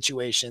in these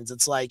situations.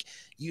 It's like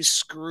you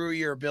screw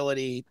your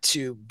ability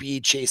to be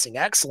chasing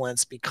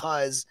excellence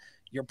because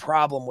your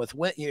problem with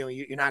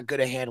you're not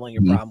good at handling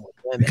your problem with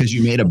women. Because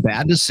you made a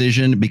bad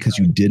decision because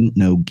you didn't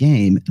know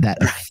game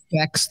that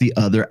affects the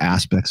other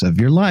aspects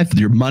of your life.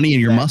 Your money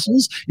and your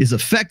muscles is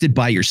affected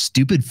by your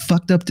stupid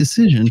fucked up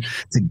decision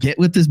to get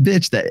with this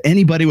bitch that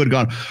anybody would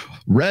have gone,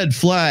 red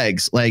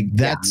flags. Like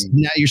that's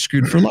now you're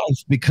screwed for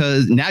life,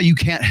 because now you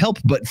can't help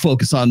but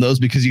focus on those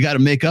because you got to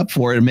make up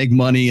for it and make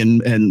money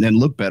and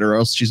look better, or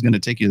else she's going to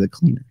take you to the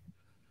cleaner.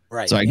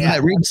 Right. So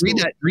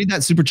read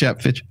that super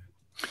chat, Fitch.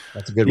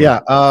 That's a good one.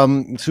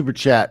 Yeah. Super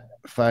chat,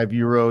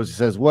 €5. It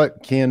says,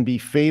 what can be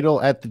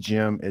fatal at the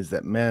gym is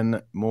that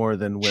men more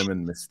than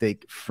women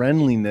mistake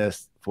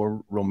friendliness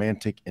for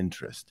romantic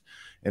interest.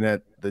 And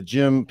at the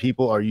gym,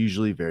 people are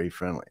usually very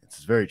friendly.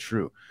 It's very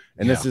true.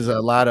 And this is a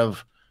lot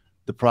of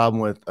the problem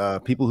with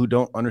people who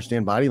don't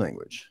understand body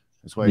language.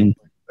 That's why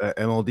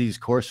MLD's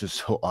course is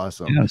so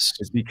awesome. Yes.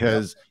 It's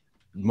because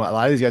a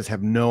lot of these guys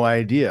have no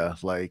idea,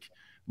 like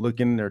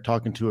looking or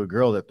talking to a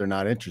girl, that they're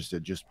not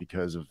interested just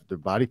because of their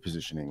body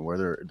positioning,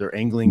 where they're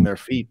angling their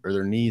feet or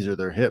their knees or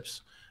their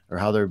hips, or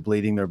how they're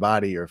blading their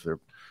body, or if they're,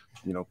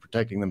 you know,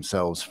 protecting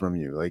themselves from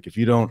you. Like, if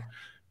you don't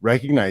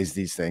recognize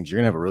these things, you're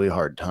gonna have a really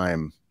hard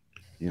time,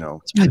 you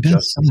know. It's my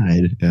best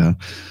side. Yeah.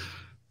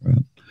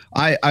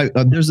 I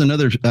there's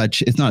another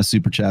it's not a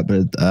super chat,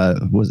 but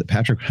was it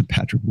Patrick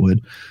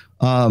Wood?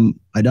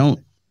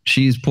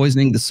 She's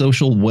poisoning the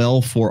social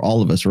well for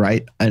all of us,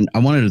 right? And I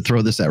wanted to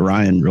throw this at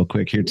Ryan real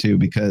quick here too,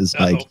 because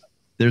like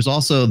there's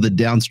also the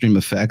downstream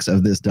effects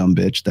of this dumb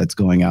bitch that's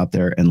going out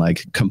there and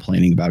like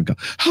complaining about,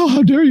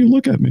 how dare you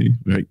look at me,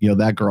 right? You know,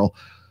 that girl.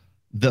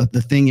 The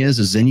thing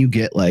is then you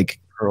get like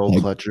pearl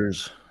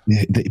clutchers.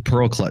 The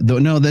pearl clutch.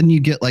 No, then you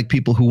get like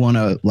people who want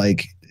to,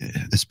 like,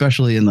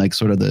 especially in like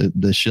sort of the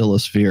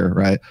Shillosphere,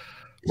 right?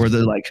 Where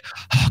they're like,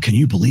 oh, can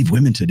you believe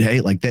women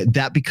today? Like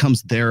that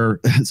becomes their,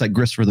 it's like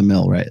grist for the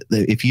mill, right?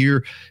 If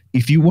you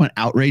want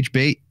outrage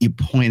bait, you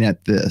point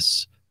at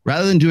this.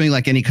 Rather than doing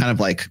like any kind of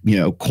like, you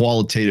know,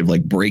 qualitative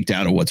like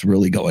breakdown of what's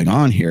really going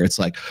on here. It's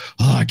like,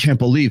 oh, I can't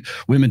believe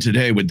women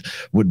today would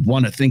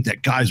want to think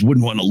that guys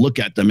wouldn't want to look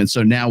at them. And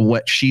so now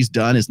what she's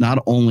done is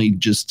not only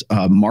just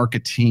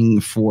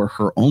marketing for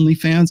her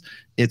OnlyFans,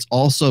 it's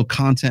also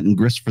content and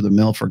grist for the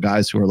mill for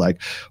guys who are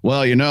like,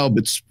 well, you know,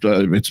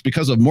 it's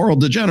because of moral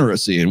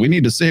degeneracy and we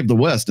need to save the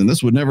West. And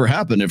this would never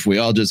happen if we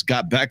all just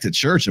got back to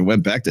church and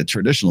went back to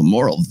traditional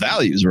moral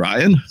values,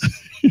 Ryan.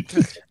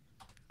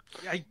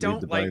 I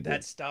don't like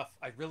that stuff.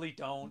 I really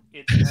don't.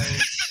 It's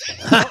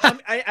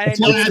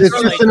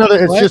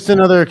just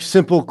another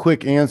simple,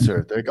 quick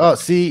answer. Like, oh,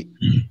 see,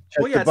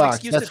 check the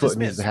box. That's what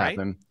needs to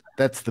happen. Right?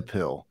 That's the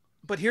pill.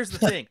 But here's the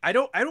thing. I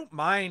don't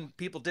mind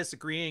people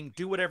disagreeing.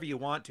 Do whatever you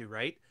want to,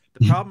 right?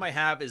 The problem I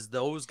have is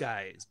those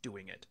guys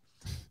doing it,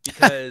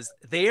 because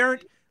they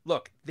aren't.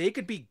 Look, they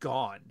could be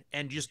gone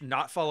and just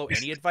not follow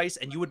any advice,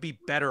 and you would be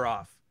better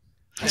off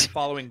than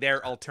following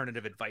their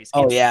alternative advice.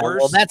 It's worse.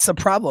 Well, that's the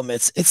problem.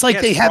 It's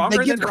like they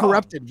give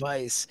corrupt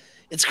advice.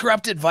 It's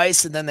corrupt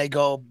advice, and then they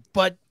go,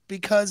 but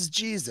because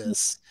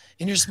Jesus,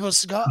 and you're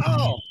supposed to go,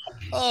 oh,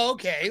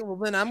 okay. Well,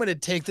 then I'm going to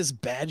take this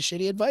bad,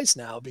 shitty advice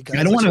now, because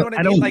I don't want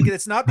to. Like,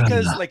 it's not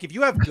because like if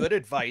you have good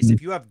advice,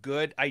 if you have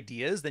good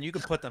ideas, then you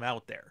can put them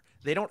out there.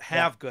 They don't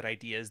have good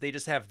ideas. They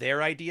just have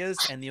their ideas,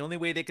 and the only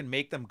way they can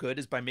make them good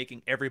is by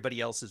making everybody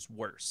else's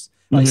worse.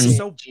 Like, they're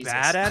so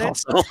bad at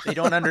it. They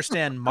don't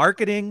understand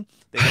marketing.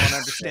 They don't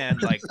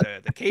understand like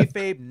the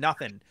kayfabe,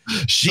 nothing.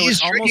 She's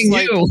so almost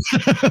like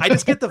I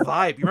just get the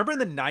vibe. You remember in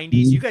the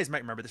 90s? You guys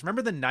might remember this.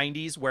 Remember the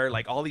 90s where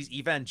like all these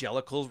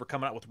evangelicals were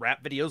coming out with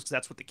rap videos because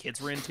that's what the kids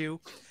were into,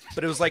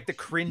 but it was like the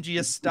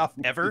cringiest stuff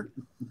ever.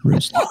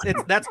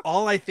 That's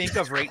all I think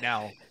of right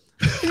now.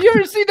 Have you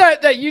ever seen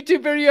that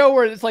YouTube video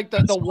where it's like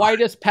the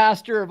whitest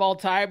pastor of all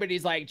time, and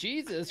he's like,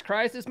 Jesus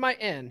Christ is my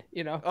end,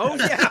 you know? Oh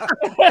yeah.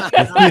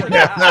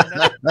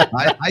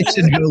 I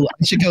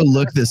should go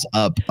look this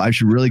up. I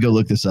should really go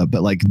look this up.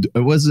 But like,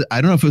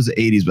 I don't know if it was the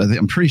 80s, but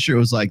I'm pretty sure it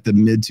was like the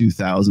mid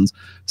 2000s.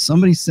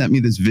 Somebody sent me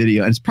this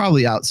video, and it's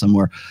probably out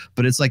somewhere,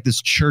 but it's like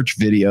this church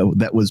video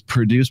that was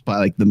produced by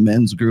like the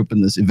men's group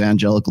in this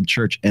evangelical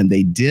church, and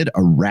they did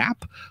a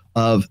rap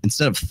of,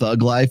 instead of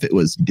thug life, it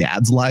was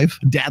dad life,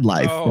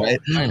 right?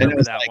 I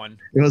remember that one.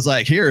 It was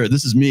like, here,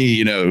 this is me,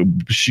 you know,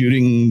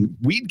 shooting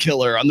weed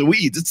killer on the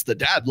weeds. It's the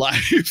dad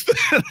life.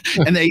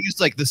 And they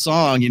used like the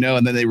song, you know,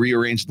 and then they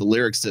rearranged the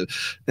lyrics to,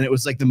 and it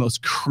was like the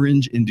most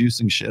cringe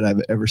inducing shit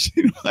I've ever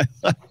seen in my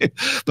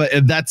life.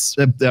 But that's,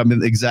 I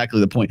mean, exactly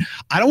the point.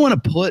 I don't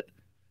want to put,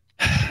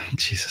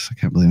 Jesus, I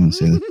can't believe I'm going to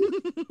say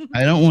that.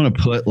 I don't want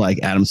to put like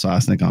Adam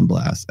Sosnick on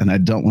blast, and I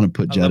don't want to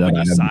put Jed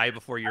on. Sigh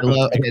before you're.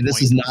 Okay,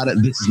 this is not. I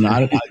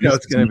know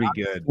it's going to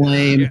be good.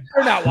 Lame.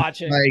 We're not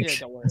watching.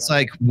 Like, it's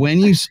like when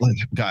you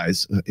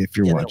guys, if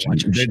you're watching,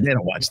 they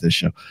don't watch this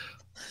show.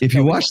 If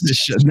you watch this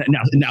show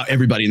now,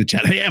 everybody in the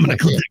chat, hey, I'm going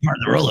to clip that part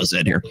of the Rolos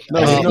in here.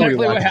 Exactly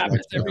what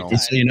happens every time.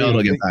 So you know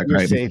it'll get back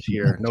right. Safe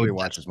here. Nobody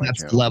watches my channel.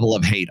 That's the level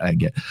of hate I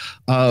get.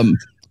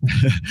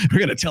 We're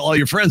gonna tell all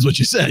your friends what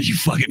you said, you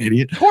fucking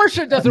idiot.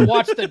 Portia doesn't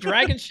watch the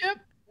Dragon Ship.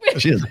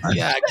 She is.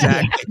 Yeah,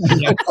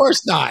 exactly. Of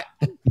course not.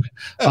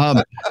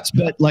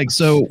 But like,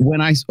 so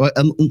when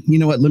you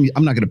know what?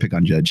 I'm not gonna pick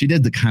on Jed. She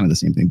did the kind of the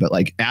same thing, but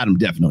like Adam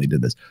definitely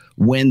did this.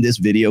 When this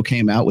video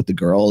came out with the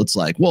girl, it's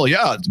like, well,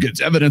 yeah,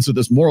 it's evidence of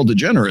this moral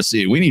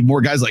degeneracy. We need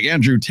more guys like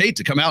Andrew Tate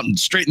to come out and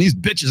straighten these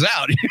bitches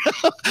out.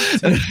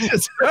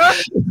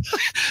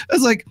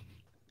 It's like,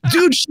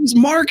 dude, she's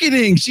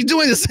marketing. She's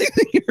doing the same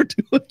thing you're doing.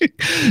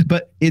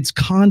 but it's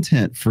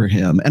content for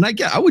him. And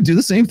I would do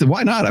the same thing.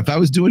 Why not? If I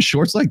was doing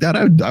shorts like that,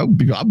 I'd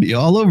be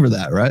all over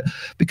that, right?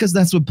 Because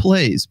that's what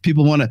plays.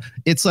 People want to,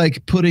 it's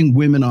like putting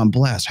women on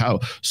blast. How,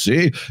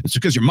 see, it's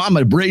because your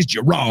mama raised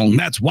you wrong.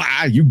 That's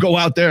why you go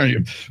out there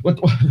and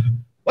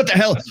what the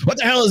hell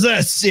is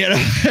this? You know,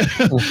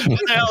 what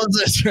the hell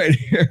is this right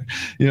here?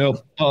 You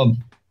know,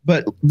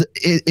 but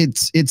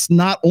it's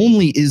not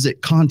only is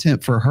it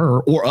content for her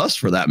or us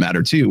for that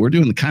matter too. We're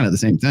doing kind of the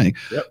same thing.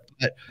 Yep.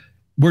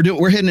 But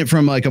we're hitting it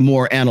from like a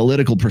more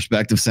analytical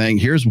perspective, saying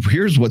here's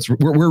what's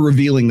we're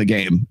revealing the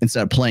game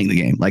instead of playing the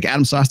game. Like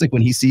Adam Sosnick,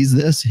 when he sees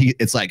this,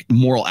 it's like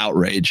moral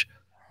outrage.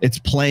 It's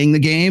playing the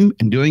game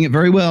and doing it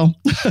very well.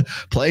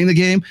 Playing the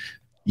game,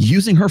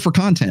 using her for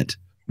content.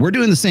 We're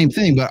doing the same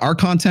thing, but our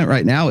content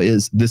right now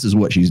is this is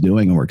what she's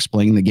doing, and we're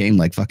explaining the game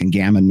like fucking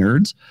gammon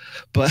nerds.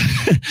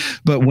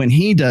 But when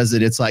he does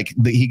it, it's like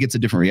he gets a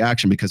different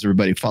reaction because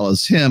everybody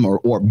follows him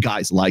or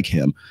guys like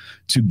him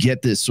to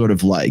get this sort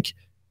of like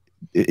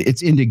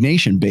it's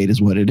indignation bait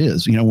is what it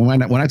is. You know,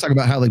 when I talk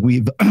about how like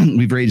we've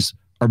raised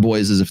our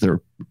boys as if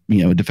they're,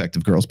 you know,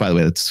 defective girls. By the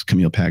way, that's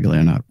Camille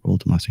Paglia, not Raul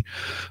Tomasi.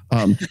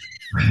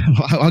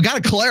 I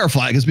got to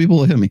clarify because people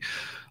will hit me.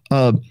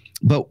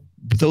 But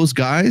those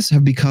guys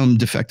have become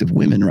defective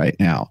women right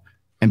now.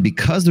 And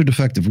because they're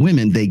defective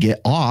women, they get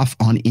off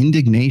on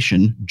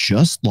indignation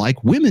just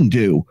like women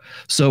do.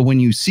 So when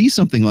you see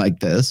something like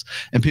this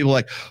and people are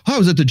like, oh, I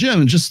was at the gym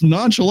and just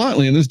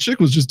nonchalantly, and this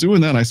chick was just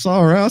doing that. And I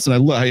saw her ass and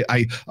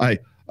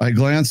I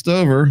glanced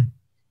over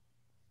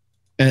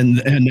and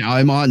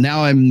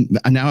now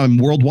I'm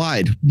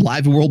worldwide,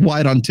 live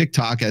worldwide on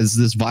TikTok as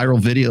this viral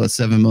video of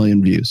 7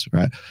 million views,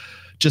 right?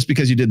 Just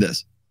because you did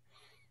this.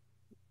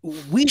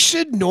 We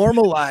should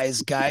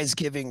normalize guys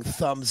giving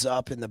thumbs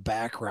up in the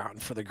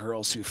background for the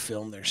girls who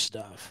film their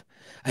stuff.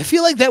 I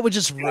feel like that would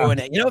just ruin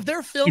it. You know, if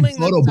they're filming,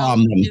 photobomb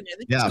them.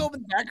 They just go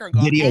in the background,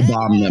 go, video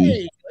bomb them.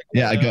 Like,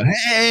 yeah, I go,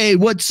 hey,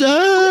 what's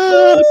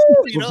up?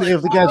 You know,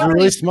 if the guys are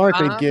really smart,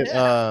 they get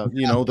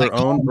you know, their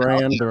own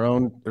brand, their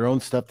own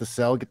stuff to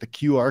sell. Get the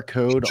QR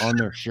code on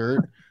their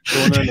shirt.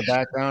 Go in there in the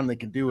background, they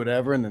can do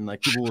whatever, and then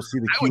like people will see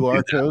the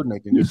QR code and they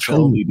can just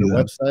sell the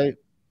website.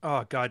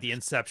 Oh god, the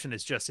inception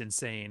is just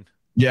insane.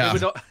 Yeah.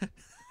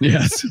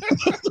 Yes.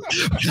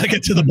 I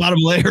get to the bottom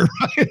layer.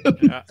 Right?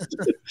 Yeah.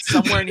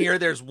 Somewhere near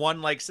there's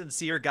one like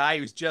sincere guy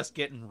who's just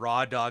getting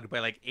raw dogged by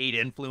like 8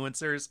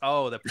 influencers.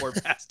 Oh, the poor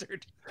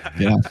bastard.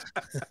 Yeah.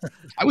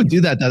 I would do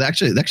that.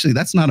 Actually,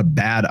 that's not a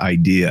bad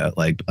idea.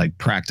 Like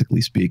practically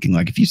speaking,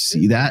 like if you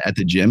see that at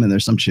the gym and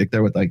there's some chick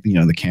there with like, you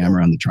know, the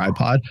camera on the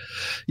tripod.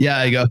 Yeah.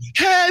 I go,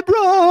 hey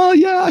bro.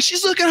 Yeah.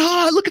 She's looking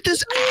hot. Look at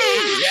this.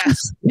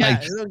 Yes.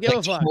 Like, yeah. Don't give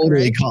a fuck. Totally,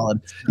 right?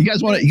 Colin. You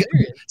guys want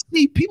to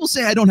see people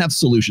say I don't have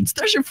solutions.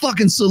 There's your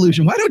fucking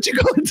solution. Why don't you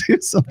go and do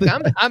something?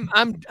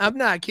 I'm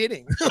not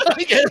kidding. I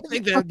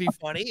think that'd be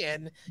funny,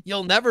 and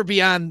you'll never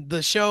be on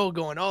the show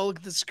going, "Oh, look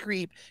at this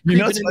creep." You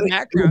know, it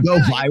would go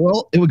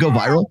viral. It would go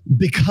viral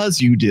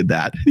because you did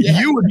that. Yeah.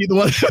 You would be the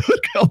one that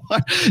would go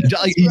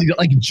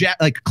viral.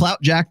 like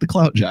clout jack the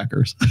clout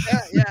jackers.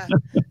 Yeah.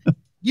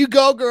 You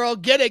go, girl.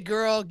 Get it,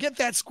 girl. Get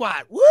that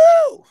squat.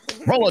 Woo!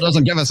 Rolla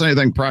doesn't give us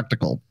anything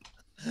practical.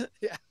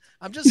 Yeah.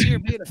 I'm just here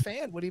being a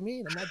fan. What do you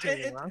mean? I'm not doing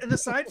it wrong. And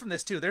aside from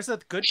this too, there's a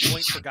good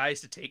point for guys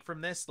to take from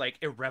this. Like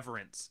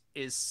irreverence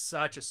is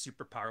such a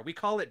superpower. We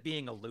call it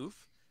being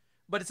aloof,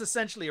 but it's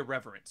essentially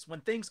irreverence.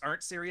 When things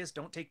aren't serious,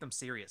 don't take them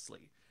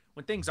seriously.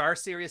 When things are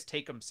serious,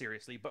 take them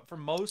seriously. But for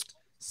most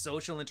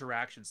social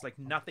interactions, like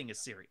nothing is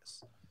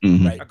serious.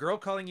 Mm-hmm. Right? A girl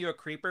calling you a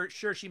creeper,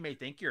 sure, she may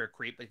think you're a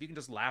creep, but if you can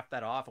just laugh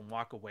that off and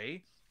walk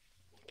away,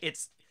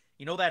 it's,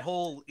 you know, that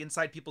whole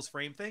inside people's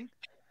frame thing.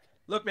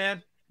 Look,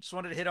 man, just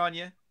wanted to hit on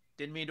you.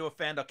 Didn't mean to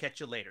offend. I'll catch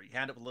you later. You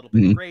hand up a little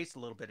bit of grace, a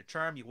little bit of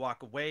charm. You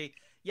walk away.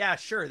 Yeah,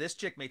 sure. This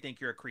chick may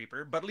think you're a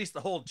creeper, but at least the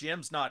whole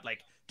gym's not like,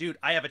 dude,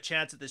 I have a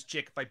chance at this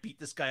chick if I beat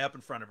this guy up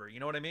in front of her. You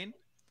know what I mean?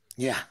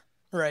 Yeah.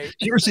 Right.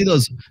 You ever see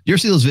those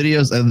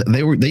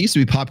videos? They used to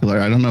be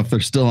popular. I don't know if they're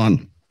still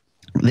on.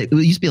 It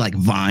used to be like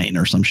Vine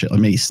or some shit, or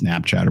maybe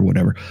Snapchat or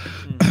whatever.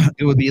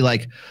 It would be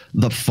like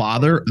the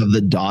father of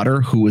the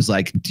daughter who was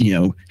like, you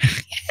know,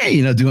 hey,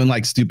 you know, doing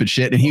like stupid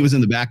shit, and he was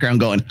in the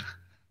background going,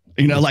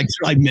 you know, like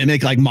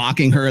mimic, like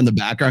mocking her in the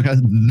background.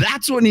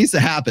 That's what needs to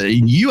happen.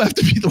 You have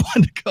to be the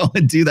one to go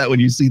and do that when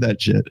you see that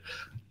shit.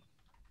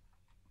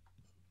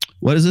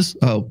 What is this?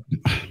 Oh,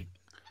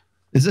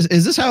 is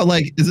this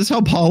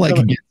how Paul like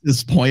gets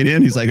this point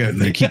in? He's like,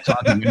 they keep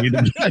talking. We need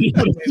to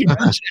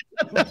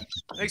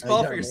Thanks,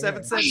 Paul, for your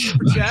 7-cent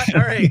super chat.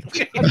 All right.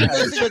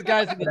 Good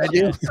guys in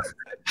the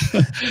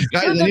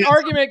There's an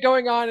argument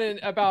going on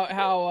about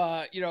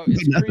how you know,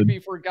 it's creepy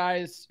for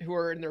guys who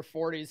are in their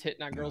 40s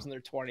hitting on girls in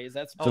their 20s.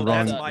 That's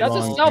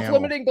a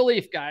self-limiting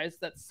belief, guys.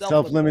 That's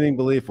self-limiting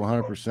belief,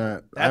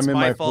 100%. I'm in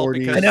my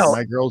 40s.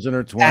 My girl's in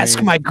her 20s.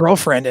 Ask my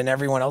girlfriend and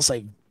everyone else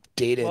I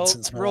dated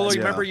since. Rollo,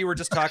 remember you were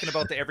just talking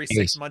about the every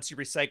 6 months you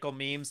recycle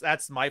memes?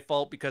 That's my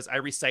fault because I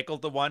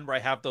recycled the one where I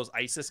have those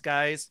ISIS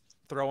guys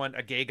throwing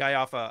a gay guy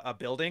off a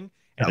building.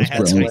 And I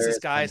had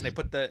racist guys, and I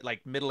put the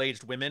like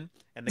middle-aged women,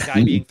 and the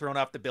guy being thrown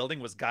off the building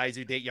was guys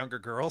who date younger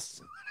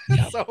girls.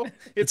 So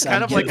it's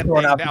kind of like a thing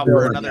now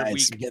for another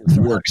week.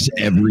 Works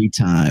every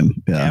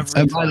time. Yeah.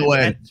 And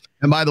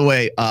by the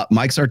way,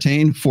 Mike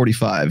Sartain,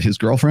 45. His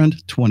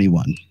girlfriend,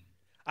 21.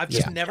 I've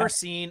just never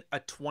seen a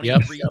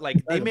 23.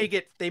 Like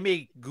they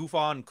may goof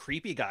on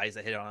creepy guys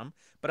that hit on them,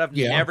 but I've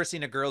never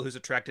seen a girl who's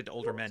attracted to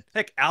older men.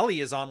 Heck,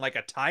 Allie is on like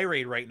a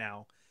tirade right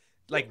now,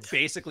 like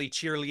basically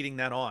cheerleading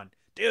that on.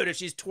 Dude, if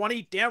she's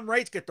 20, damn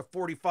right, get the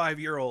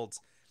 45-year-olds.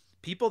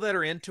 People that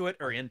are into it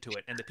are into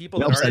it, and the people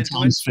that aren't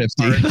into it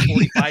are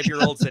the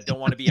 45-year-olds that don't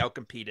want to be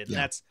outcompeted. And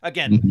that's,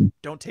 again,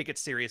 don't take it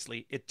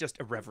seriously. It's just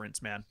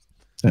irreverence, man.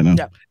 I know.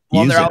 Yeah.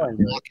 Well, they're all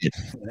into it.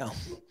 You know?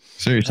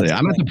 Seriously,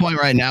 I'm at the point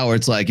right now where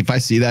it's like, if I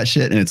see that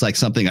shit and it's like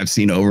something I've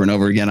seen over and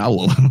over again, I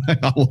will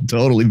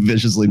totally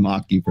viciously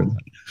mock you for that.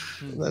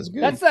 That's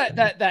good. That's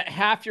that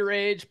half your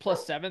age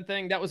plus 7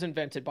 thing that was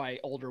invented by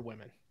older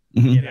women.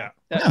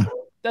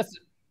 That's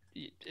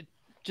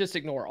just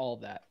ignore all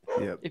of that.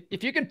 Yep.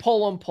 If you can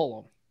pull them.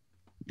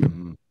 I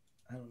don't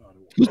know.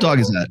 Whose dog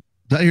is that?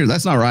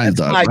 That's not Ryan's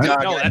dog. My right?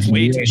 dog. No, that's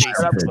way too tasty.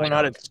 I'm going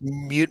out to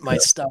mute my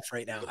stuff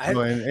right now.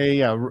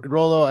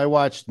 Rollo, I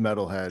watched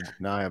Metalhead.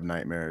 Now I have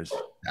nightmares.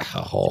 I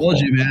told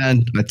you,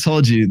 man. I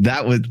told you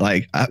that would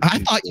like. I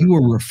thought you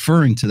were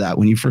referring to that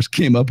when you first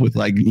came up with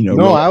like, you know.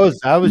 No, I was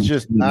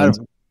just not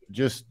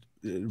just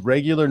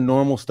regular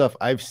normal stuff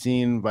I've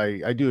seen.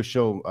 I do a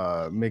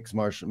show, Mixed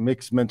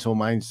Mental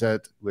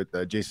Mindset with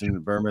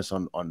Jason Vermis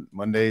on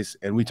Mondays,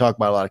 and we talk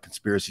about a lot of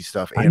conspiracy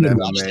stuff and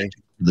MMA.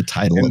 The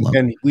title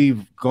and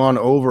we've gone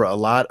over a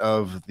lot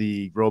of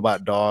the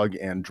robot dog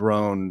and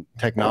drone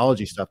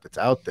technology stuff that's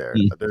out there.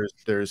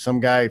 There's some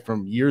guy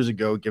from years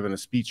ago giving a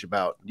speech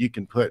about you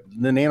can put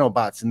the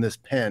nanobots in this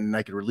pen and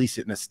I could release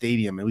it in a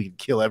stadium and we could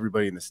kill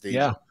everybody in the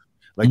stadium.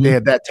 Like they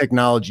had that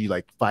technology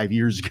like 5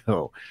 years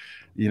ago.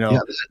 You know,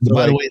 so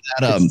by the way,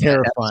 that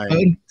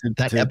terrifying.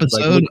 That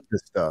episode,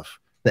 this stuff.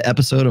 The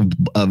episode of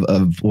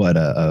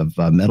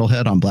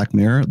Metalhead on Black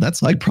Mirror,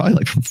 that's like probably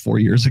like from 4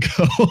 years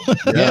ago.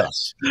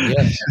 Yes.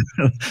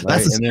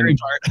 That's the scary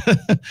part.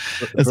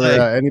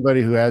 For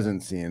anybody who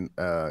hasn't seen,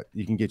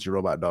 you can get your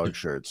robot dog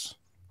shirts.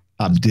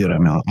 Dude,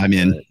 I'm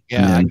in.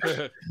 Yeah,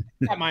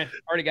 got mine.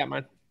 Already got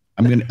mine.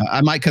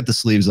 I might cut the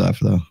sleeves off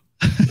though.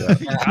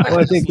 Well,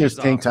 I think there's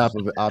tank top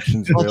of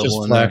options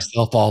available.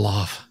 They'll fall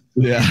off.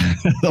 Yeah,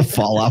 they'll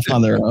fall off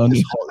on their own.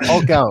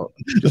 Hulk out.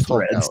 Just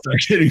Hulk out. Start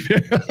getting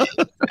there.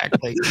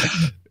 Exactly.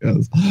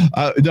 Yes.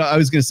 No, I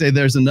was going to say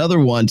there's another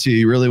one too.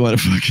 You really want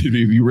to if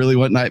you really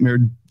want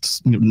nightmare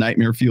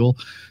fuel.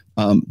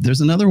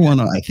 There's another one.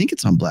 I think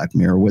it's on Black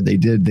Mirror where they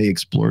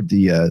explored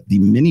the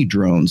mini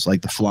drones,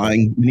 like the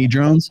flying mini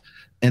drones,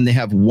 and they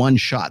have one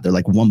shot. They're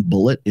like one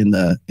bullet in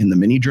the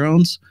mini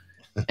drones.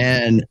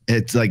 And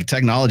it's like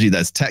technology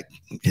that's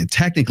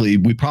technically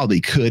we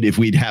probably could if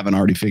we haven't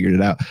already figured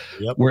it out.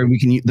 Where we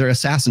can, they're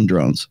assassin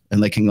drones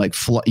and they can like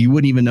fly, you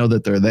wouldn't even know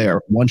that they're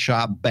there. One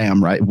shot,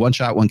 bam, right? One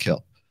shot, one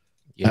kill.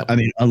 I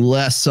mean,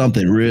 unless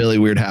something really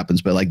weird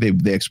happens, but like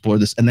they explore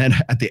this, and then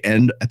at the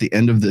end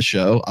of the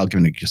show, I'll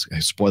give just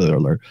a spoiler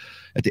alert.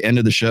 At the end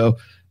of the show,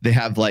 they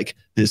have like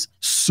this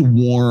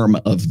swarm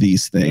of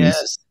these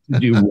things. To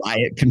do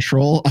riot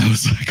control. I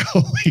was like,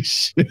 holy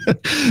shit,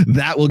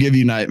 that will give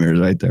you nightmares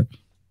right there.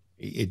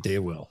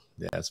 It will.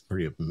 Yeah, it's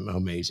pretty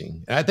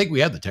amazing. And I think we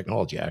have the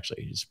technology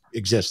actually. It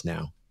exists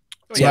now.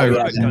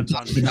 Ryan's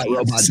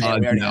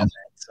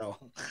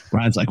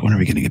like, when are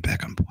we going to get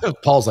back on board?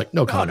 Paul's like,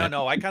 no comment.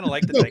 No. I kind of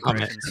like the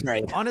digressions.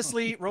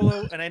 Honestly,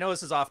 Rollo, and I know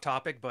this is off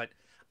topic, but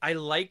I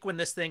like when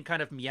this thing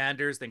kind of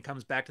meanders, then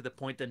comes back to the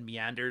point, then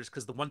meanders.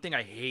 Because the one thing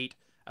I hate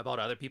about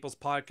other people's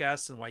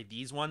podcasts and why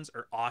these ones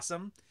are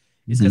awesome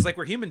is because like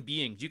we're human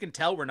beings. You can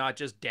tell we're not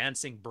just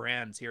dancing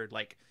brands here,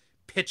 like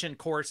pitching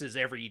courses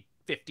every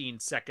 15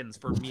 seconds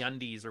for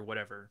MeUndies or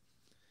whatever.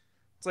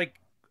 It's like,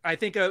 I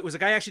think it was a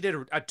guy actually did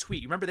a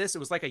tweet. You remember this? It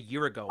was like a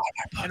year ago.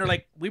 And they're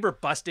like, we were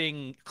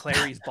busting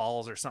Clary's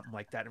balls or something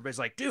like that. And everybody's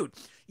like, dude,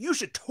 you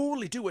should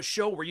totally do a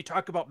show where you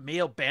talk about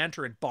male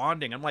banter and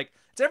bonding. I'm like,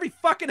 it's every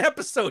fucking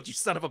episode, you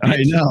son of a bitch.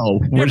 I know.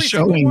 We're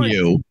showing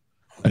you.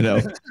 I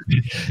know.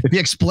 If you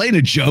explain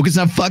a joke, it's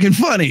not fucking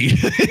funny.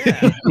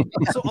 Yeah.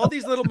 So all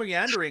these little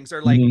meanderings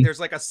are like, there's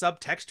like a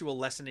subtextual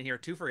lesson in here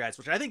too for guys,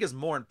 which I think is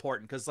more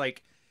important. Because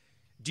like,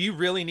 do you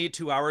really need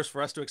 2 hours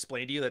for us to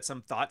explain to you that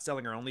some thought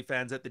selling our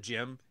OnlyFans at the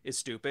gym is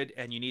stupid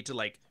and you need to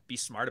like be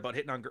smart about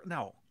hitting on girls?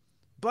 No.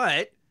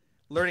 But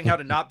learning how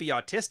to not be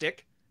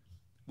autistic,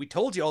 we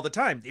told you all the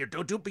time,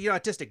 don't be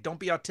autistic, don't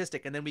be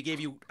autistic. And then we gave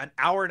you an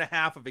hour and a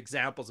half of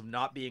examples of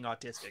not being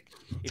autistic.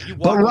 If you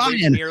walk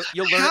away from here,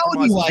 you'll learn how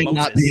from do I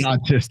not be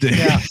autistic?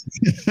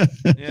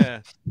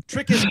 Yeah.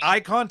 Trick is eye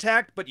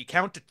contact, but you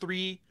count to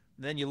 3,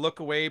 and then you look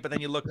away, but then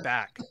you look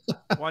back.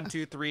 1,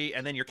 2, 3,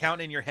 and then you're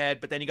counting in your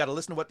head, but then you got to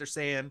listen to what they're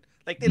saying.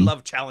 Like they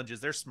love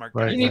challenges. They're smart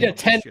guys. You need a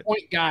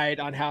 10-point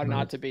guide on how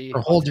not to be.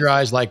 Or hold your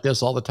eyes like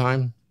this all the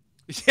time.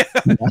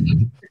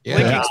 Yeah,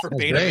 Linkings for that's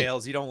beta great.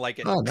 males. You don't like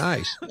it. Oh,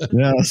 nice.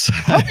 Yes.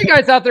 I hope you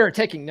guys out there are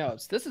taking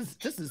notes. This is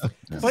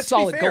But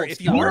solid to be fair, gold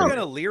if you stuff. are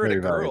gonna leer at a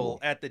Very girl valuable.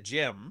 at the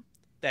gym,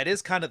 that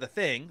is kind of the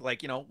thing.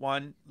 Like, you know,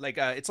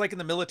 it's like in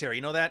the military.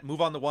 You know that?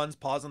 Move on the ones,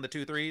 pause on the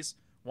 2 3s.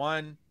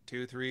 1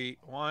 2 3,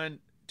 1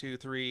 2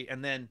 3,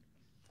 and then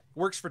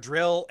works for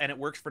drill, and it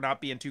works for not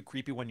being too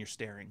creepy when you're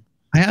staring.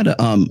 I had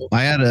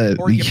a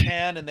Or you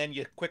pan and then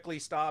you quickly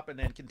stop and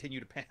then continue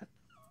to pan.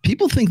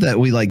 people think that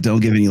we like don't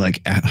give any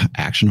like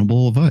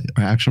actionable advice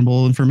or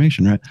actionable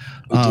information, right?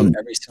 We do it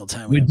every single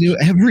time. We do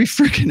every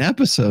freaking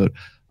episode.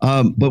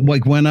 But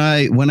like when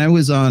I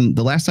was on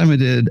the last time I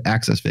did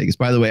Access Vegas,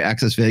 by the way,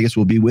 Access Vegas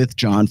will be with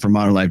John from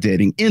Modern Life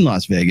Dating in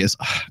Las Vegas.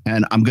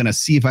 And I'm going to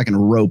see if I can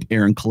rope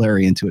Aaron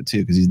Clary into it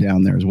too, because he's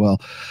down there as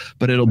well.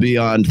 But it'll be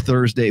on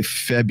Thursday,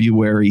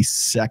 February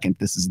 2nd.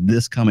 This is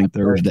this coming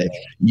Thursday.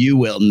 You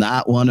will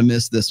not want to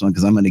miss this one,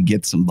 because I'm going to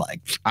get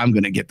I'm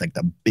going to get like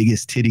the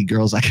biggest titty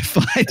girls I can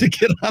find to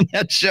get on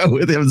that show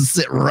with him and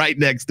sit right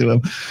next to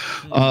him.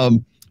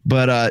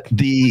 But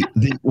the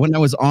when I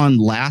was on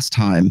last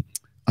time,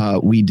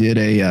 we did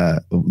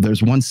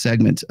there's one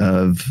segment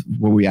of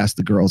where we asked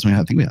the girls, I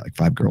think we had like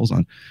 5 girls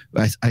on.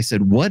 I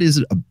said, what is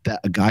it that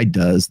a guy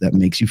does that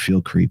makes you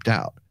feel creeped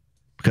out?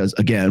 Because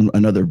again,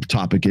 another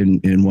topic in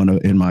my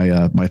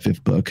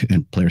 5th book,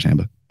 in Player's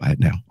Handbook, buy it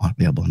now,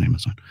 available on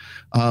Amazon,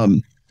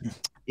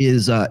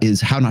 is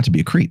how not to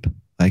be a creep.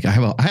 Like I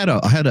had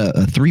a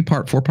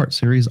 4-part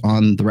series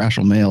on the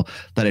rational male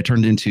that I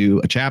turned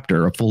into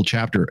a full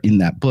chapter in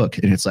that book.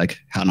 And it's like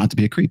how not to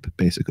be a creep,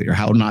 basically, or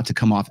how not to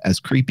come off as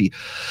creepy.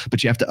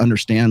 But you have to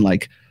understand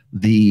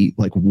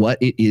what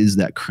it is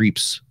that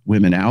creeps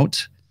women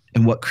out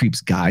and what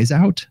creeps guys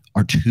out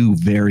are 2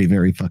 very,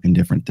 very fucking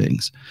different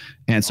things.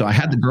 And so I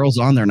had the girls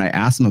on there and I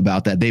asked them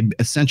about that. They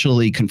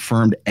essentially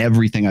confirmed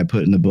everything I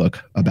put in the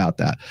book about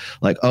that.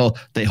 Like, oh,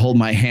 they hold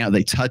my hand,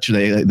 they touch,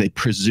 they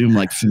presume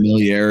like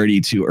familiarity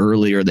too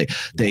early, or they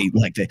do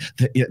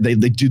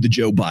the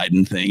Joe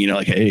Biden thing,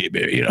 like, hey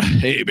baby,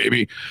 hey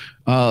baby.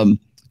 But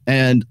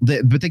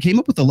they came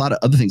up with a lot of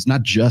other things,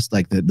 not just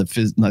like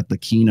the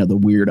kino, the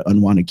weird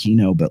unwanted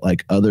kino, but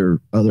like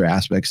other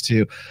aspects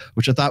too,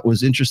 which I thought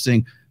was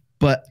interesting.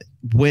 But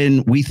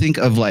when we think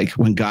of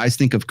when guys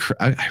think of,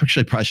 I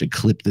actually probably should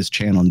clip this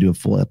channel and do a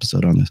full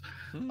episode on this.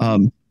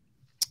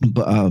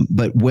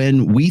 But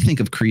when we think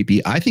of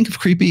creepy, I think of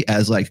creepy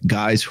as like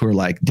guys who are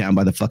like down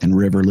by the fucking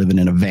river living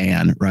in a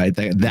van, right?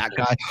 That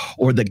guy,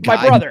 or the guy,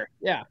 my brother,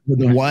 yeah,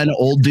 the one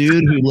old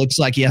dude who looks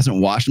like he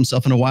hasn't washed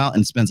himself in a while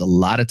and spends a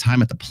lot of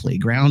time at the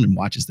playground and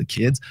watches the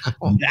kids.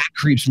 That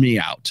creeps me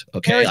out.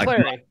 Okay,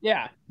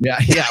 yeah.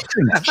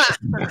 Pretty much.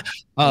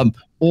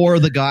 Or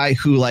the guy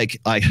who if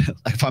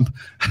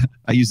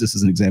I use this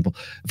as an example.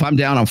 If I'm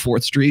down on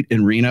 4th Street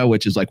in Reno,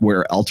 which is like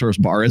where El Toros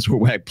Bar is,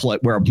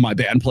 where my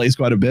band plays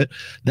quite a bit,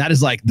 that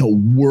is like the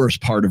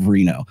worst part of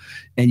Reno.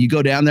 And you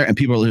go down there and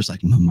people are just like,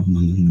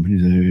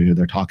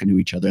 they're talking to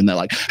each other and they're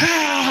like,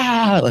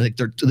 like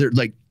they're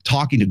like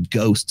talking to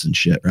ghosts and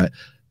shit, right?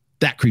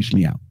 That creeps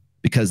me out,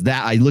 because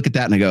I look at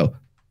that and I go,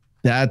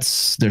 there's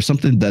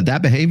something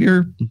that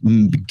behavior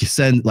gets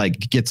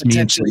me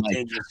into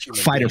like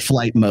fight or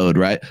flight mode,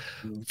 right?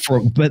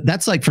 But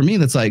that's like, for me,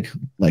 that's like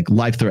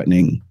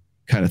life-threatening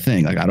kind of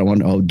thing. Like, I don't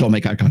want don't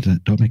make eye contact,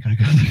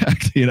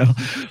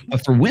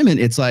 But for women,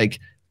 it's like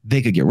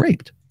they could get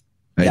raped.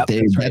 Right?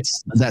 Yep,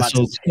 that's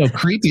so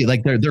creepy.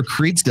 Like their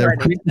creep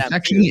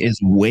section is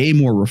way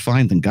more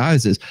refined than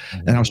guys is.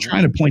 And I was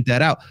trying to point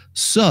that out.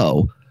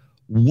 So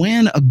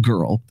when a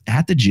girl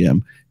at the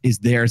gym is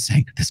there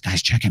saying, this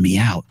guy's checking me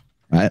out,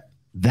 right?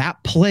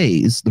 That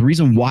plays, the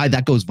reason why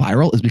that goes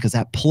viral is because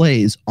that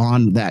plays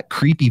on that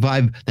creepy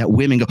vibe that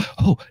women go,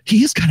 oh,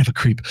 he is kind of a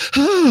creep.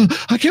 Oh,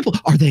 I can't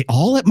believe, are they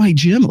all at my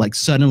gym? Like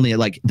suddenly,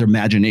 like their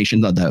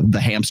imagination,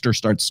 the hamster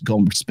starts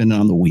spinning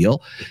on the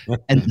wheel.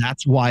 And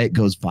that's why it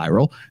goes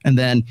viral. And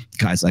then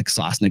guys like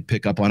Sosnick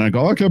pick up on it and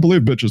go, I can't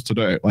believe bitches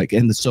today. Like,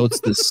 and so it's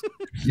this,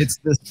 it's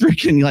this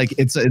freaking, like,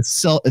 it's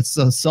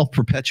a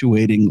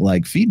self-perpetuating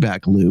like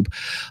feedback loop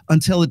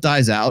until it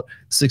dies out.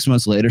 6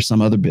 months later,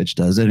 some other bitch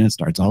does it and it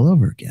starts all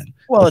over again.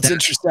 Well, it's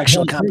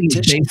intersectional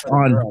competition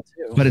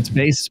but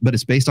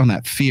it's based on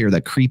that fear,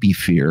 that creepy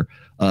fear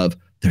of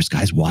there's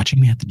guys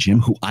watching me at the gym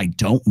who I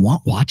don't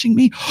want watching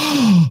me.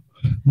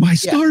 My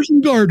stars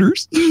and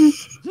garters.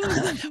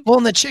 Well,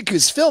 and the chick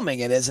who's filming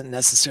it isn't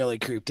necessarily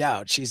creeped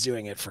out. She's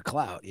doing it for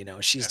clout.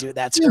 She's doing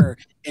that's her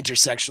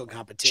intersectional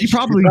competition. She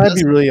probably would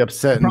be really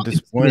upset and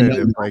disappointed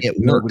if like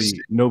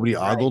nobody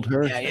ogled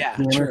her. Yeah,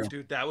 true.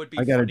 Dude, that would be.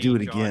 I got to do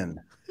it John.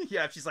 again.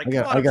 Yeah, if she's like,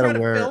 I gotta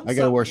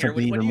wear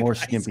something even more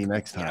skimpy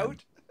next time.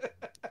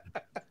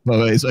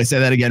 Wait, so I say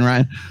that again,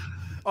 Ryan?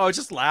 Oh, I was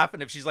just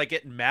laughing if she's like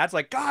getting mad. It's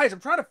like, guys, I'm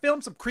trying to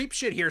film some creep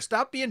shit here.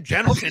 Stop being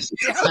gentlemen.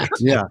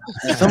 Yeah,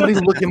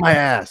 somebody's looking my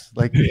ass.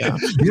 Like, she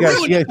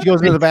goes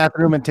into the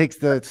bathroom and takes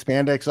the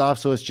spandex off,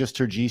 so it's just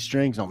her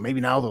G-strings. Oh,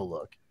 maybe now they'll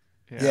look.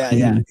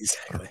 Yeah,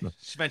 exactly.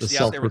 She mentioned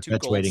out there with 2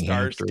 gold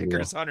star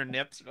stickers on her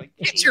nips. Like,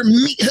 get your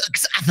meat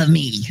hooks off of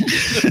me.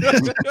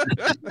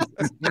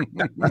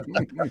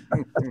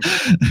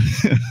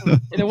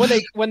 And then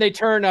when they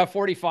turn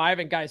 45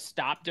 and guys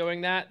stop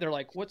doing that, they're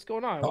like, "What's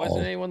going on? Why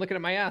isn't anyone looking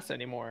at my ass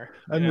anymore?"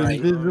 I'm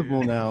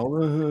invisible now.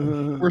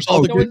 Where's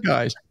all the good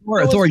guys?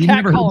 Thor, you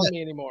never heard that?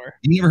 Me anymore.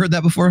 You never heard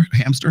that before?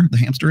 The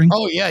hamstering.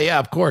 Oh yeah,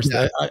 of course.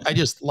 Yeah. I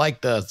just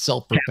like the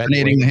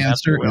self-perpetuating the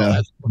hamster.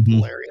 That's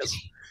hilarious.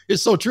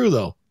 It's so true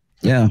though.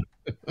 Yeah.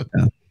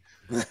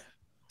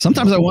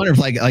 Sometimes I wonder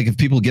if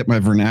people get my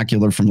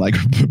vernacular from like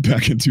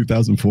back in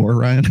 2004,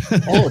 Ryan.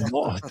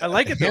 Oh, I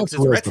like it though because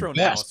it's retro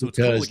now, so it's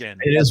cool again.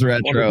 It is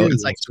retro.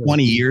 It's like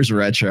 20 years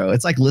retro.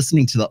 It's like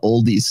listening to the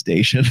oldies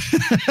station.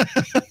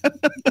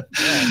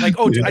 Like,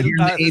 oh, in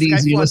the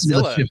 80s, you listen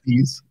to the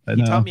 50s.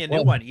 He taught me a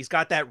new one. He's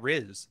got that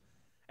Riz,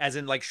 as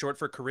in like short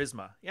for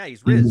charisma. Yeah,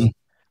 he's Riz. Mm-hmm.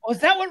 Oh, is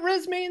that what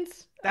Riz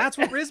means? That's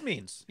what Riz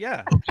means.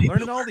 Yeah,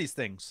 learning all these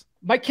things.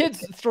 My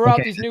kids throw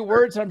out these new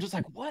words, and I'm just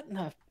like, what in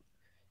the...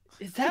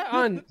 Is that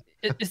on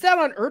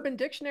Urban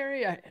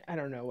Dictionary? I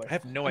don't know. I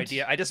have no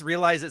idea. I just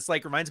realized it's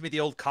like reminds me of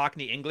the old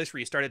Cockney English where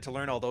you started to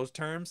learn all those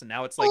terms, and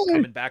now it's like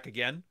coming back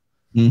again.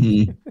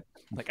 Mm-hmm.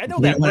 Like, I know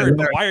that word,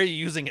 but why are you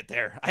using it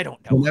there? I don't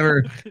know.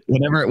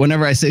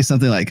 Whenever I say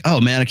something like, "Oh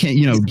man, I can't,"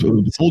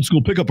 old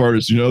school pickup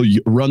artists,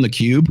 you run the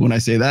cube. When I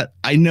say that,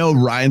 I know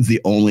Ryan's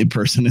the only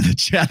person in the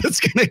chat that's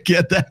gonna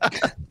get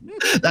that.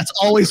 That's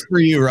always for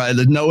you, Ryan.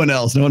 There's no one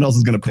else. No one else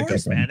is gonna pick up.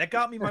 Man, that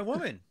got me my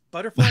woman.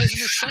 Butterflies in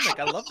her stomach.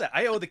 I love that.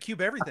 I owe the cube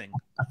everything.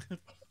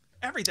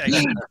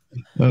 Everything.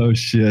 Oh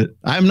shit!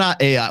 I'm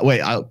not AI.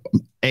 Wait,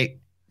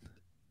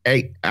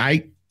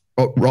 AI.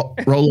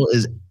 Rolo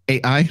is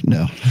AI?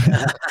 No.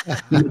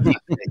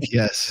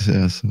 yes.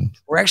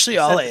 We're actually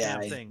all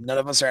AI. None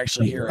of us are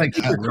actually here. Like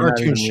your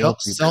cartoon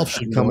self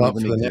should come up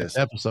for the next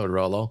episode,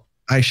 Rolo.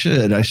 I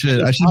should be. I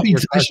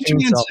should tune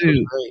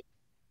into.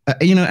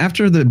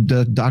 After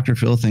the Dr.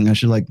 Phil thing, I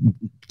should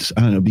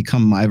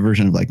become my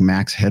version of like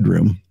Max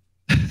Headroom.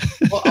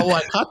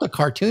 I caught the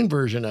cartoon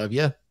version of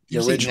you. The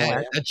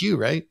original. That's you,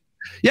 right?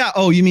 Yeah.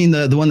 Oh, you mean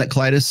the one that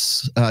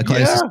Clytus?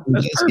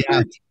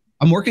 Yeah.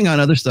 I'm working on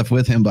other stuff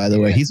with him, by the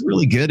way. He's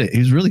really good at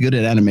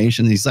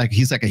animation. He's like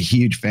a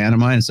huge fan of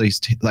mine. So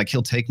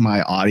he'll take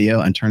my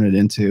audio and turn it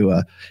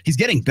into. He's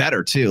getting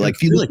better too. Like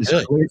if you look at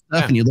stuff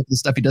and you look at the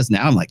stuff he does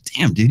now, I'm like,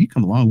 damn, dude, you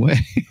come a long way.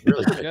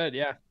 Really good,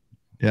 yeah.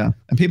 Yeah,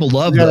 and people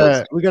love.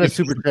 We got a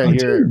super chat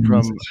here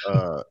from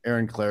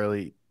Aaron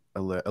Clarley.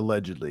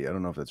 Allegedly, I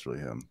don't know if that's really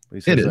him. He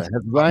says,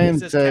 has Ryan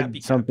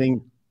said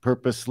something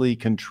purposely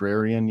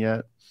contrarian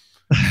yet?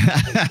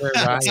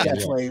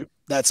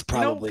 That's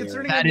probably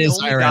concerning that is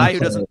the only guy who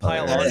doesn't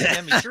pile on to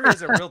him. He sure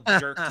is a real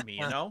jerk to me,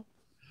 the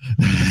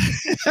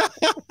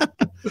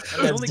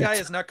only guy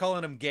is not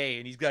calling him gay,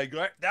 and he's like,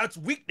 that's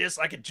weakness.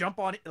 I can jump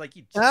on it like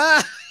you.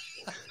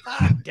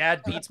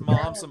 Dad beats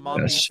mom, so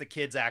mom beats the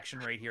kids action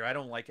right here. I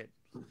don't like it.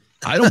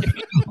 I don't.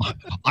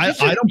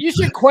 You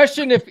should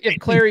question if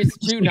Clary's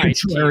too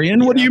nice.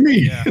 Contrarian? What do you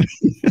mean? Yeah.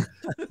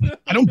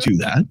 I don't do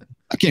that.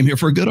 I came here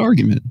for a good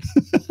argument.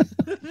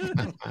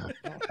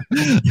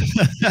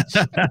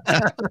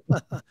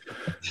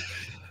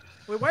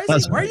 Wait, why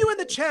are you in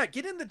the chat?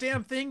 Get in the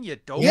damn thing, you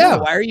dope. Yeah,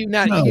 why are you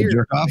not here?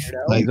 Jerk off.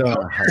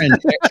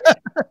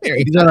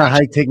 He's on a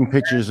hike taking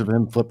pictures of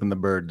him flipping the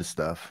bird to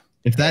stuff.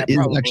 If that is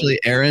actually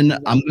Aaron,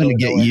 I'm going to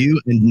get you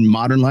and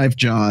Modern Life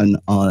John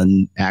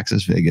on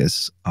Access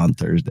Vegas on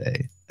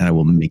Thursday, and I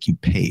will make you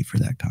pay for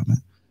that comment.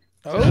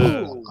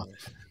 Oh.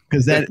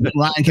 Because that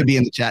line could be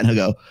in the chat and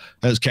he'll go,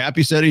 has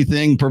Cappy said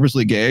anything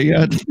purposely gay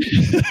yet?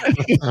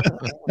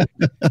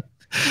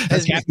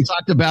 Has Cappy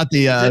talked about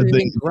the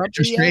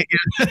interest rate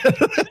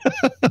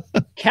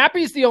yet?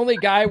 Cappy's the only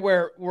guy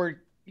where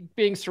we're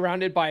being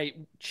surrounded by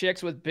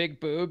chicks with big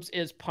boobs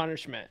is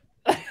punishment.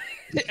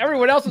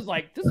 Everyone else is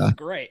like, this is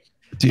great.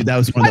 Dude, that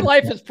was my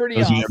life is pretty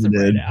awesome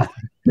right now.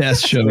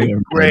 Best show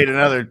ever. Great,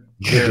 another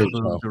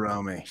boobs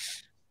around me.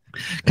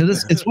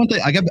 Because it's one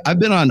thing. I've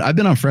been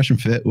on Fresh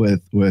and Fit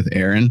with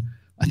Aaron.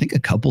 I think a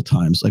couple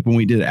times, like when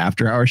we did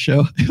after our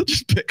show, he'll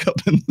just pick up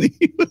and leave.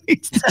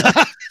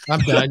 I'm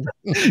done.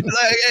 Like, hey,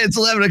 it's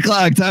 11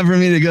 o'clock. Time for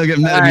me to go get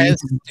Metabee.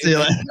 See you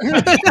later.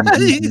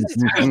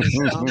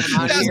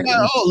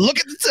 Oh, look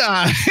at the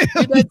time.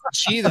 That's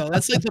G though.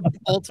 That's like the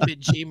ultimate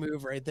G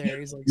move right there.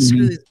 He's like,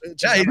 screw these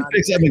bitches. Yeah, he just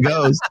picks up and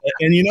goes.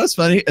 And you know what's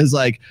funny is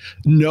like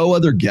no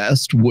other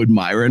guest would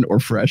Myron or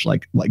Fresh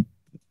like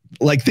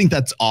think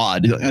that's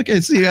odd. Like,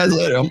 okay, see you guys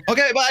later.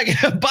 Okay, bye,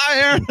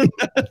 Aaron.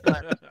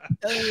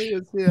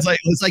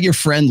 It's like your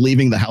friend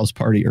leaving the house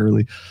party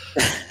early.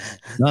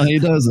 No, he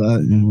does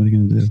that. What are you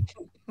gonna do?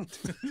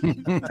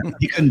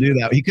 He couldn't do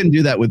that. He couldn't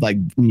do that with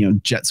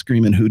jet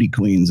screaming hootie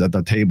queens at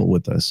the table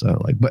with us. So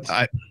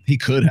but he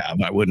could have.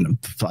 I wouldn't have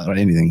thought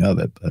anything of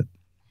it. But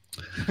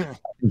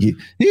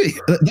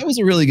that was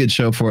a really good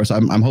show for us.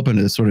 I'm hoping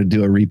to sort of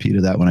do a repeat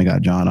of that when I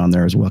got John on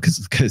there as well,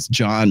 because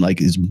John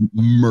is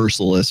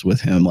merciless with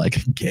him, like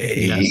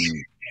gay.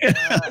 I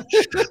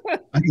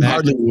can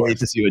hardly wait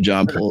to see what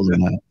John pulls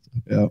in that.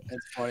 Yeah.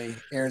 That's funny.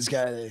 Aaron's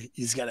got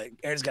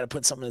to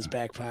put something in his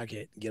back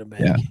pocket and get him back.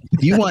 Yeah.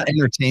 If you want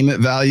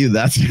entertainment value,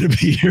 that's going to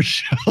be your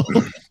show.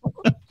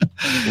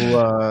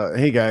 Well,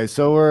 hey guys,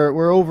 so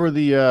we're over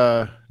the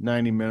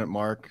 90-minute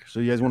mark. So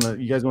you guys want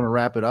to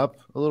wrap it up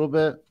a little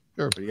bit?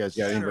 Sure. But you guys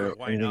got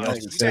anything else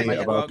to You say guys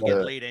about get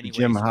the late anyway,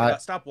 Jim so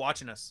Hot? stop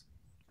watching us.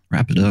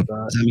 Wrap it up.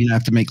 Does that mean I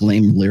have to make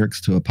lame lyrics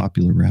to a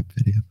popular rap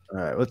video? All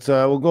right, let's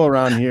we'll go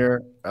around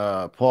here.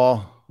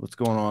 Paul, what's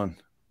going on?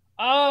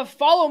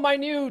 Follow my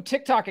new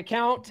TikTok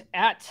account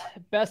at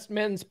Best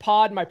Men's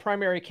Pod. My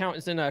primary account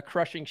is in a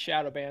crushing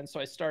shadow ban, so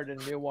I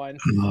started a new one.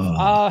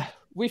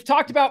 We've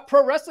talked about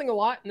pro wrestling a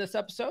lot in this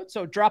episode,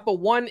 so drop a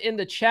 1 in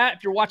the chat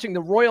if you're watching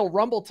the Royal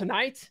Rumble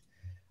tonight.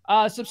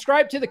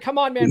 Subscribe to the Come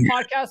On Man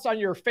podcast on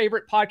your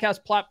favorite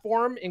podcast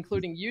platform,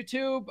 including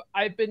YouTube.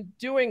 I've been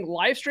doing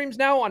live streams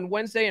now on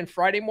Wednesday and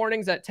Friday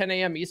mornings at 10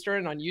 a.m.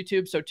 Eastern on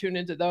YouTube, so tune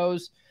into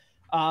those.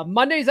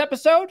 Monday's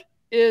episode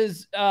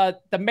is the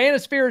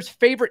Manosphere's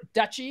favorite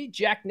duchy,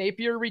 Jack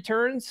Napier,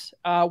 returns.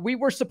 We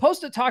were supposed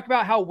to talk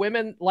about how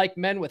women like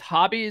men with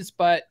hobbies,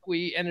 but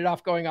we ended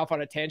up going off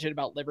on a tangent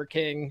about Liver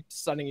King,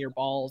 sunning your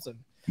balls. And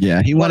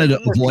yeah, he wanted to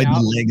avoid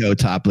the Lego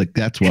topic.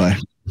 That's why.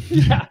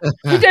 Yeah,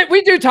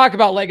 we do talk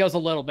about Legos a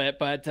little bit,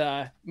 but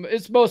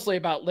it's mostly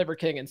about Liver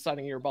King and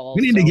sunning your balls.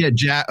 We need to get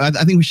Jack. I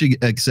think we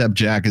should accept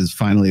Jack as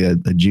finally a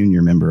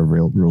junior member of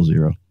Rule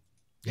Zero.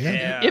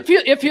 Yeah.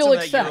 If he'll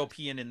accept.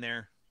 European in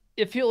there.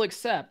 If he'll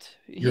accept,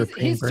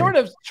 he's sort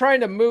of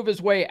trying to move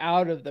his way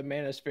out of the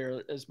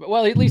Manosphere.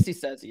 Well, at least he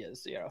says he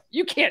is. You know,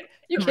 you can't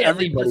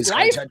leave this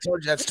life. I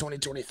told you that's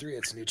 2023.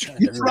 It's a new trend.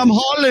 He's from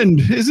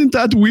Holland. Isn't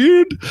that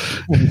weird?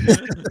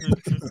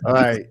 All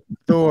right,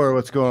 Thor,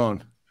 what's going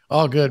on?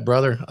 All good,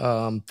 brother.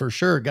 For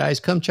sure, guys,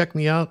 come check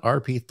me out.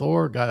 RP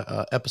Thor got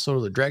an episode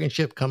of the Dragon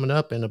Ship coming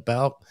up in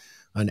about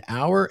an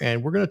hour,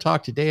 and we're going to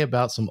talk today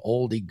about some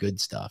oldie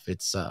good stuff.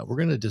 It's we're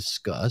going to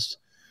discuss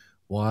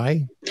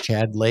why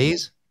Chad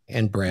lays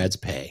and Brad's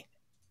pay.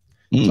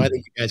 So I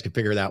think you guys can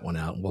figure that one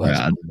out. We'll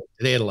have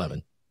today at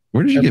 11.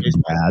 Where did you get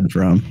Brad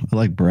from? I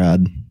like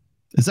Brad.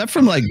 Is that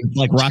from like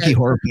Rocky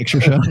Horror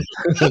Picture Show?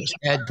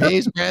 Chad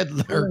pays, Brad,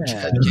 or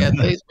Chad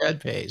lays,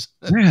 Brad pays.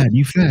 Brad,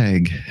 you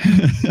fag.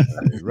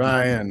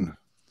 Ryan.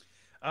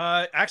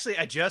 Actually,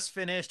 I just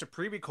finished a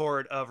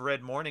pre-record of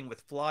Red Morning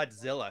with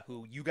Flawedzilla,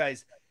 who you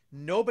guys,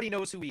 nobody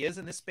knows who he is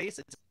in this space.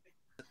 It's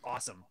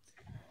awesome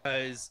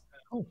because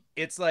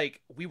it's like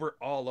we were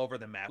all over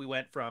the map. We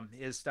went from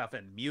his stuff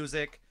in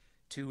music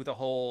to the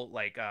whole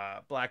like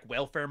black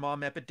welfare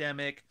mom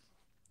epidemic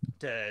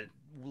to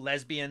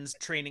lesbians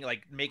training,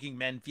 like making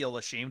men feel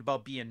ashamed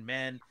about being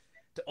men,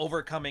 to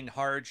overcoming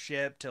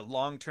hardship, to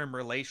long-term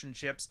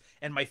relationships.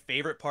 And my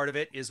favorite part of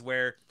it is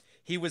where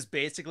he was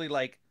basically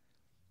like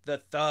the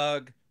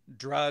thug,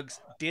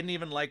 drugs, didn't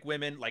even like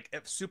women, like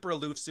super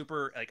aloof,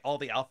 super like all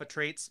the alpha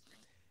traits.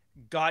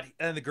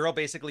 And the girl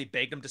basically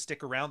begged him to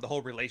stick around. The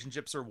whole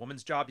relationship's her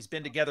woman's job. He's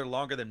been together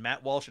longer than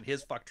Matt Walsh and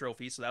his fuck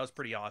trophy, so that was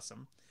pretty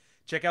awesome.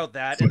 Check out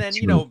that. And then,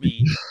 you know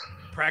me,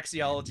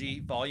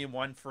 Praxeology, Volume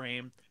 1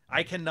 frame.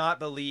 I cannot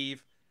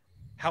believe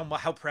how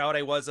proud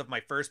I was of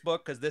my first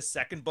book, because this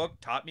second book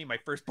taught me my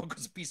first book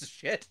was a piece of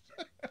shit.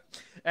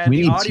 And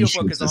the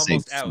audiobook is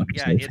almost out.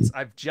 Yeah,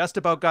 I've just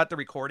about got the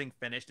recording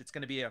finished. It's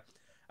going to be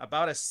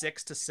about a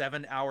 6 to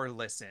 7 hour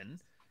listen.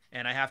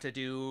 And I have to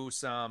do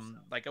some,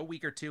 like a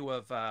week or two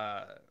of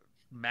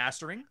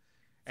mastering.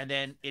 And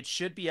then it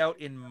should be out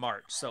in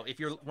March. So if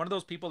you're one of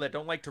those people that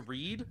don't like to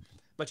read,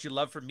 but you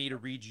love for me to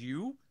read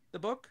you the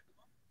book,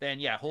 then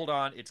yeah, hold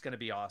on. It's going to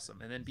be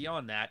awesome. And then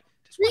beyond that,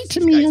 just read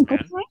to me, Uncle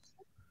Frank.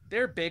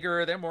 They're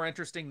bigger. They're more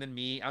interesting than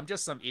me. I'm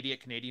just some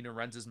idiot Canadian who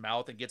runs his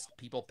mouth and gets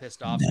people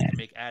pissed off so he can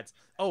make ads.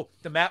 Oh,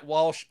 the Matt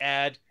Walsh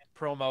ad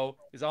promo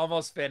is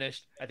almost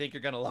finished. I think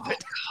you're going to love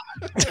it.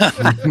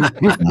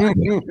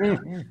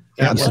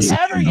 Don't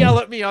ever yell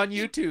at me on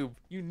YouTube.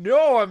 You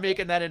know I'm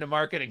making that into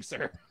marketing,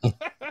 sir.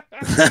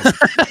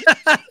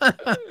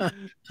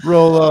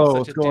 Rolo,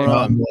 what's going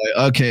on?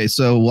 Okay,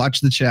 so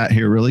watch the chat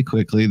here really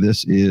quickly.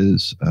 This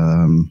is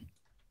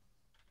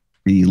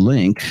the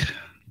link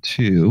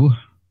to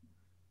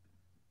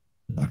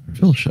Dr.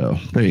 Phil show.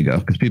 There you go,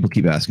 because people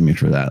keep asking me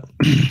for that.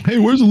 Hey,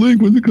 where's the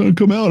link? When's it going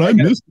to come out? I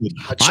missed it.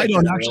 I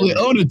don't actually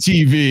own a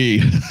TV.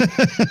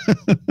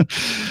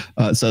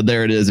 So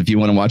there it is. If you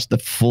want to watch the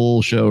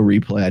full show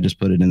replay, I just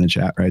put it in the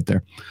chat right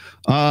there.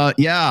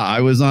 Yeah, I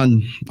was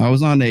on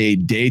a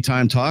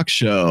daytime talk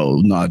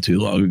show not too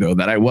long ago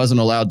that I wasn't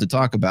allowed to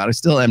talk about. I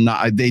still am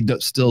not. They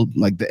still,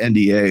 like the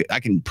NDA, I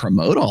can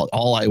promote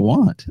all I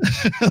want,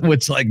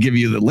 which like give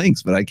you the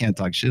links, but I can't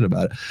talk shit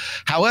about it.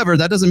 However,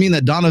 that doesn't mean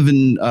that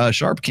Donovan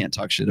Sharp can't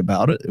talk shit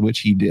about it, which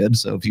he did.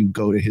 So if you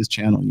go to his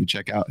channel, you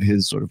check out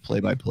his sort of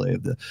play-by-play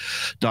of the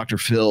Dr.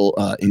 Phil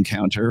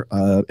encounter.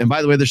 And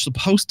by the way, there's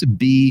supposed to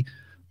be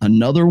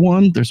another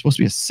one. There's supposed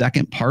to be a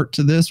second part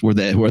to this where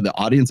the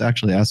audience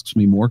actually asks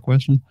me more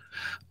questions.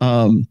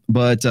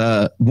 But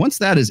once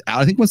that is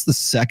out, I think once the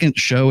second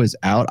show is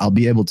out, I'll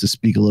be able to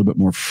speak a little bit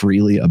more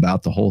freely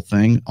about the whole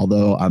thing.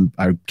 Although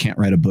I can't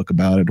write a book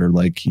about it or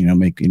like, you know,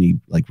 make any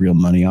like real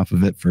money off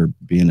of it for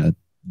being a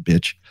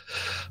bitch.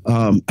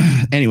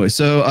 Anyway,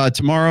 so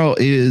tomorrow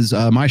is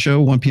my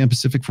show, 1 p.m.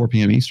 Pacific, 4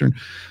 p.m. Eastern.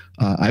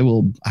 I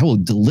will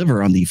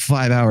deliver on the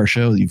 5-hour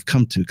show that you've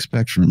come to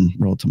expect from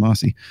Roll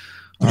Tomasi.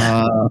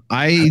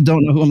 I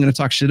don't know who I'm going to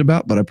talk shit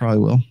about, but I probably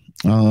will.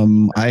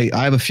 I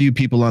have a few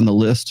people on the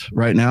list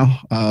right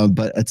now,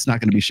 but it's not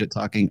going to be shit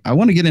talking. I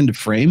want to get into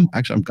frame.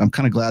 Actually, I'm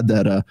kind of glad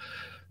that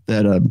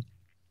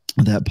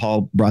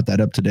Paul brought that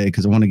up today,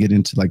 because I want to get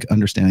into like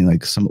understanding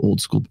like some old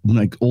school,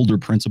 like older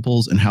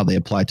principles and how they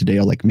apply today,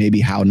 or like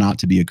maybe how not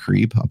to be a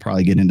creep. I'll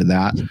probably get into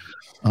that.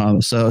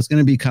 So it's going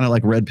to be kind of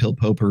like red pill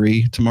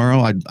potpourri tomorrow.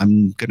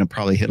 I'm going to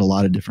probably hit a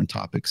lot of different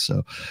topics.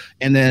 So,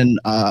 and then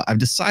I've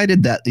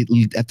decided that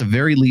at the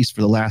very least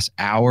for the last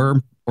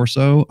hour or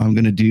so, I'm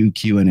going to do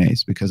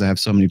Q&As, because I have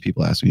so many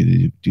people asking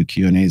me to do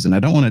Q&As, and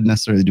I don't want to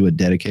necessarily do a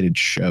dedicated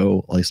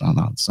show, at least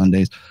on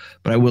Sundays,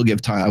 but I will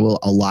give time. I will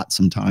allot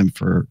some time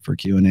for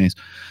Q&As.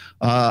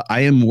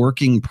 I am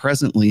working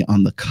presently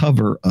on the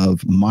cover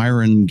of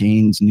Myron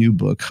Gaines' new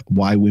book,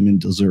 Why Women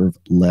Deserve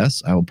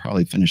Less. I will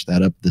probably finish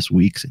that up this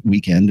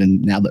weekend,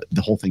 and now that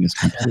the whole thing is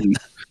complete,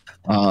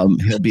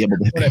 he'll be able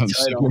to.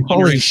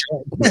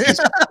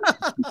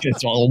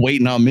 It's all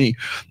waiting on me.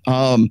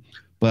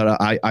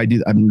 But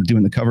I'm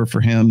doing the cover for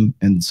him,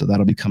 and so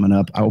that'll be coming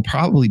up. I will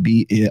probably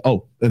be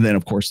and then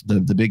of course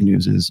the big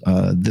news is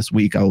this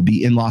week I will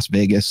be in Las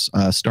Vegas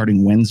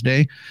starting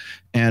Wednesday,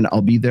 and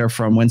I'll be there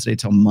from Wednesday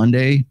till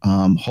Monday.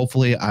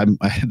 Hopefully,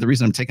 the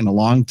reason I'm taking a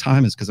long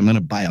time is because I'm going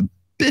to buy a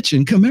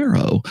bitchin'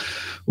 Camaro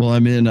while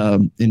I'm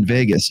in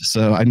Vegas.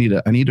 So I need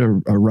a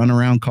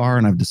runaround car,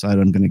 and I've decided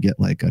I'm going to get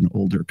like an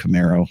older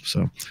Camaro.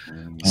 So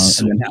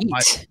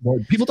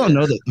people don't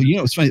know that. You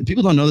know, it's funny.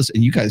 People don't know this,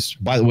 and you guys,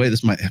 by the way,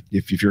 this might,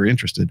 if you're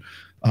interested,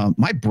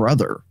 my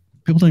brother.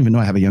 People don't even know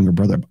I have a younger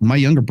brother. My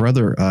younger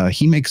brother,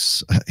 he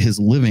makes his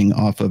living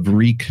off of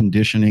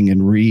reconditioning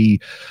and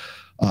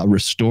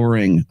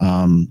restoring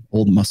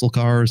old muscle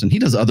cars, and he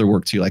does other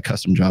work too, like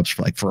custom jobs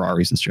for like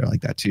Ferraris and shit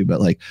like that too. But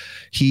like,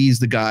 he's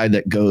the guy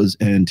that goes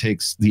and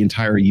takes the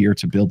entire year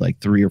to build like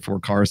 3 or 4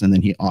 cars, and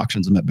then he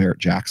auctions them at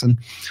Barrett-Jackson.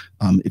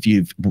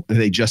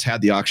 They just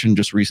had the auction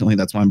just recently.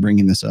 That's why I'm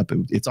bringing this up.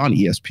 It's on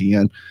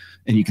ESPN,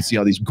 and you can see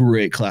all these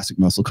great classic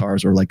muscle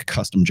cars or like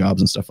custom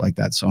jobs and stuff like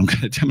that. So I'm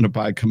gonna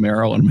buy a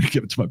Camaro, and I'm gonna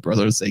give it to my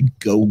brother and say,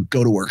 go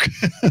to work.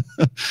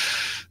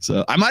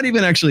 So I might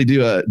even actually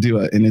do an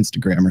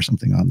Instagram or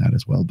something on that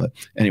as well. But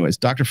anyways,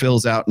 Dr.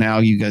 Phil's out now.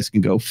 You guys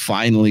can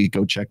finally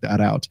go check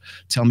that out.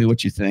 Tell me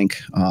what you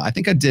think. I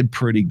think I did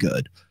pretty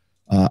good.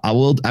 I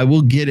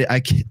will get it. I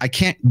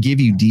can't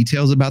give you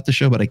details about the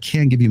show, but I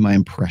can give you my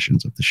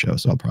impressions of the show.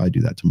 So I'll probably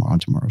do that tomorrow on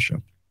tomorrow's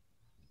show.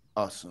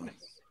 Awesome.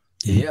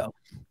 Yeah.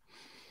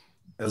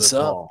 What's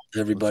up,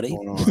 everybody?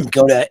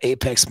 Go to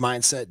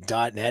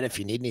apexmindset.net if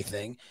you need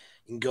anything.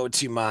 You can go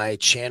to my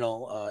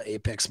channel,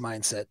 Apex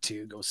Mindset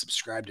 2. Go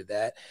subscribe to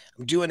that.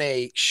 I'm doing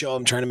a show.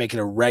 I'm trying to make it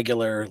a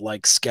regular,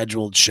 like,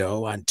 scheduled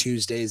show on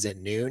Tuesdays at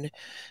noon.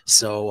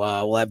 So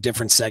we'll have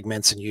different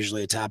segments and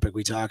usually a topic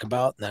we talk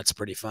about, and that's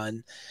pretty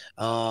fun.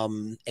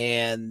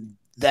 And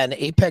then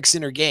Apex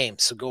Inner Game.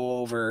 So go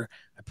over.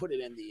 I put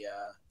it in the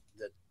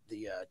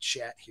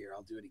chat here.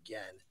 I'll do it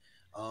again.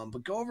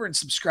 But go over and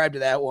subscribe to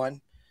that one.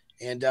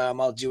 And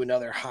I'll do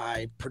another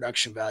high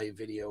production value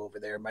video over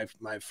there.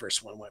 My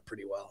first one went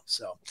pretty well.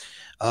 So,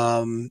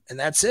 and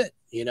that's it.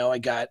 You know, I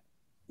got,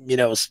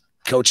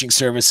 coaching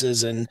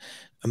services and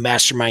a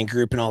mastermind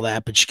group and all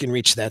that, but you can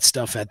reach that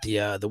stuff at the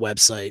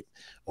website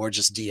or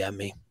just DM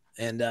me.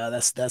 And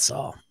that's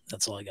all.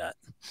 That's all I got.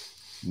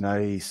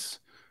 Nice.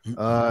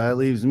 That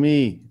leaves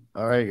me.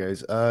 All right,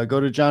 guys. Go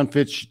to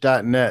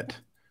johnfitch.net.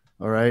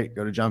 All right.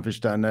 Go to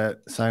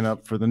johnfitch.net. Sign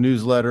up for the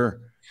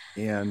newsletter.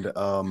 And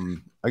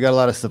I got a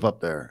lot of stuff up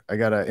there. I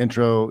got an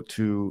intro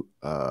to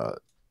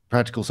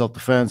practical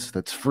self-defense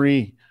that's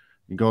free.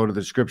 You go to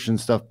the description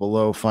stuff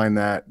below, find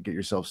that, get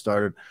yourself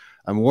started.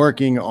 I'm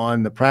working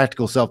on the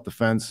practical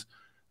self-defense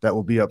that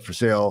will be up for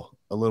sale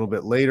a little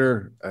bit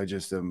later. I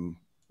just am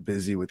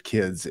busy with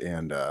kids,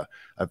 and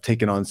I've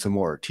taken on some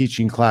more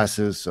teaching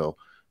classes, so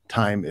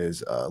time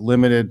is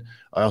limited.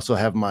 I also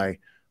have my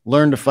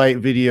Learn to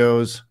Fight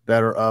videos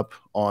that are up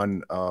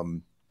on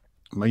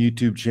my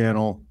YouTube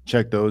channel.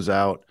 Check those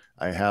out.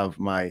 I have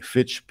my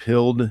Fitch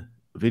pilled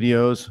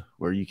videos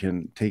where you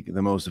can take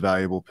the most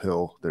valuable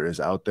pill there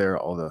is out there.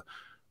 All the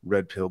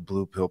red pill,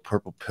 blue pill,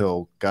 purple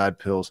pill, God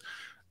pills.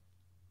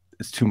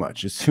 It's too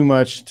much. It's too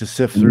much to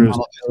sift through.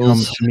 So come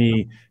to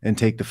me and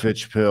take the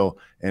Fitch pill,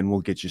 and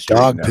we'll get you straight.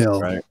 Dog pill,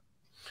 right?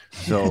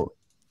 So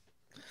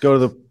go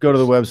to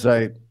the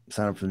website,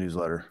 sign up for the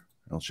newsletter.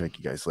 I'll check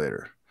you guys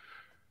later.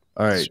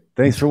 All right.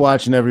 Thanks for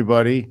watching,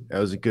 everybody. That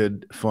was a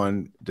good,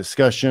 fun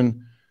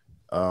discussion.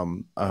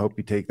 I hope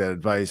you take that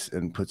advice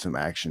and put some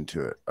action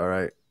to it. All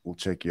right. We'll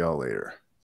check you all later.